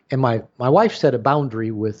day, and my wife set a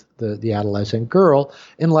boundary with the adolescent girl,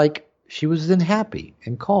 and like, she was then happy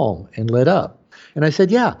and calm and lit up. And I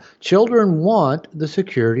said, yeah, children want the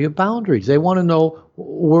security of boundaries. They want to know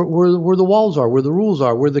where the walls are, where the rules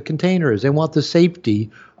are, where the container is. They want the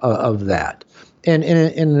safety of that. And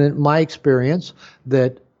in my experience,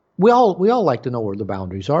 that we all like to know where the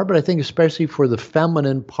boundaries are, but I think especially for the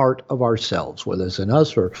feminine part of ourselves, whether it's in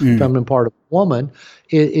us or feminine part of a woman,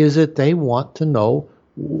 is that they want to know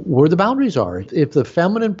where the boundaries are. If the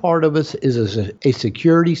feminine part of us is a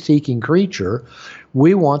security-seeking creature,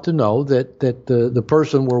 we want to know that the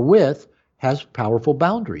person we're with has powerful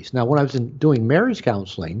boundaries. Now, when I was doing marriage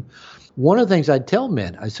counseling, one of the things I'd tell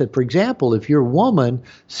men, I said, for example, if your woman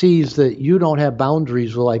sees that you don't have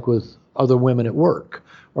boundaries like with other women at work,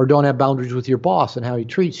 or don't have boundaries with your boss and how he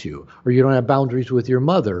treats you, or you don't have boundaries with your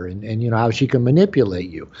mother and you know how she can manipulate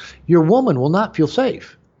you, your woman will not feel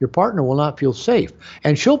safe. Your partner will not feel safe.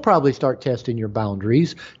 And she'll probably start testing your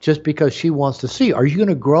boundaries just because she wants to see, are you going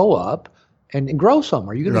to grow up and grow some?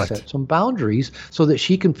 Are you going to set some boundaries so that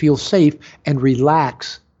she can feel safe and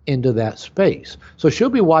relax into that space? So she'll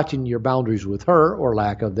be watching your boundaries with her or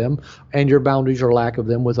lack of them, and your boundaries or lack of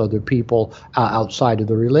them with other people outside of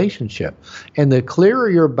the relationship. And the clearer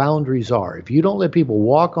your boundaries are, if you don't let people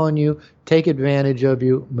walk on you, take advantage of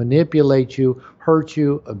you, manipulate you, hurt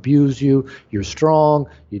you, abuse you, you're strong,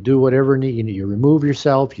 you do whatever you remove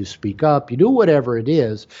yourself, you speak up, you do whatever it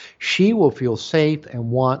is, she will feel safe and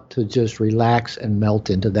want to just relax and melt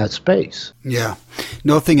into that space. Yeah.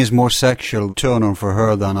 Nothing is more sexual turn on for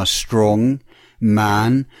her than a strong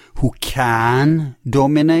man who can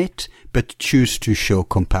dominate but choose to show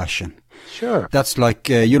compassion. Sure. That's like,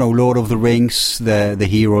 Lord of the Rings, the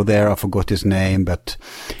hero there, I forgot his name, but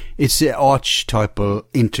it's the archetypal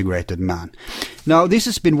integrated man. Now, this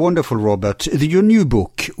has been wonderful, Robert. Your new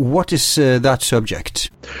book, what is that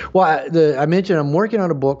subject? Well, I mentioned I'm working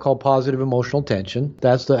on a book called Positive Emotional Tension.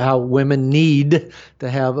 That's how women need to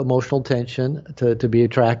have emotional tension to be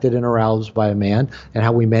attracted and aroused by a man, and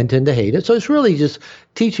how we men tend to hate it. So it's really just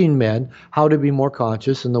teaching men how to be more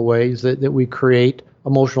conscious in the ways that we create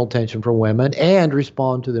emotional tension for women and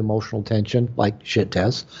respond to the emotional tension, like shit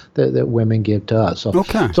tests, that women give to us. So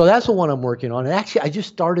that's the one I'm working on. And actually, I just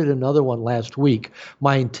started another one last week.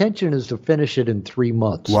 My intention is to finish it in 3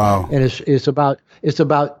 months. Wow. And it's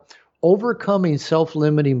about overcoming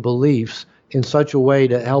self-limiting beliefs in such a way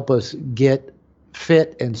to help us get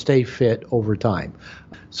fit and stay fit over time.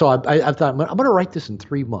 So I thought, I'm going to write this in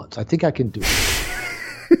 3 months. I think I can do it.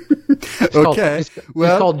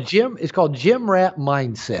 It's called Gym Rat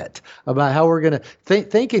Mindset, about how we're going to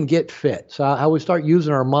think and get fit. So how we start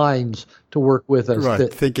using our minds to work with us.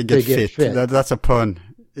 Right, think and get fit. That's a pun.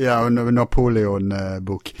 Yeah, a Napoleon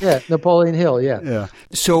book. Yeah, Napoleon Hill, yeah. Yeah.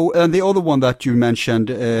 So, and the other one that you mentioned,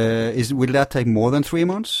 will that take more than 3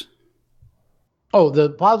 months? Oh, the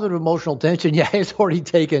positive emotional tension, yeah, it's already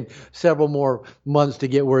taken several more months to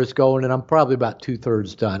get where it's going, and I'm probably about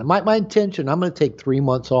 2/3 done. My intention, I'm going to take 3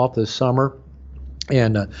 months off this summer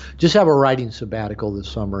and just have a writing sabbatical this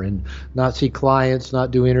summer and not see clients,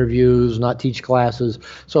 not do interviews, not teach classes.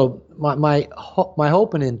 So my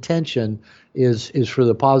hope and intention is for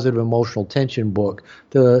the positive emotional tension book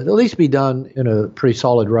to at least be done in a pretty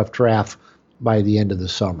solid rough draft by the end of the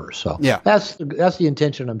summer. So that's the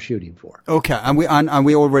intention I'm shooting for. Okay, and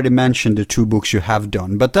we already mentioned the 2 books you have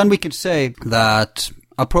done, but then we can say that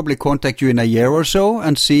I'll probably contact you in a year or so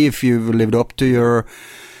and see if you've lived up to your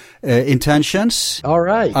intentions. All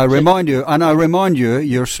right. I remind you,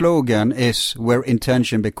 your slogan is where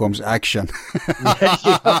intention becomes action.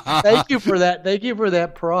 Thank you for that. Thank you for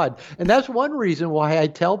that prod. And that's one reason why I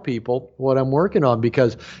tell people what I'm working on,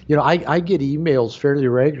 because, I get emails fairly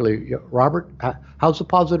regularly. Robert, how's the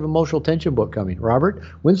Positive Emotional Tension book coming? Robert,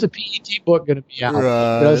 when's the PET book going to be out?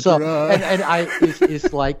 Right, right. And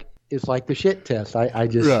it's like the shit test. I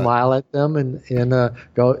just smile at them and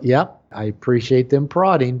go, yep. I appreciate them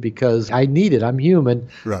prodding because I need it. I'm human,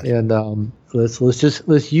 right? And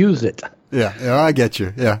let's use it. Yeah, I get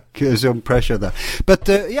you. Yeah, some pressure there. But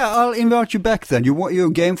I'll invite you back then.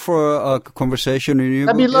 You game for a conversation?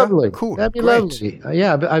 That'd be lovely. Yeah? Cool. That'd be lovely.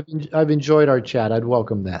 I've enjoyed our chat. I'd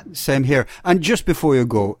welcome that. Same here. And just before you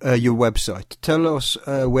go, your website. Tell us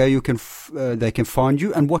where you can they can find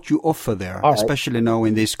you and what you offer there, especially now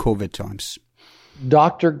in these COVID times.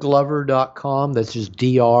 drglover.com. That's just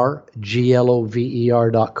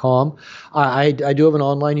drglover.com. I do have an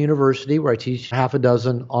online university where I teach half a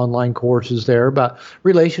dozen online courses there about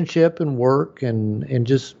relationship and work and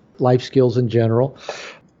just life skills in general.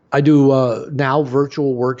 I do now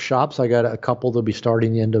virtual workshops. I got a couple that'll be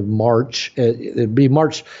starting the end of March. It'd be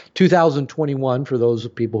March 2021 for those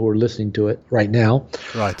people who are listening to it right now.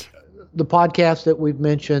 Right. The podcast that we've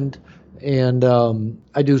mentioned. And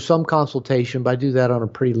I do some consultation, but I do that on a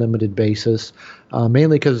pretty limited basis,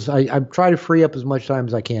 mainly because I try to free up as much time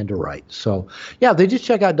as I can to write. So, they just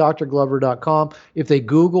check out drglover.com. If they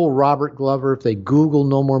Google Robert Glover, if they Google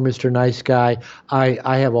No More Mr. Nice Guy,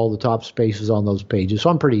 I have all the top spaces on those pages,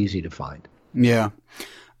 so I'm pretty easy to find. Yeah.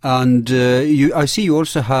 And I see you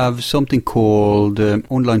also have something called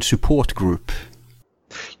online support group.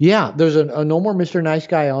 Yeah, there's a No More Mr. Nice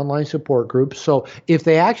Guy online support group. So if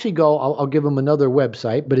they actually go, I'll give them another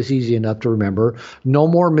website, but it's easy enough to remember,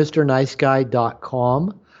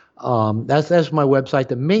 nomoremrniceguy.com. That's my website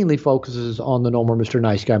that mainly focuses on the No More Mr.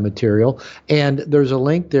 Nice Guy material. And there's a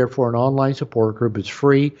link there for an online support group. It's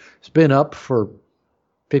free. It's been up for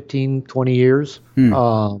 15, 20 years,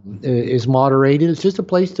 is moderated. It's just a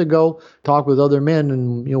place to go talk with other men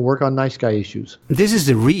and work on nice guy issues. This is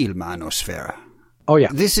the real manosphere. Oh, yeah.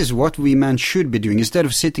 This is what we men should be doing. Instead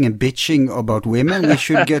of sitting and bitching about women, we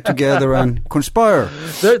should get together and conspire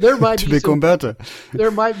there might to be become better.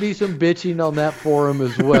 There might be some bitching on that forum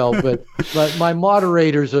as well, but my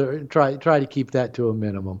moderators try to keep that to a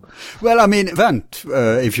minimum. Well, I mean, vent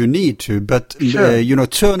if you need to, but sure.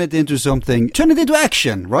 Turn it into something. Turn it into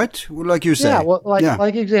action, right? Like you say. Yeah. Well,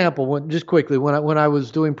 like example, just quickly, when I was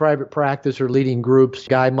doing private practice or leading groups,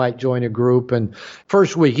 guy might join a group, and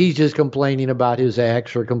first week he's just complaining about his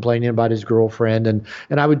ex or complaining about his girlfriend, and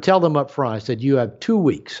I would tell them up front. I said, you have 2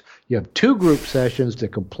 weeks. You have 2 group sessions to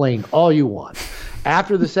complain all you want.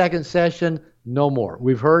 After the second session, no more.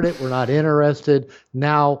 We've heard it. We're not interested.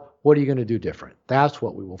 Now, what are you going to do different? That's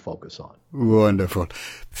what we will focus on. Wonderful.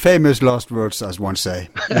 Famous last words, as one say.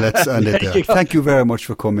 Let's end it there. Thank you very much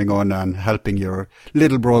for coming on and helping your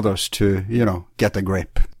little brothers to, get a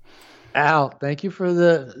grip. Al, thank you for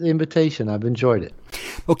the invitation. I've enjoyed it.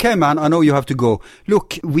 Okay, man, I know you have to go.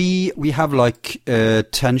 Look, we have like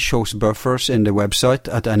 10 shows buffers in the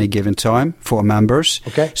website at any given time for members.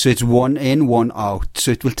 Okay. So it's 1 in, 1 out.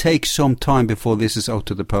 So it will take some time before this is out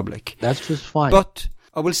to the public. That's just fine. But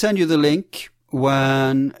I will send you the link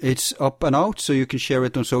when it's up and out so you can share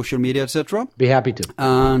it on social media, etc. Be happy to.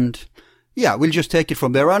 And yeah, we'll just take it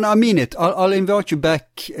from there. And I mean it. I'll invite you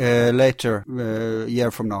back later, a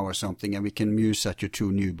year from now or something, and we can muse at your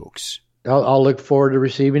 2 new books. I'll look forward to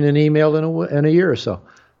receiving an email in a year or so.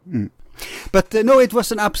 But no, it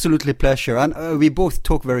was an absolutely pleasure. And we both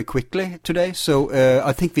talked very quickly today. So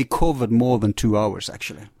I think we covered more than 2 hours,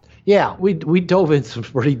 actually. Yeah, we dove into some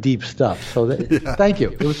pretty deep stuff. So thank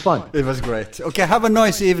you. It was fun. It was great. Okay, have a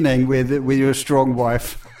nice evening with your strong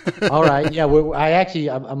wife. All right. Yeah,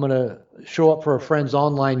 I'm going to show up for a friend's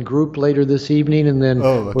online group later this evening, and then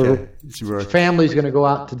family's going to go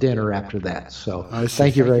out to dinner after that. So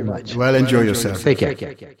thank you very much. Well, enjoy yourself. Take care.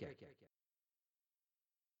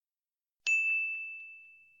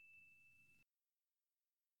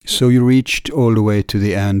 So you reached all the way to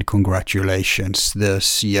the end. Congratulations.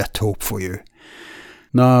 There's yet hope for you.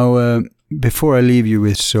 Now, before I leave you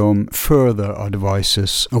with some further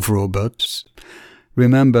advices of Robert's,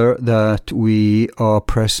 remember that we are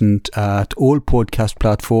present at all podcast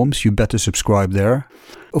platforms. You better subscribe there.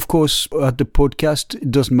 Of course, at the podcast, it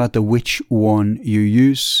doesn't matter which one you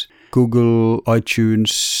use. Google,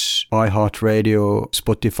 iTunes, iHeartRadio,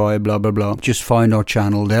 Spotify, blah, blah, blah. Just find our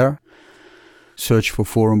channel there. search for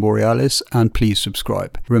Forum Borealis, and please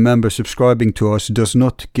subscribe. Remember, subscribing to us does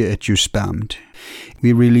not get you spammed.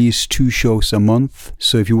 We release 2 shows a month,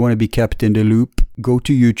 so if you want to be kept in the loop, go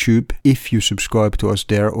to YouTube if you subscribe to us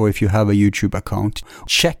there, or if you have a YouTube account.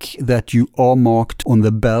 Check that you are marked on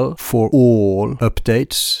the bell for all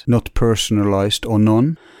updates, not personalized or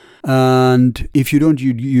none. And if you don't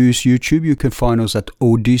use YouTube, you can find us at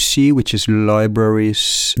Odyssey, which is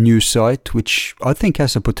Library's new site, which I think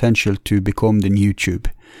has a potential to become the YouTube.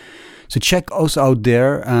 So check us out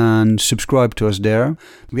there and subscribe to us there.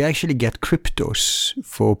 We actually get cryptos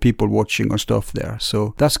for people watching our stuff there,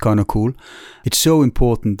 so that's kind of cool. It's so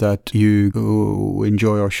important that you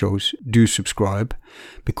enjoy our shows. Do subscribe,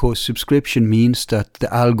 because subscription means that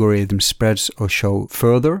the algorithm spreads our show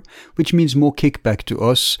further, which means more kickback to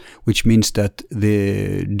us, which means that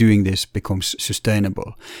doing this becomes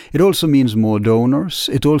sustainable. It also means more donors.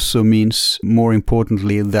 It also means, more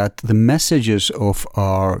importantly, that the messages of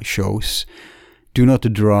our shows do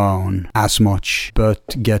not drown as much,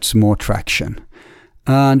 but gets more traction.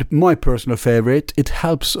 And my personal favorite, it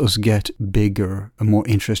helps us get bigger and more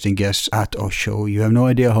interesting guests at our show. You have no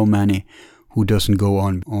idea how many who doesn't go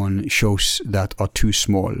on shows that are too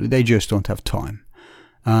small. They just don't have time.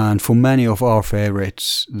 And for many of our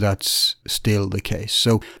favorites, that's still the case.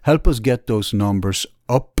 So help us get those numbers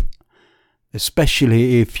up,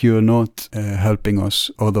 especially if you're not helping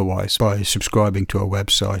us otherwise by subscribing to our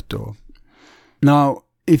website. Now,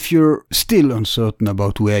 if you're still uncertain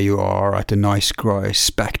about where you are at the nice guy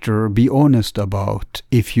spectre, be honest about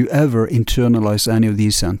if you ever internalize any of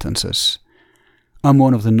these sentences. I'm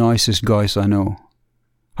one of the nicest guys I know.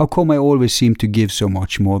 How come I always seem to give so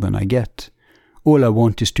much more than I get? All I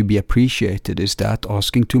want is to be appreciated. Is that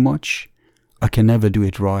asking too much? I can never do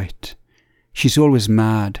it right. She's always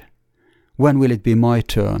mad. When will it be my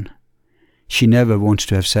turn? She never wants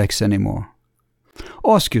to have sex anymore.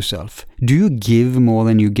 Ask yourself, do you give more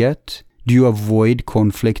than you get? Do you avoid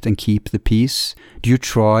conflict and keep the peace? Do you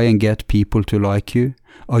try and get people to like you?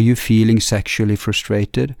 Are you feeling sexually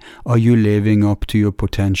frustrated? Are you living up to your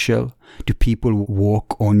potential? Do people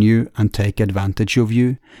walk on you and take advantage of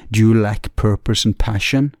you? Do you lack purpose and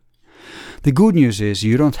passion? The good news is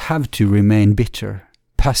you don't have to remain bitter,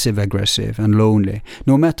 passive-aggressive and lonely.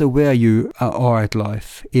 No matter where you are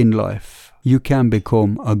in life, you can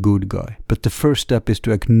become a good guy. But the first step is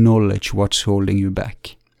to acknowledge what's holding you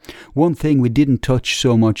back. One thing we didn't touch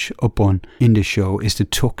so much upon in the show is the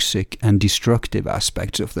toxic and destructive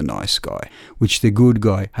aspects of the nice guy, which the good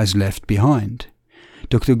guy has left behind.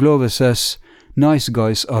 Dr. Glover says, nice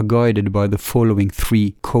guys are guided by the following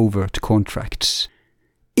 3 covert contracts.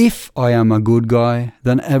 If I am a good guy,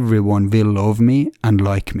 then everyone will love me and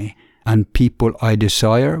like me, and people I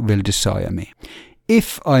desire will desire me.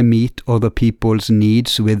 If I meet other people's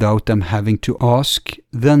needs without them having to ask,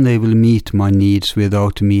 then they will meet my needs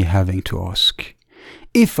without me having to ask.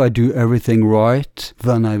 If I do everything right,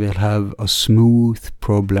 then I will have a smooth,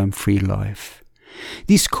 problem-free life.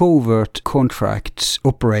 These covert contracts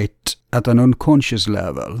operate at an unconscious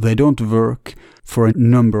level. They don't work for a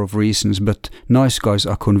number of reasons, but nice guys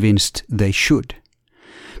are convinced they should.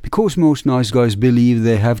 Because most nice guys believe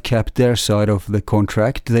they have kept their side of the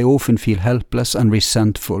contract, they often feel helpless and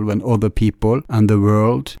resentful when other people and the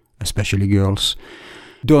world, especially girls,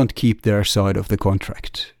 don't keep their side of the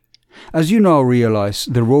contract. As you now realize,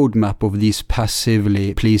 the roadmap of these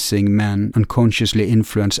passively pleasing men unconsciously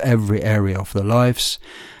influence every area of their lives,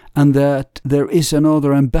 and that there is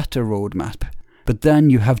another and better roadmap. But then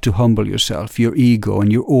you have to humble yourself, your ego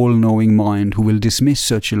and your all-knowing mind, who will dismiss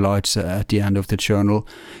such lights at the end of the journal,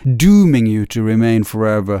 dooming you to remain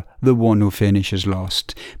forever the one who finishes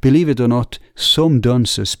last. Believe it or not, some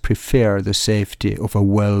dunces prefer the safety of a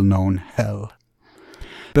well-known hell.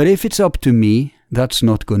 But if it's up to me, that's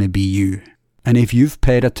not going to be you. And if you've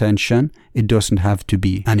paid attention, it doesn't have to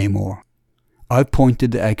be anymore. I've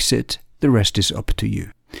pointed the exit, the rest is up to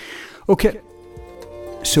you. Okay,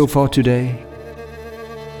 so far today,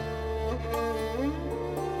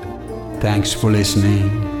 thanks for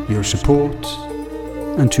listening, your support,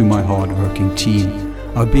 and to my hard-working team.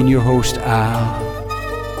 I've been your host, Al,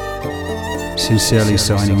 sincerely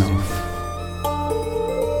signing off.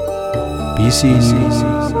 Be seeing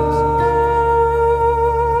you.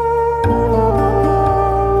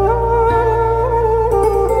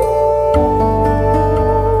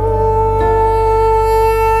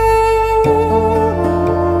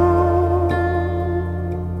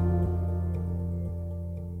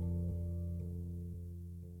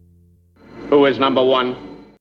 Who is number 1?